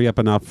will free up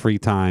enough free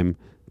time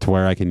to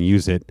where I can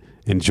use it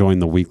and join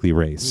the weekly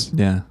race.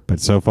 Yeah.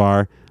 But so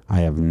far, I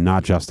have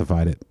not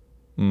justified it.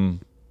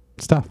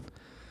 Stuff.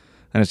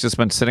 And it's just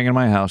been sitting in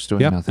my house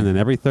doing nothing. And then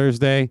every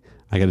Thursday,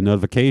 I get a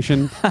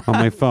notification on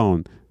my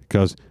phone. It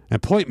goes,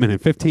 appointment in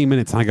 15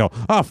 minutes. And I go,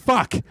 oh,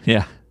 fuck.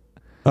 Yeah.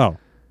 Oh,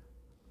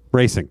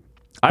 racing.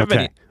 I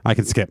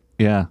can skip.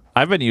 Yeah.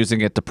 I've been using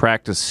it to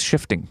practice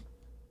shifting.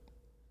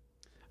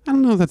 I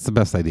don't know if that's the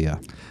best idea.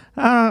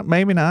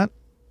 Maybe not.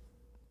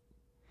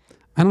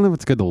 I don't know if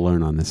it's good to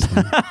learn on this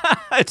thing.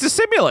 It's a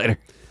simulator.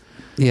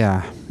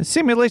 Yeah. It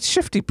simulates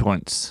shifty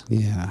points.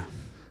 Yeah.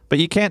 But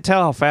you can't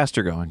tell how fast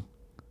you're going.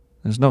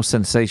 There's no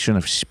sensation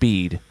of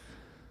speed.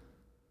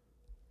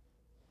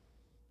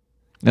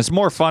 It's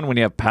more fun when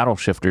you have paddle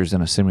shifters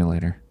in a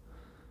simulator.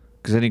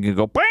 Because then you can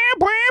go blam,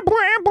 blam,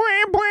 blam,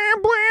 blam,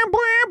 blam, blam,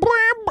 blam,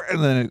 blam,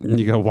 and then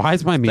you go, why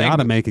is my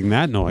Miata making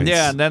that noise?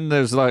 Yeah, and then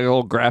there's like a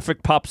little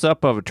graphic pops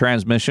up of a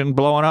transmission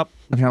blowing up.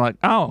 And you're like,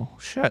 oh,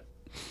 shit.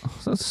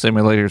 So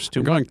simulator's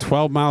too I'm going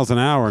 12 miles an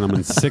hour and I'm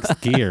in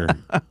sixth gear.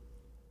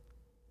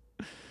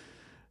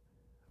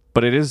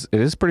 But it is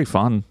pretty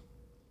fun.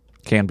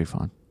 Can be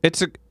fun.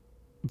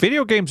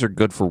 Video games are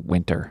good for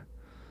winter.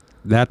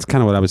 That's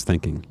kind of what I was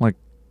thinking. Like,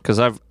 because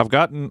I've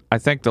gotten, I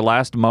think, the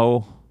last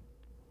mow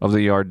of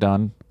the yard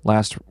done,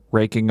 last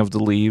raking of the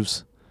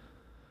leaves.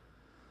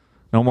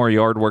 No more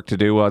yard work to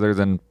do other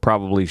than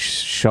probably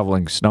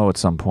shoveling snow at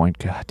some point.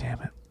 God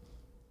damn it.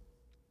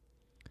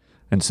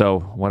 And so,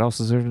 what else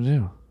is there to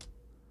do?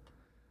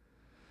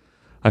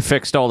 I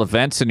fixed all the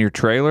vents in your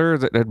trailer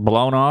that had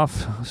blown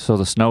off so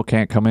the snow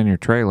can't come in your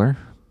trailer.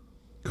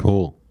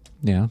 Cool.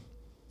 Yeah.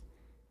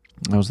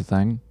 That was the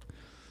thing.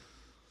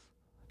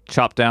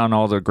 Chopped down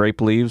all the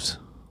grape leaves.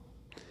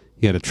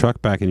 You had a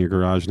truck back in your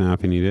garage now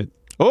if you need it.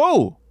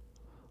 Oh!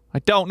 I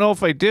don't know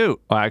if I do.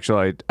 Well,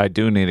 actually, I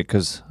do need it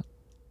because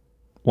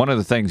one of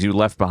the things you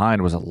left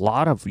behind was a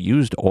lot of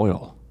used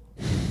oil.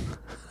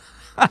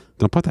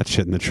 Don't put that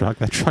shit in the truck.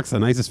 That truck's the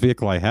nicest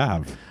vehicle I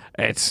have.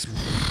 It's...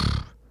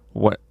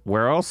 What?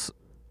 Where else?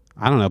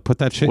 I don't know. Put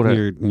that shit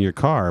in your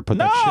car. Put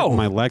that shit in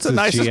my Lexus it's the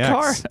nicest GX.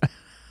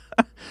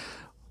 car.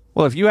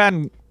 Well, if you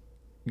hadn't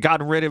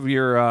gotten rid of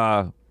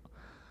your...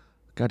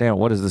 goddamn,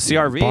 what is the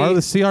CRV? Borrow the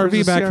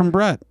CRV back from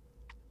Brett.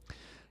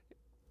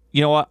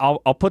 You know what?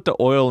 I'll put the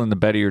oil in the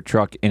bed of your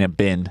truck in a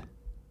bin.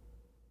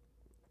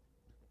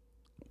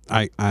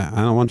 I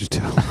don't want you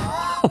to.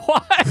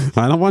 What?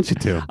 I don't want you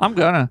to. I'm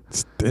gonna.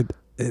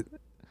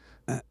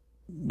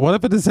 What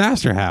if a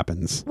disaster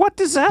happens? What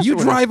disaster? You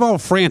drive all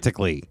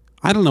frantically.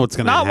 I don't know what's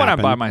going to happen. Not when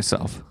I'm by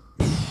myself.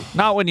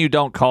 Not when you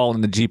don't call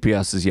and the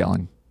GPS is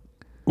yelling.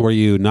 Were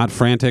you not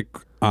frantic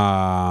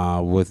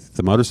with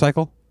the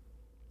motorcycle?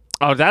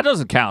 Oh, that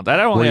doesn't count. That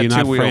only had 2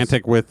 wheels. Were you not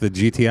frantic with the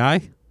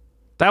GTI?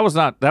 That was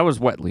not. That was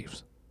wet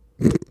leaves.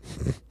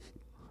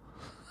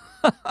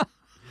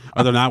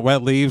 Are there not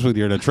wet leaves when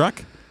you're in a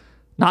truck?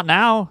 Not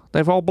now.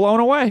 They've all blown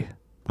away.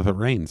 If it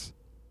rains.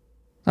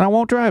 And I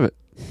won't drive it.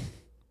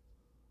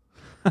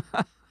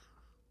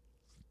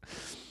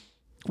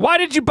 Why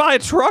did you buy a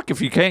truck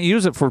if you can't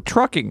use it for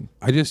trucking?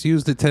 I just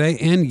used it today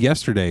and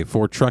yesterday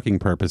for trucking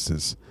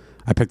purposes.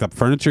 I picked up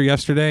furniture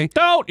yesterday.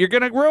 Don't! You're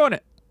going to ruin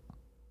it.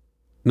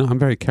 No, I'm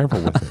very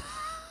careful with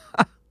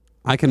it.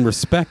 I can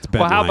respect bedliner.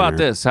 Well, how about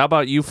this? How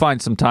about you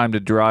find some time to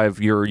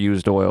drive your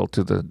used oil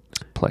to the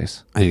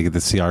place? I need to get the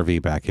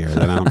CRV back here.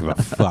 Then I don't give a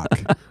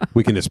fuck.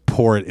 We can just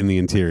pour it in the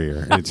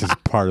interior. And it's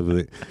just part of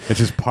the. It's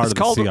just part of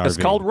the CRV. It's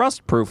called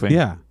rust proofing.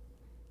 Yeah.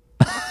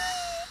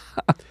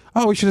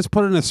 Oh, we should just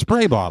put it in a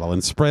spray bottle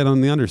and spray it on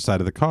the underside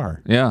of the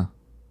car. Yeah.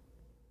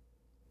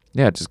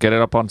 Yeah, just get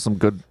it up on some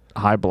good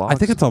high blocks. I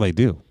think that's all they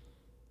do.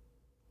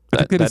 I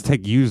think they just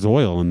take used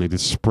oil and they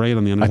just spray it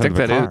on the underside of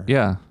the car.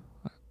 Yeah.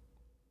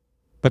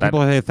 But people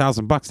pay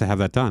 $1,000 to have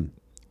that done.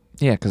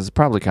 Yeah, because it's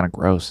probably kind of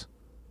gross.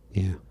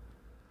 Yeah.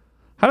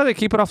 How do they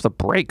keep it off the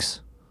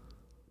brakes?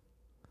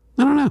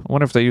 I don't know. I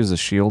wonder if they use a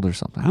shield or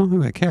something. I don't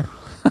think they care.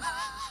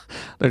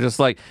 They're just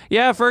like,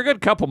 yeah, for a good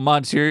couple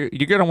months, you're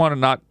going to want to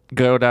not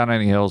go down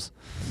any hills.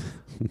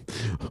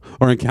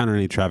 Or encounter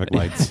any traffic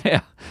lights.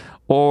 Yeah.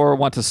 Or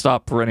want to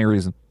stop for any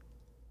reason.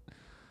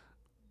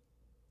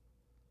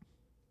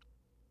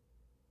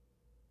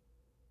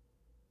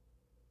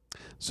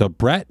 So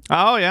Brett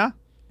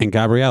and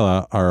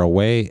Gabriella are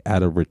away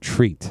at a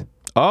retreat.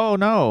 Oh,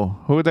 no.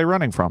 Who are they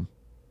running from?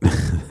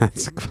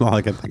 That's all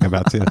I can think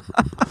about, too.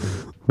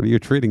 What are you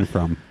retreating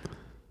from?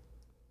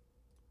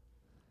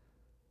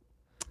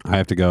 I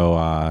have to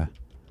go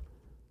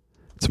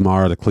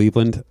tomorrow to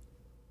Cleveland.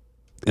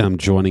 And I'm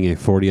joining a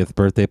 40th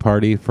birthday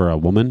party for a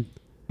woman.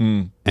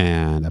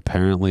 And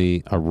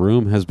apparently a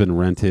room has been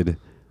rented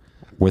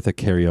with a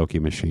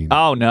karaoke machine.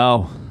 Oh,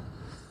 no.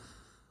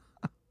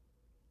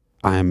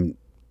 I don't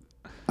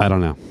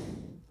know.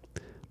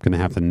 I'm going to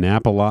have to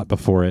nap a lot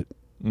before it.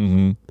 Mm-hmm.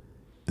 And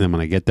then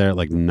when I get there at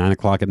like 9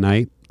 o'clock at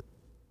night,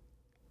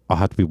 I'll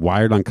have to be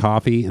wired on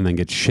coffee and then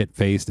get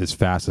shit-faced as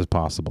fast as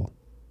possible.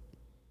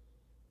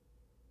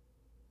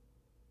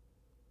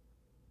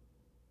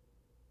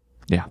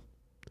 Yeah.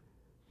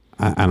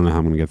 I don't know how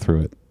I'm going to get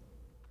through it.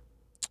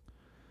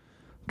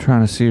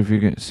 Trying to see if you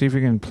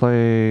can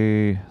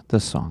play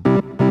this song.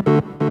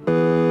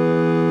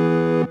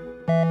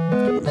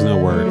 There's no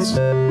words.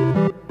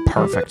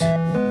 Perfect.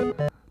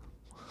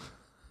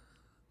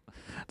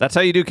 That's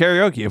how you do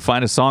karaoke. You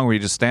find a song where you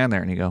just stand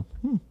there and you go,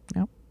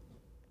 yeah.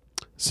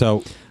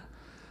 So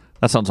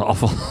That sounds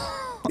awful.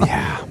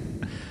 yeah.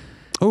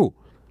 Oh,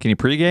 Can you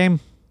pregame?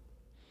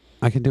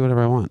 I can do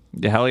whatever I want.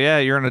 Hell yeah,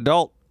 you're an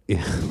adult.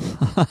 Yeah.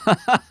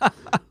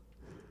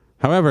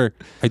 However,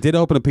 I did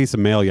open a piece of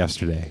mail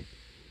yesterday.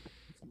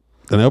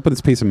 And I opened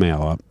this piece of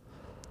mail up.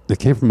 It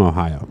came from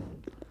Ohio.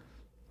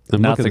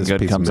 I'm looking at Nothing this good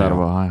piece comes out of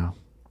mail. Ohio.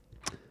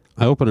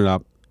 I open it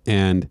up,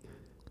 and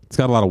it's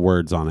got a lot of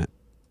words on it.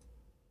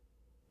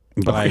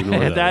 But I ignore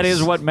those. That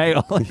is what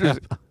mail is.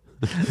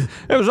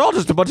 It was all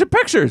just a bunch of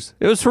pictures.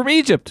 It was from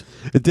Egypt.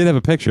 It did have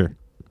a picture.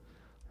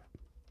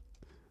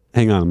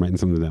 Hang on, I'm writing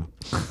something down.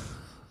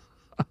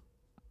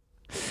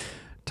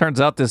 Turns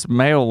out this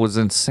mail was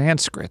in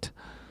Sanskrit.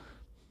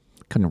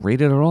 Couldn't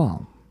read it at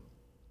all.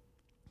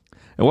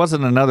 It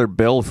wasn't another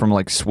bill from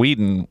like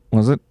Sweden,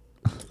 was it?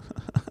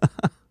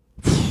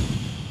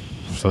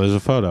 So there's a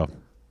photo.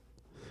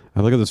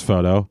 I look at this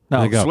photo. No,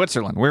 and I go,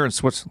 Switzerland. We're in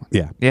Switzerland.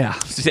 yeah, Yeah.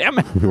 Damn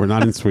it. we were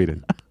not in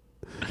Sweden.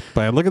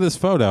 But I look at this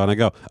photo and I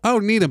go, oh,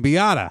 Nina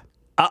Miata.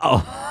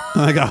 Uh-oh.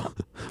 And I go,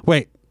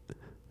 wait,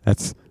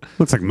 looks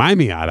like my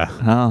Miata.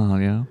 Oh,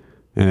 yeah.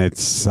 And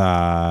it's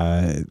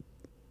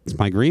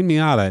my green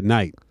Miata at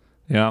night.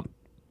 Yeah.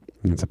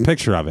 And it's a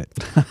picture of it.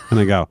 And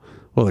I go,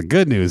 well, the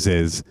good news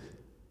is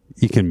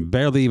you can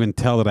barely even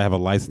tell that I have a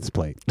license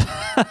plate.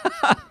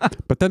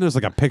 But then there's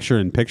like a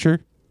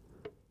picture-in-picture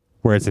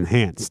where it's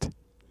enhanced.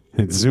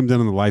 And it's zoomed in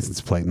on the license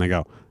plate. And I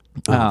go,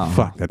 oh.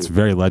 Fuck, that's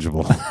very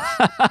legible.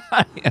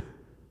 Yeah.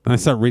 And I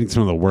start reading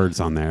some of the words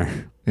on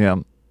there. Yeah.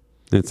 And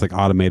it's like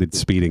automated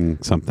speeding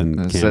something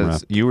It camera.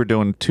 says you were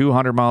doing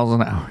 200 miles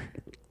an hour.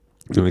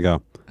 And I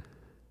go,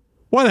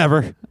 whatever.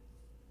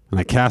 And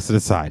I cast it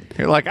aside.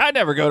 You're like, I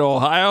never go to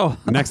Ohio.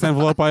 Next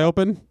envelope I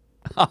open.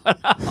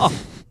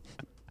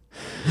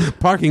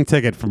 Parking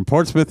ticket from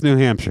Portsmouth, New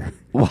Hampshire.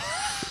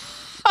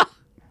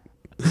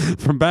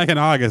 From back in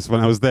August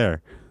when I was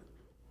there.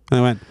 And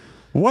I went,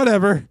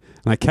 whatever. And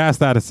I cast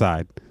that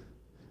aside.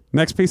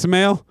 Next piece of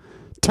mail,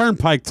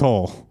 turnpike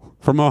toll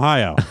from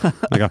Ohio.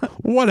 I go,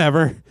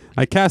 whatever.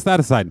 I cast that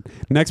aside.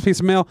 Next piece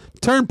of mail,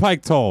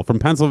 turnpike toll from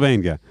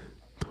Pennsylvania.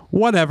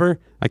 Whatever.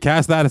 I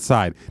cast that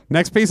aside.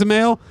 Next piece of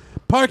mail,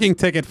 parking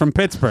ticket from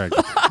Pittsburgh.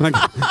 And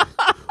I go,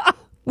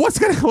 what's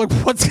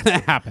gonna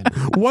happen?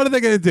 What are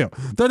they gonna do?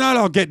 They're not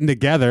all getting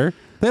together.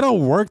 They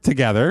don't work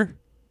together.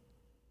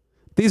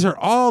 These are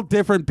all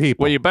different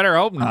people. Well, you better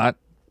hope not.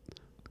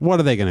 What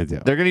are they gonna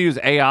do? They're going to use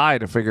AI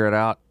to figure it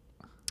out.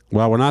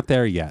 Well, we're not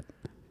there yet.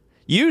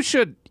 You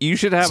should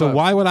have So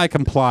why would I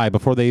comply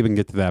before they even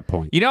get to that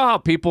point? You know how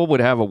people would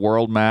have a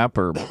world map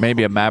or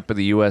maybe a map of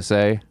the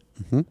USA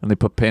and they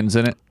put pins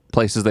in it,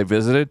 places they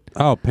visited?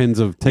 Oh, pins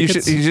of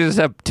tickets? You should just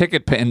have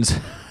ticket pins.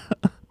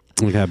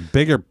 We have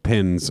bigger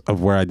pins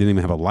of where I didn't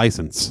even have a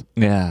license.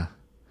 Yeah.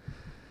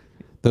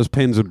 Those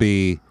pins would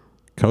be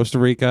Costa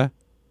Rica,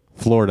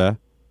 Florida,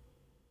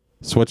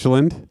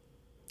 Switzerland,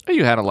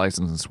 You had a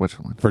license in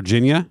Switzerland.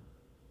 Virginia.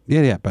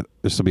 Yeah, but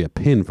there still be a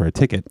pin for a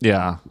ticket.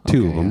 Yeah.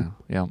 Two of them.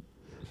 Yeah.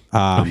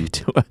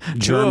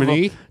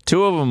 Germany.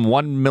 Two of them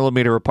 1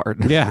 millimeter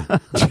apart. Yeah.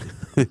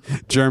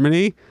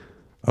 Germany,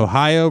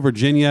 Ohio,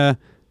 Virginia,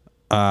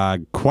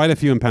 quite a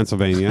few in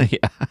Pennsylvania.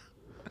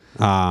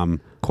 Yeah.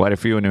 Quite a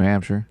few in New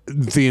Hampshire.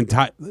 The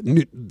entire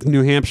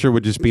New Hampshire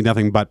would just be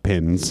nothing but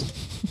pins.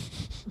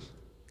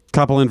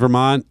 Couple in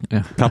Vermont,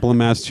 couple in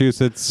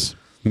Massachusetts,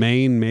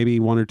 Maine, maybe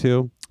one or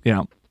two.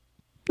 Yeah.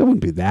 It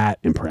wouldn't be that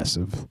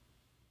impressive.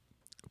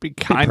 Be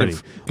kind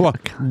of well,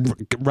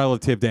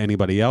 relative to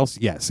anybody else.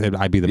 Yes,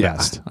 I'd be the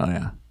best. Oh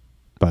yeah.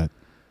 But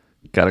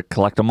got to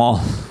collect them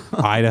all.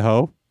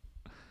 Idaho.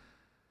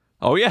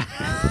 Oh yeah.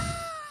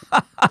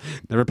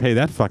 Never pay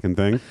that fucking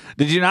thing.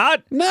 Did you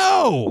not?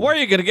 No. Where are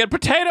you going to get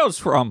potatoes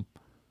from?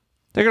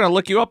 They're going to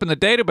look you up in the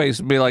database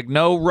and be like,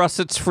 no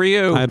russets for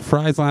you. I had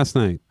fries last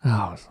night.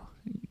 Oh,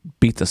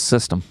 beat the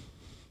system.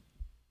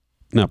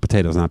 No,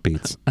 potatoes, not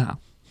beets. Oh.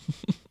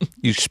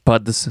 You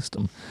spud the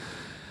system.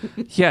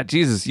 Yeah,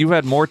 Jesus, you've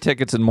had more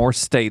tickets in more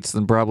states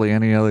than probably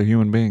any other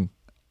human being.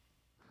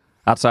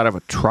 Outside of a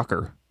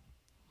trucker.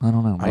 I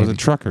don't know. I was a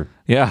trucker.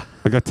 Yeah.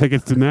 I got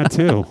tickets in that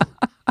too.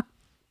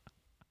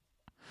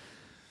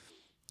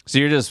 So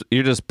you're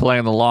just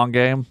playing the long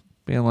game,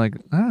 being like,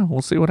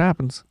 we'll see what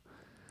happens.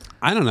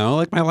 I don't know.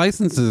 Like my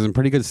license is in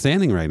pretty good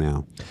standing right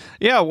now.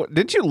 Yeah,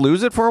 didn't you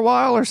lose it for a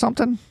while or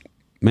something?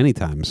 Many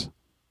times.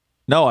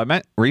 No, I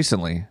meant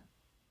recently.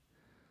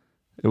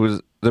 It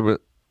was there was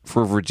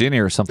for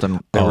Virginia or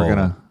something. They were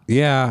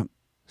gonna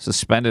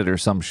suspend it or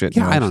some shit.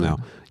 Yeah, I don't know.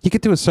 You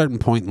get to a certain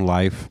point in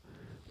life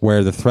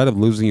where the threat of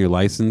losing your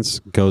license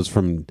goes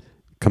from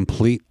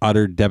complete,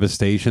 utter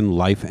devastation,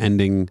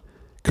 life-ending,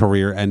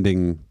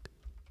 career-ending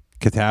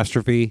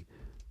catastrophe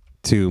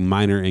to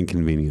minor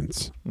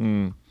inconvenience.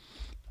 And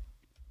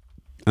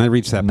I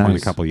reached that point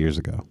a couple years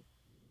ago.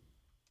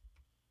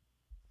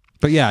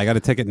 But yeah, I got a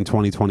ticket in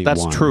 2021.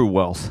 That's true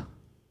wealth.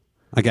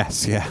 I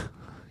guess, yeah.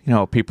 You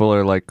know, people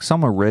are like,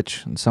 some are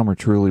rich and some are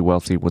truly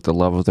wealthy with the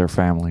love of their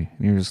family.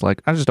 And you're just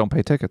like, I just don't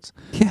pay tickets.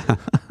 Yeah.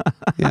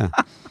 Yeah.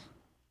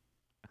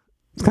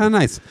 It's kind of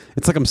nice.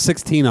 It's like I'm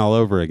 16 all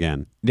over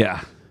again.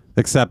 Yeah.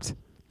 Except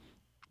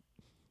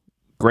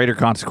greater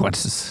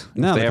consequences.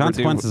 No, the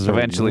consequences are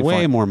eventually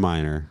way more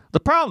minor. The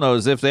problem, though,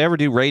 is if they ever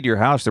do raid your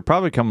house, they're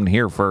probably coming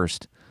here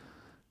first.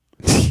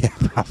 Yeah,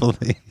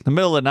 probably. In the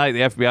middle of the night, the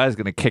FBI is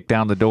going to kick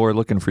down the door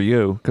looking for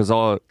you because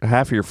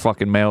half of your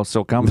fucking mail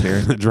still comes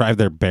here. Drive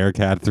their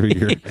Bearcat through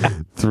your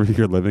through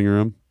your living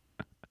room.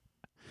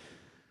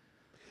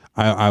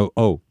 A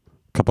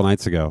couple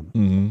nights ago,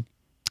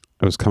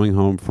 I was coming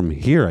home from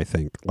here. I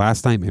think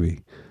last night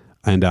maybe,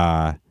 and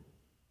the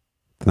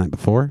night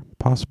before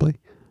possibly.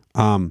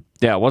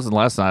 Yeah, it wasn't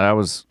last night. I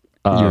was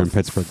you were in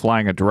Pittsburgh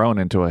flying a drone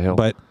into a hill.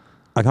 But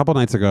a couple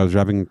nights ago, I was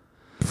driving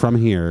from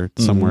here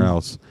to somewhere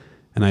else.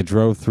 And I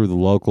drove through the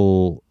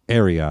local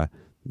area.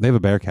 They have a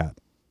Bearcat.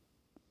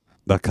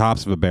 The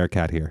cops have a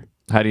Bearcat here.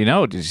 How do you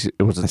know?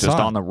 Was it just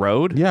on the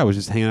road? Yeah, I was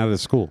just hanging out at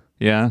school.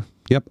 Yeah?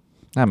 Yep.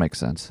 That makes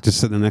sense. Just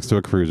sitting next to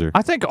a cruiser.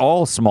 I think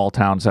all small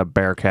towns have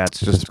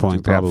Bearcats. At this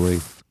point, probably.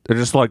 They're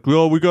just like,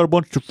 well, we got a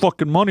bunch of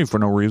fucking money for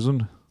no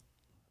reason.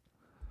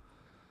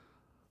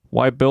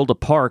 Why build a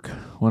park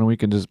when we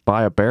can just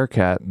buy a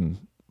Bearcat and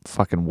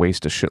fucking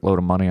waste a shitload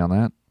of money on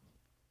that?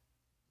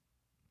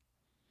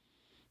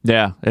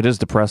 Yeah, it is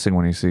depressing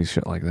when you see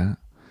shit like that.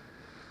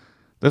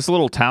 This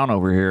little town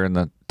over here in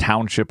the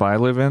township I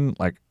live in,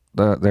 like,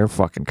 they're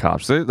fucking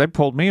cops. They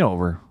pulled me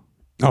over.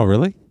 Oh,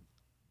 really?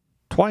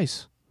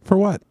 Twice. For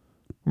what?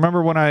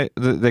 Remember when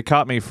they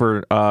caught me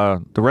for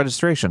the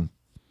registration?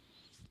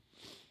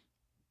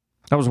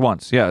 That was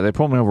once. Yeah, they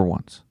pulled me over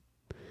once.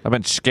 I've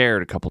been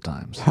scared a couple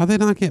times. How'd they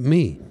not get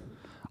me?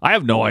 I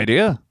have no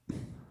idea.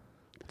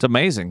 It's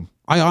amazing.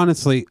 I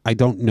honestly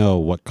don't know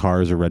what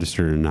cars are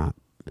registered or not.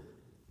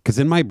 Because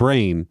in my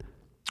brain...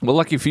 Well,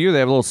 lucky for you, they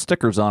have little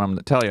stickers on them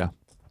that tell you.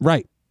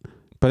 Right.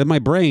 But in my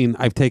brain,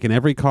 I've taken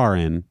every car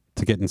in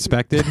to get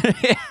inspected.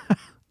 Yeah.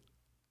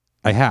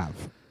 I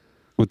have.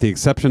 With the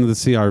exception of the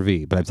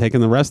CRV. But I've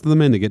taken the rest of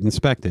them in to get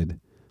inspected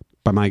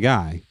by my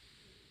guy.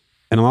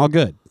 And I'm all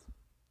good.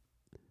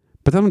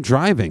 But then I'm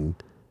driving.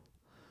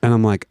 And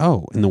I'm like,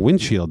 oh, in the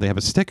windshield, they have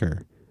a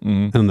sticker.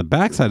 And on the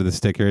backside of the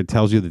sticker, it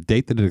tells you the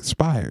date that it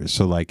expires.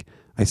 So, like,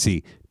 I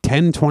see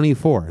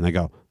 10/24. And I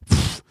go...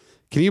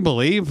 Can you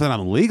believe that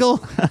I'm legal?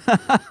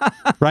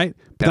 Right?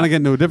 But then I get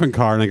into a different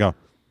car and I go,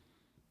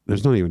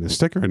 there's not even a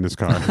sticker in this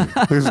car.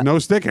 There's no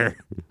sticker.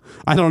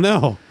 I don't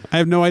know. I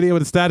have no idea what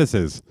the status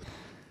is.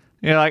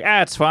 You're like,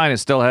 it's fine. It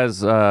still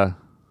has,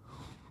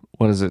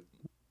 what is it?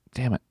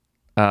 Damn it.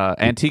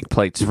 Antique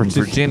plates from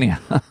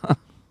Virginia.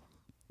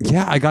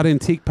 Yeah, I got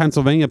antique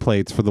Pennsylvania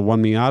plates for the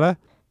one Miata.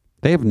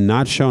 They have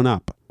not shown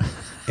up.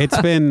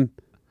 It's been,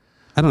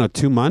 I don't know,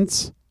 2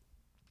 months.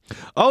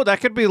 Oh,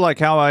 that could be like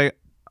how I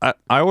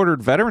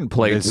ordered veteran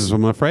plates. This is what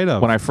I'm afraid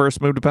of. When I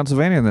first moved to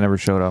Pennsylvania and they never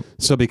showed up.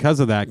 So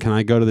because of that, can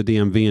I go to the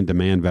DMV and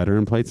demand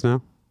veteran plates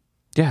now?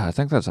 Yeah, I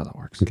think that's how that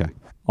works. Okay.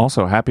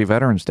 Also, happy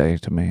Veterans Day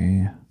to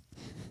me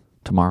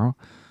tomorrow.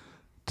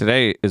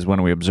 Today is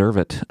when we observe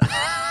it.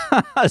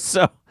 This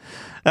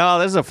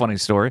is a funny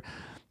story.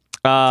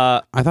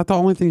 I thought the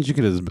only things you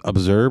could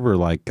observe were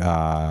like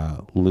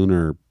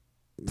lunar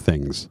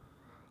things.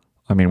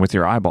 I mean, with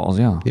your eyeballs,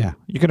 yeah. Yeah.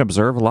 You can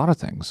observe a lot of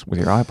things with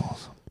your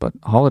eyeballs, but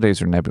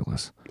holidays are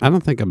nebulous. I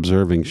don't think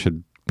observing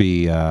should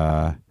be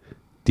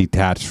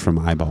detached from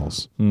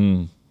eyeballs.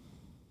 Good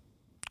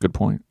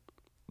point.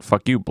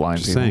 Fuck you, blind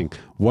Just people. saying.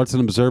 What's an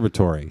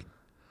observatory?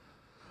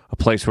 A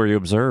place where you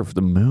observe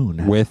the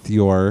moon. With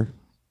your...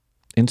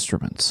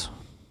 instruments.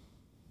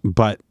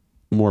 But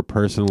more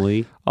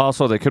personally...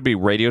 Also, they could be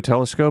radio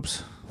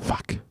telescopes.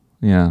 Fuck.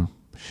 Yeah.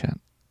 Shit.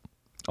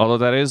 Although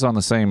that is on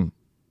the same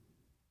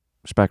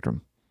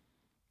spectrum.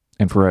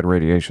 Infrared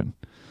radiation.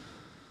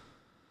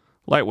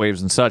 Light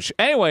waves and such.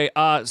 Anyway,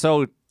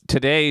 so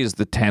today is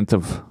the 10th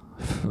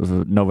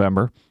of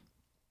November.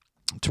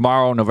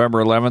 Tomorrow,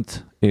 November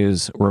 11th,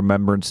 is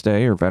Remembrance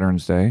Day or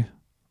Veterans Day,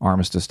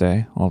 Armistice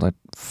Day, all that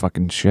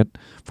fucking shit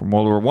from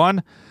World War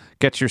I.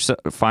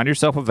 Find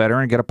yourself a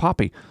veteran and get a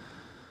poppy.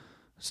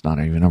 It's not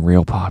even a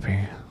real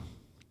poppy.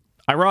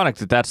 Ironic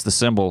that that's the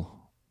symbol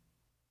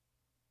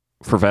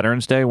for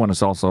Veterans Day when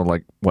it's also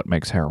like what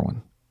makes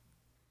heroin.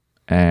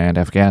 And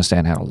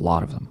Afghanistan had a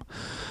lot of them.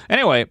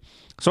 Anyway,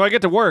 so I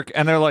get to work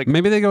and they're like...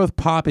 Maybe they go with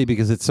poppy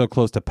because it's so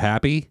close to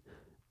pappy.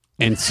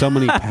 And so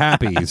many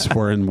pappies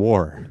were in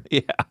war.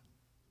 Yeah.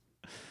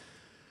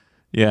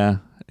 Yeah.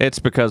 It's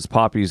because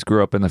poppies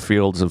grew up in the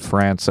fields of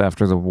France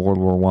after the World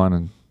War I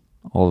and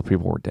all the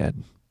people were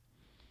dead.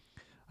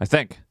 I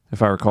think,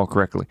 if I recall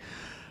correctly.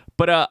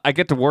 But I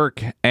get to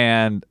work,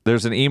 and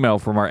there's an email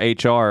from our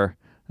HR,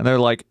 and they're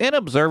like, in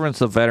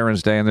observance of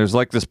Veterans Day, and there's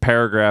like this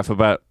paragraph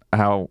about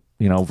how,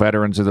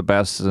 veterans are the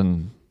best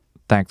and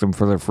thank them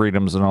for their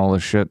freedoms and all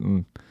this shit,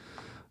 and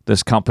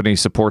this company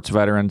supports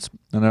veterans.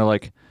 And they're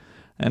like,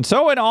 and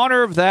so in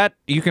honor of that,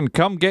 you can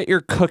come get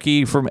your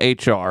cookie from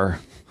HR.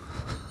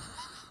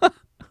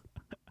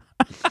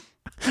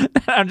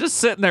 I'm just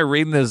sitting there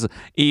reading this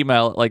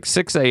email at like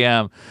 6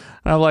 a.m.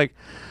 And I'm like,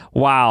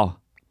 wow,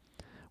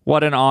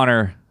 what an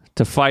honor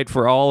to fight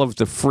for all of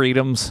the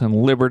freedoms and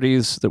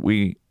liberties that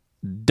we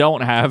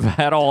don't have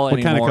at all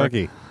anymore. What kind of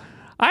cookie?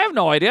 I have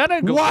no idea. I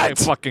didn't go get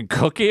a fucking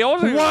cookie.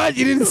 What?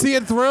 You didn't see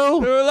it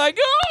through? They were like,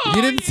 oh,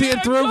 you didn't see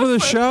it through for the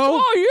show?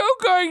 Oh, you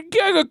going to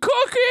get a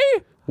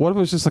cookie? What if it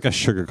was just like a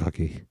sugar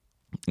cookie?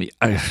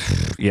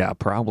 Yeah,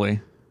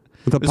 probably.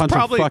 With a bunch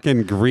of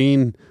fucking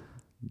green,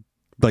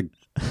 like...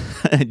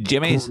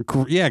 Jimmy's?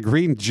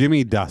 Green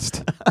Jimmy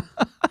dust.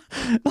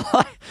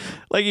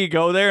 like you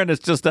go there and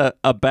it's just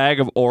a bag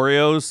of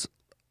Oreos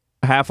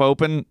half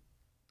open.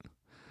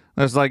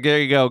 It's like, there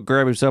you go,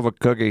 grab yourself a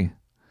cookie.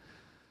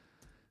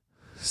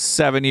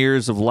 7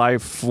 years of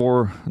life, 3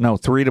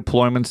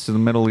 deployments to the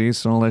Middle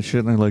East and all that shit.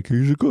 And they're like,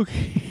 here's a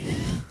cookie.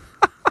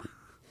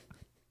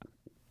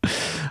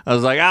 I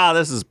was like,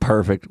 this is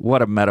perfect.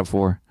 What a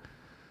metaphor.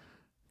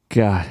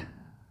 God,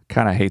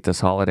 kind of hate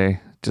this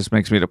holiday. Just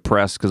makes me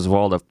depressed because of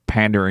all the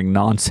pandering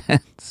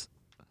nonsense.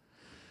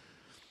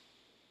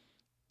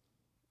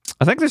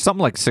 I think there's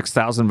something like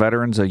 6,000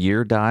 veterans a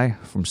year die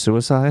from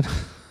suicide.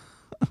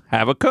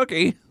 Have a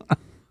cookie.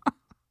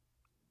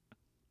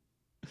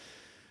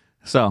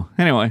 So,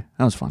 anyway,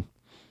 that was fun.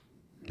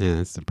 Yeah,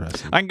 that's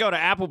depressing. I can go to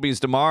Applebee's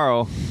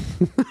tomorrow.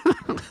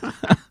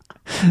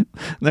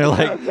 They're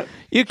like,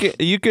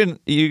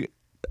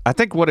 I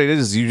think what it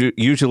is,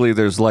 usually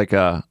there's like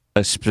a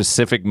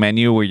specific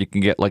menu where you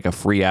can get like a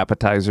free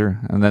appetizer,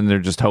 and then they're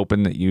just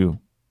hoping that you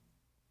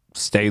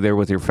stay there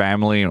with your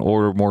family and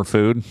order more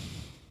food.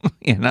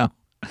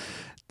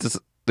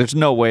 There's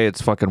no way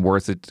it's fucking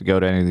worth it to go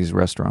to any of these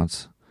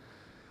restaurants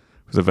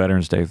for the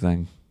Veterans Day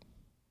thing.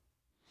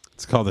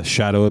 It's called the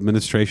Shadow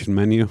Administration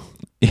menu.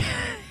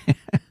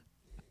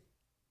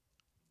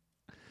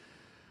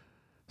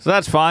 So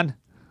that's fun.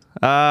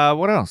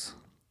 What else?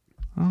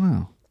 I don't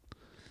know.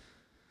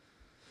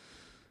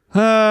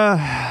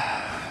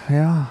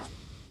 Yeah.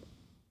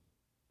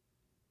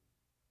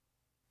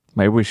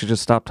 Maybe we should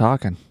just stop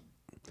talking.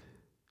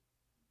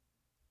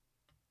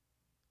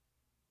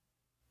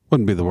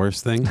 Wouldn't be the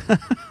worst thing.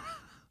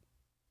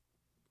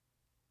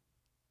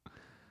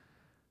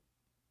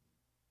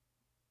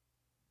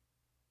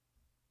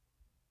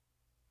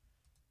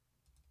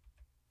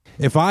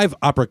 If I've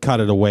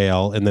uppercutted a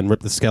whale and then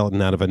ripped the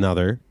skeleton out of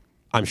another,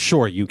 I'm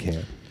sure you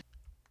can.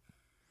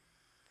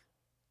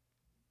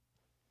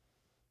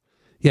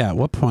 Yeah, at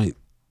what point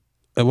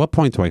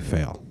do I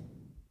fail?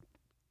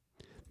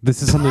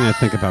 This is something I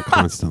think about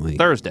constantly.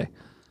 Thursday.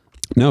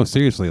 No,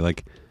 seriously,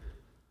 like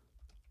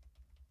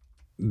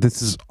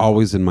this is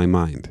always in my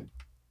mind.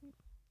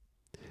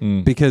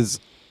 Because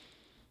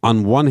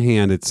on one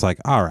hand, it's like,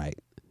 all right,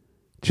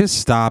 just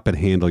stop and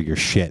handle your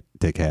shit,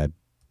 dickhead.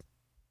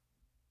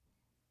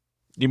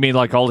 You mean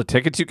like all the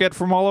tickets you get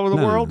from all over the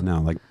world?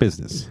 No, like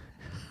business.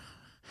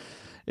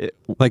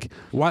 Like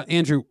what,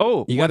 Andrew?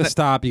 Oh, you got to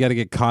stop. You got to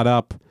get caught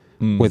up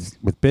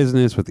with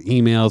business, with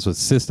emails, with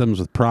systems,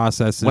 with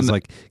processes.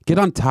 Like get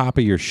on top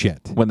of your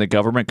shit. When the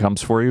government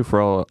comes for you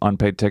for all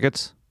unpaid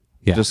tickets,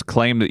 just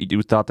claim that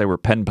you thought they were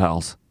pen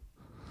pals.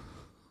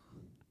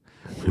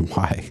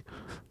 Why?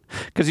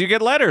 Because you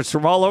get letters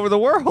from all over the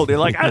world. You're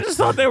like, I just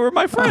thought they were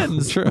my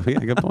friends. True. Yeah,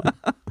 good point.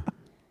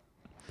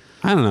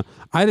 I don't know.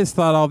 I just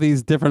thought all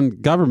these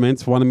different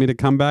governments wanted me to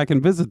come back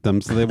and visit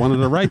them, so they wanted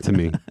to write to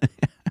me.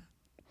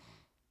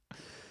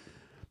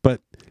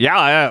 But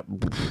at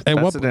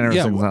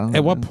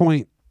what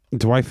point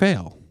do I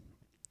fail?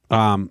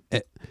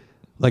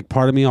 Like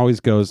part of me always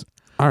goes,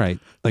 all right,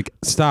 like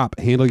stop,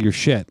 handle your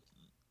shit.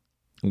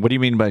 What do you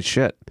mean by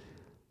shit?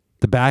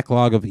 The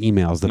backlog of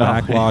emails, the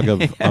backlog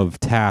of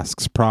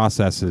tasks,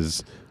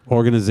 processes,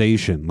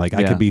 organization. Like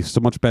I could be so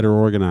much better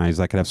organized.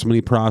 I could have so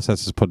many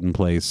processes put in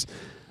place.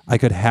 I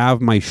could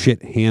have my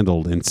shit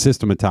handled and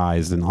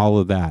systematized and all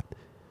of that.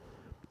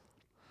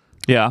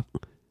 Yeah.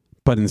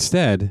 But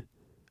instead,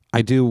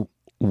 I do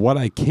what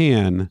I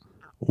can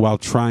while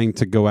trying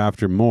to go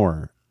after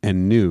more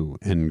and new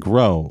and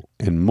grow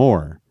and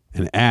more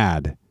and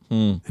add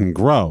and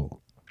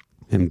grow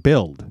and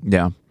build.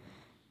 Yeah.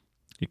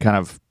 You're kind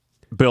of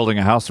building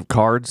a house of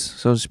cards,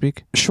 so to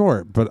speak.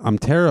 Sure, but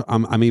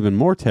I'm even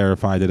more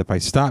terrified that if I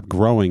stop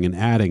growing and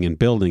adding and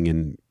building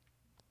and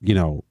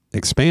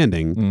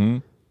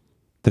expanding,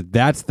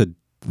 that's the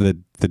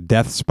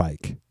death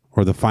spike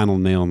or the final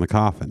nail in the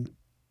coffin.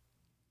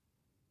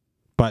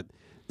 But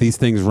these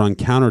things run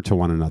counter to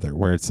one another,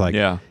 where it's like,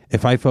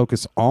 if I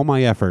focus all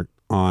my effort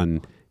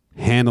on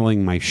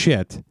handling my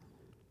shit,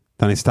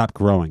 then I stop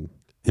growing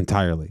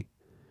entirely.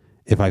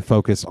 If I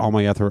focus all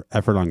my effort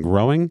on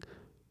growing,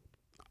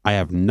 I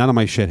have none of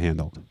my shit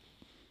handled.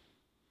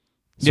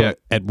 So Yeah.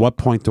 at what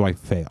point do I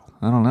fail?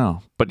 I don't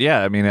know. But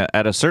yeah, I mean,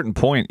 at a certain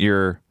point,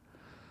 your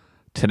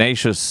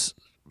tenacious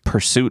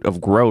pursuit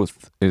of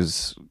growth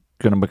is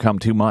going to become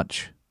too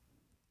much.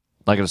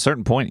 Like at a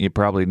certain point, you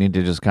probably need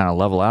to just kind of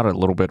level out a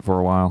little bit for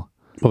a while.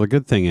 Well, the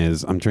good thing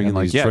is I'm drinking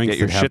these drinks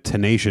that have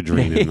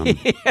tenacity in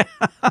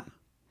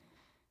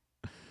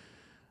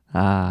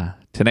them.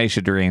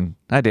 Tenacity.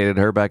 I dated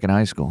her back in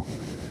high school.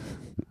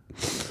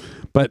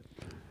 But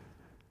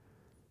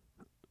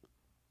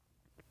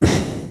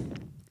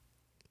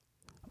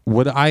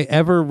would I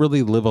ever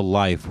really live a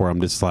life where I'm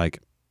just like,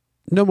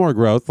 no more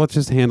growth, let's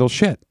just handle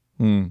shit?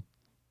 I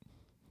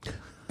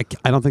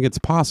don't think it's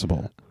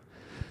possible.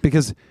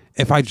 Because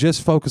if I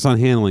just focus on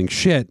handling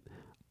shit,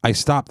 I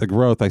stop the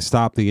growth, I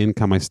stop the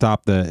income, I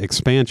stop the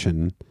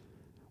expansion,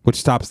 which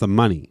stops the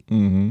money.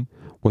 Mm-hmm.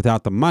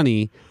 Without the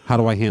money, how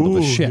do I handle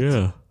the shit?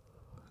 Yeah.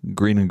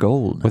 Green and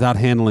gold. Without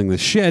handling the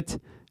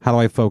shit, how do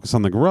I focus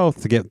on the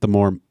growth to get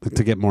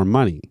more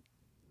money?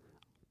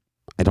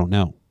 I don't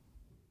know.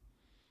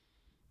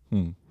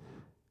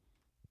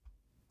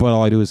 But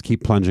all I do is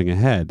keep plunging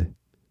ahead.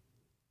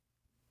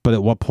 But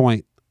at what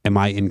point am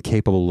I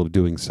incapable of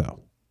doing so?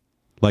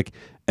 Like,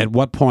 at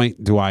what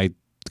point do I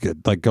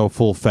go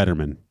full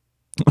Fetterman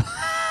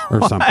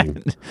or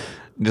something?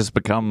 Just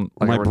become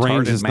like my a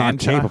brain's retarded just man not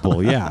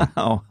capable. Yeah.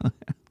 Oh.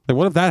 Like,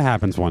 what if that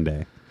happens one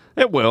day?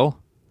 It will.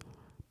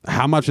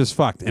 How much is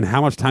fucked, and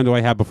how much time do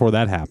I have before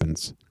that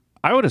happens?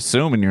 I would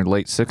assume in your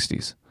late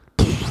 60s.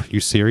 Are you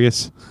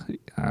serious?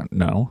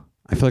 No.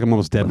 I feel like I'm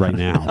almost dead right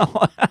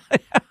now.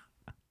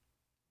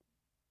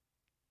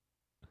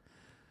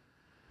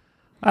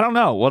 I don't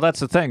know. Well, that's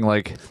the thing.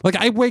 Like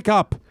I wake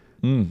up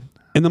in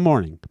the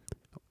morning.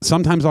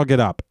 Sometimes I'll get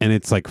up, and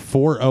it's like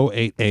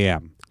 4:08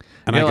 a.m.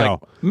 And You're I go,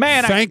 like,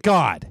 man, thank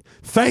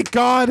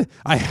God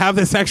I have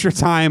this extra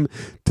time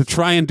to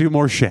try and do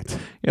more shit.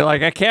 You're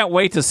like, I can't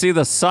wait to see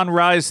the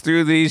sunrise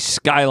through these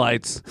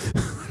skylights.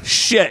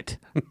 Shit.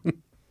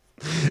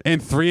 In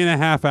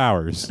 3.5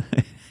 hours.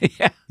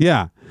 Yeah.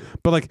 Yeah.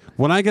 But like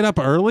when I get up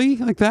early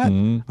like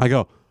that, I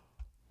go,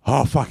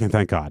 oh, fucking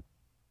thank God.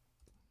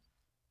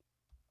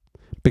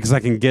 Because I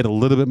can get a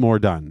little bit more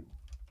done.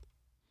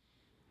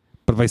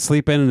 But if I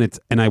sleep in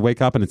and I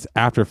wake up and it's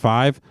after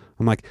 5,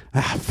 I'm like,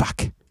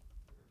 fuck.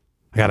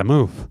 I got to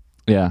move.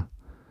 Yeah.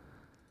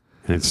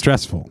 And it's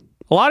stressful.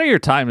 A lot of your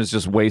time is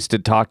just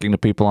wasted talking to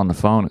people on the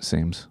phone, it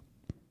seems.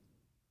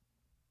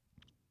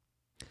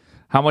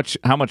 How much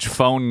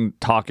phone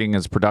talking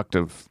is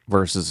productive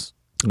versus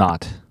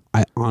not?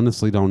 I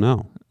honestly don't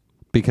know.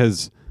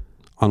 Because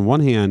on one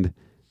hand,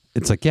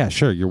 it's like, yeah,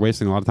 sure, you're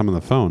wasting a lot of time on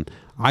the phone.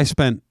 I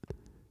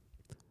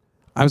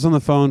was on the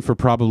phone for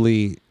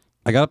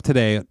I got up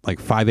today at like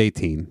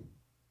 5:18.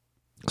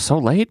 So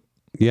late?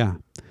 Yeah.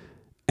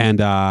 And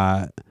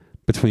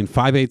between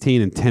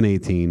 5:18 and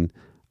 10:18,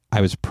 I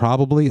was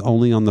probably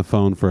only on the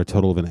phone for a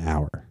total of an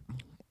hour.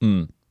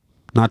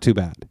 Not too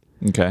bad.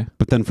 Okay.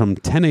 But then from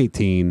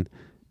 10:18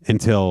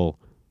 until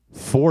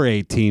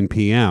 4:18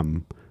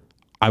 p.m.,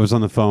 I was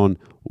on the phone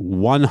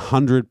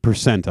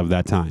 100% of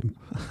that time.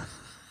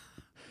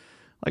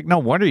 Like, no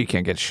wonder you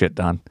can't get shit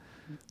done.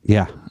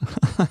 Yeah.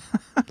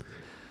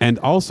 And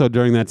also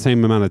during that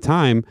same amount of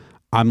time,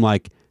 I'm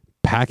like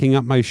packing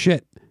up my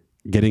shit,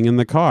 getting in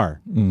the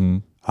car,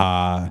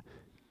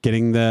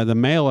 getting the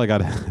mail I got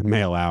to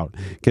mail out,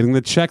 getting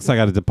the checks I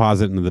got to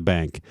deposit into the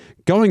bank,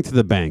 going to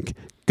the bank,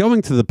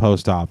 going to the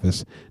post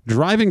office,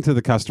 driving to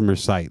the customer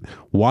site,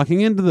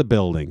 walking into the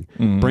building,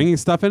 bringing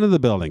stuff into the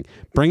building,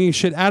 bringing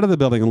shit out of the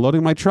building and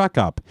loading my truck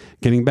up,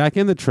 getting back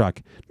in the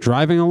truck,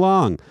 driving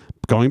along,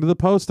 going to the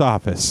post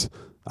office,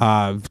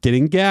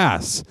 getting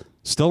gas,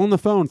 still on the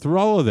phone through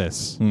all of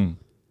this,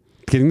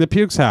 getting the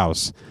Puke's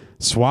house,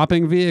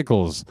 swapping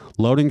vehicles,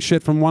 loading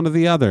shit from one to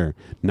the other,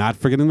 not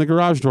forgetting the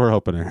garage door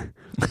opener.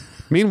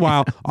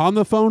 Meanwhile, on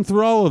the phone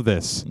through all of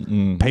this,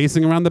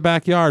 pacing around the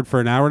backyard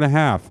for an hour and a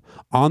half,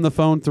 on the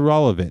phone through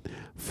all of it,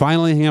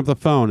 finally hang up the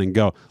phone and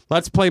go,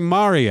 let's play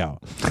Mario.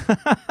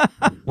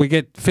 We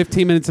get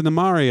 15 minutes into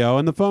Mario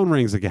and the phone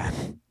rings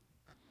again.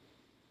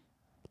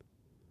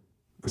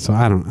 So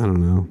I don't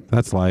know.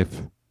 That's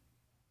life.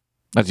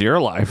 That's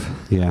your life.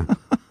 Yeah.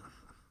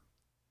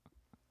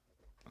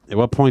 At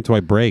what point do I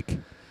break?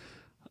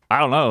 I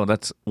don't know.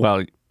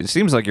 It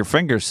seems like your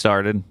fingers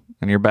started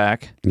and you're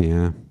back.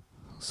 Yeah.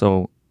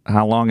 So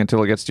how long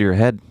until it gets to your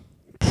head?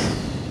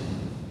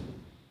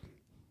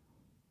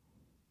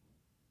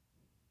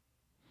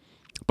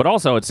 But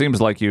also, it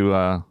seems like you...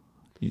 as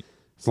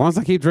long as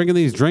I keep drinking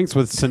these drinks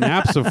with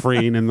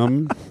synapsophrine in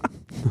them,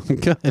 I'm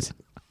good.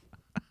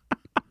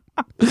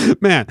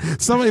 Man,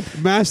 somebody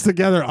mashed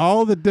together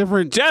all the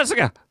different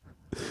Jessica!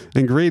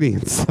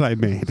 ingredients that I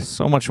made.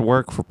 So much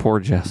work for poor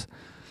Jess.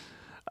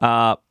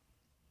 Yeah,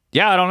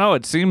 I don't know.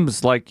 It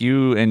seems like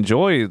you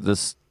enjoy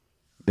this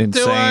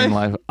insane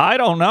life. I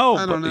don't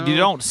know, but you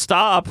don't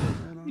stop.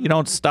 You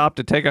don't stop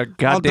to take a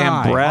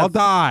goddamn breath. I'll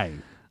die.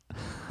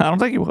 I don't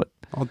think you would.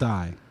 I'll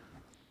die.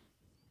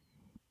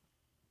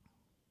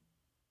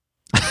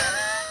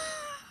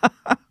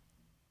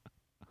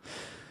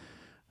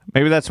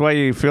 Maybe that's why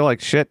you feel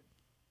like shit,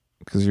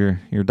 because you're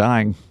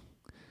dying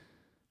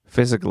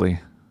physically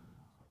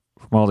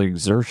from all the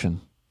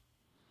exertion.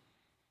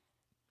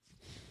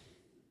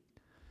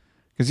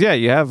 Because yeah,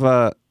 you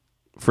have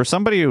for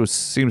somebody who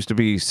seems to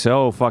be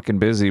so fucking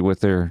busy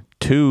with their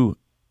 2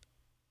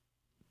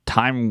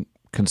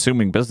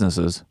 time-consuming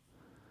businesses,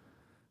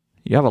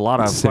 you have a lot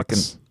of 6.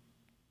 fucking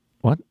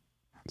what?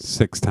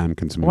 6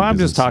 time-consuming. Well, I'm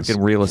just businesses.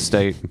 talking real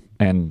estate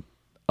and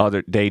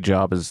other day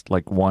job is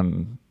like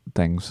 2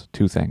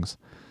 things.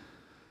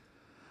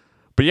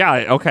 But yeah,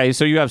 okay,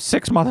 so you have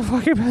 6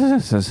 motherfucking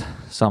businesses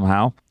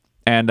somehow.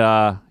 And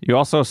you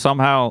also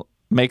somehow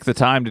make the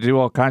time to do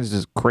all kinds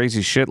of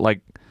crazy shit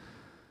like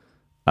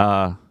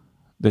the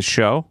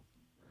show.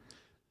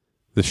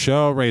 The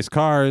show, race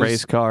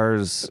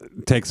cars,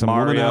 take some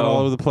women out Mario.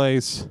 all over the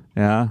place.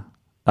 Yeah.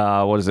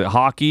 What is it?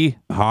 Hockey?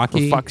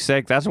 Hockey. For fuck's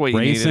sake, that's what you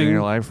needed Racing. in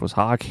your life was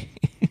hockey.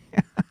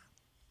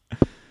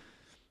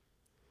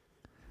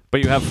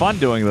 But you have fun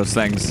doing those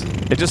things.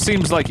 It just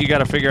seems like you got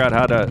to figure out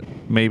how to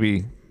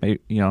maybe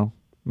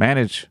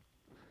manage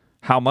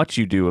how much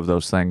you do of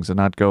those things and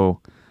not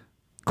go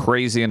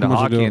crazy into How much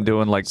you hockey do? and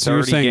doing like So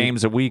you're 30 saying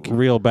games a week.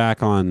 Reel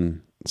back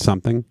on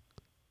something.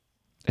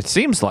 It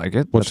seems like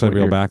it. What That's should I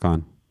reel you're- back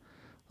on?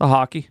 The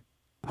hockey.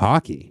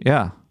 Hockey.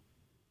 Yeah.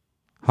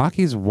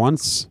 Hockey's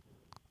once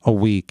a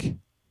week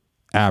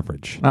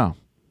average. Oh.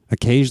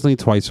 Occasionally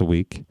twice a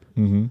week.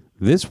 Mm-hmm.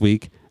 This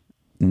week,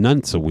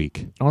 nonce a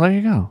week. Well, there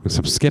you go. So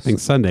I'm skipping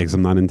Sunday because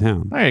I'm not in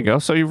town. There you go.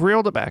 So you've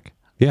reeled it back.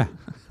 Yeah.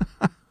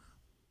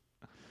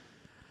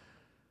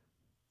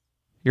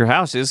 Your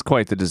house is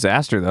quite the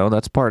disaster, though.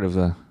 That's part of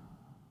the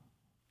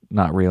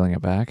not reeling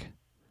it back.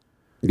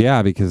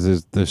 Yeah,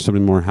 because there's so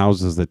many more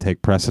houses that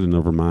take precedent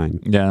over mine.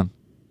 Yeah.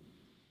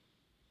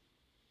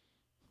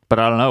 But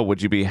I don't know.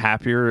 Would you be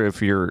happier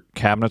if your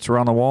cabinets were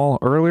on the wall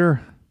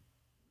earlier?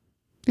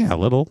 Yeah, a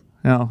little.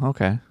 No,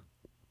 okay.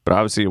 But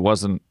obviously it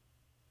wasn't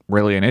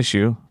really an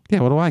issue. Yeah,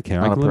 what do I care?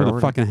 I Not a can live in a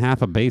priority. fucking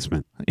half a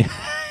basement.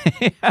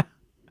 Yeah.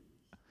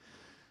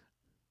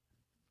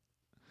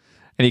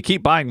 And you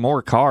keep buying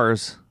more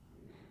cars.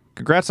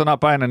 Congrats on not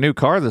buying a new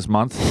car this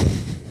month.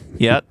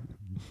 Yet.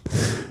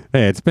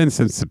 Hey, it's been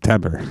since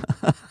September.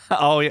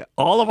 Oh, yeah.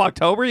 All of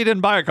October you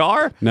didn't buy a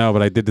car? No,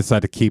 but I did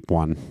decide to keep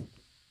one.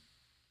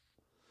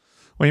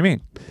 What do you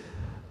mean?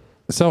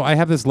 So I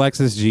have this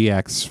Lexus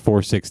GX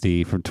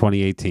 460 from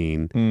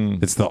 2018.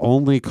 It's the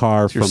only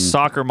car Your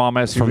soccer mom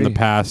SUV? from the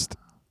past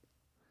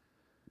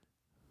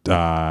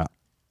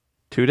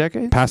 2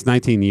 decades? past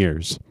 19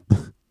 years.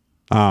 It's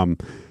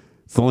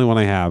the only one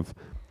I have.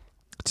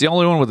 It's the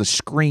only one with a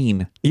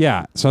screen.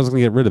 Yeah, so I was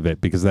going to get rid of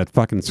it because of that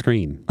fucking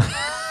screen.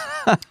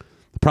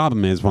 The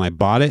problem is when I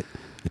bought it,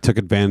 I took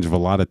advantage of a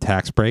lot of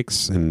tax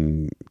breaks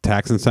and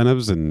tax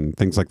incentives and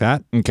things like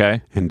that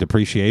Okay. and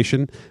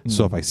depreciation.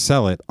 So if I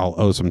sell it, I'll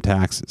owe some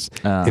taxes.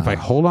 If I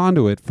hold on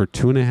to it for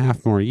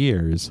 2.5 more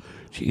years,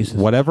 Jesus.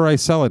 whatever I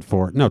sell it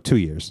for, no, 2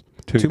 years,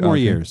 2 more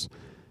okay. years,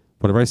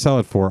 whatever I sell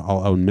it for,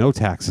 I'll owe no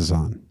taxes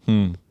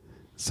on.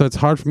 So it's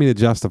hard for me to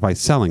justify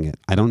selling it.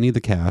 I don't need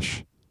the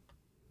cash,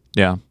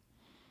 Yeah.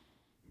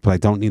 but I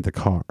don't need the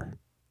car.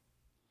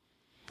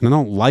 And I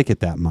don't like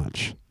it that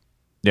much.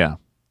 Yeah.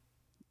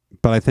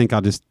 But I think I'll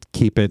just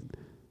keep it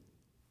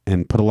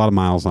and put a lot of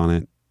miles on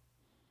it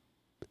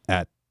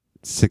at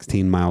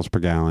 16 miles per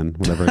gallon,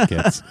 whatever it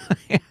gets.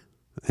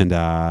 And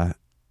yeah,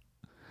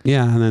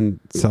 and then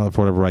sell it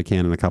for whatever I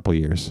can in a couple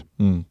years.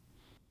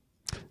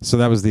 So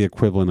that was the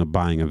equivalent of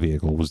buying a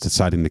vehicle, was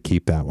deciding to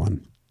keep that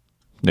one.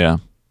 Yeah.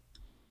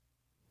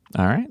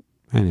 All right.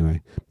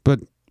 Anyway, but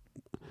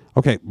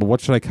okay, but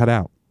what should I cut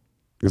out?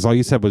 Because all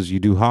you said was you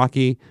do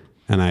hockey,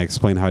 and I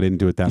explained how I didn't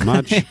do it that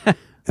much.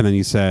 And then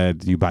you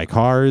said you buy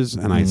cars,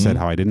 and I said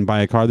how I didn't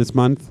buy a car this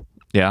month.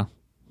 Yeah.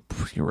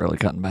 You're really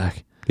cutting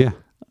back. Yeah.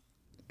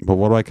 But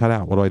what do I cut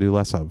out? What do I do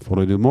less of? What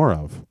do I do more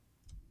of?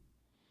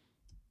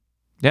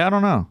 Yeah, I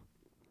don't know.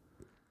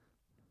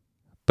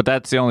 But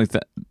that's the only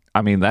thing.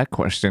 I mean, that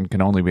question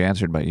can only be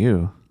answered by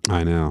you.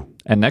 I know.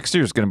 And next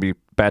year's going to be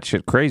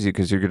batshit crazy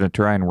because you're going to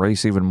try and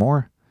race even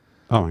more.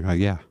 Oh, my God,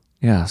 yeah.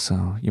 Yeah,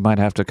 so you might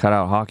have to cut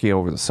out hockey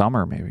over the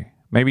summer, maybe.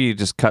 Maybe you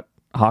just cut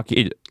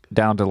hockey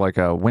down to like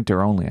a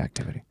winter-only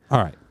activity.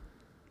 All right.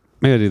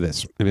 Maybe I do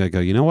this. Maybe I go,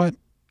 you know what?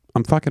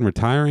 I'm fucking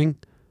retiring.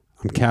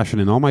 I'm cashing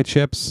in all my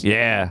chips.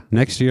 Yeah.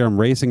 Next year, I'm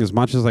racing as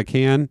much as I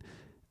can,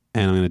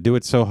 and I'm going to do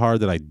it so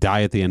hard that I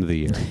die at the end of the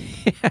year.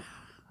 Yeah.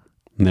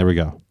 And there we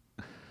go.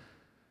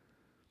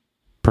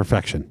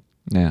 Perfection.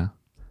 Yeah.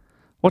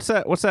 What's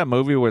that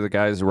movie where the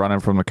guy's running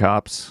from the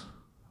cops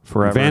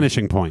forever?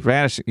 Vanishing Point.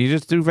 Vanishing. You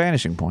just do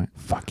Vanishing Point.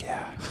 Fuck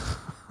yeah.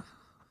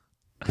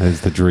 That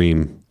is the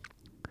dream.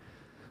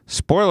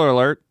 Spoiler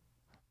alert.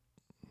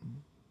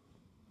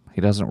 He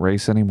doesn't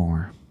race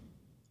anymore.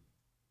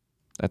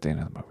 At the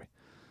end of the movie.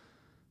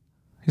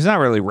 He's not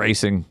really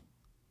racing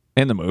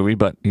in the movie,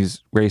 but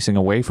he's racing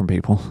away from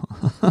people.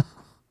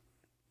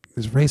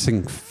 He's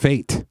racing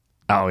fate.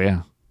 Oh,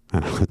 yeah.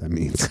 I don't know what that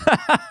means.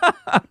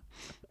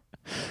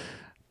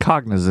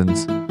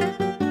 Cognizance.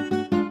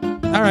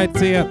 All right,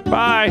 see ya.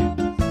 Bye.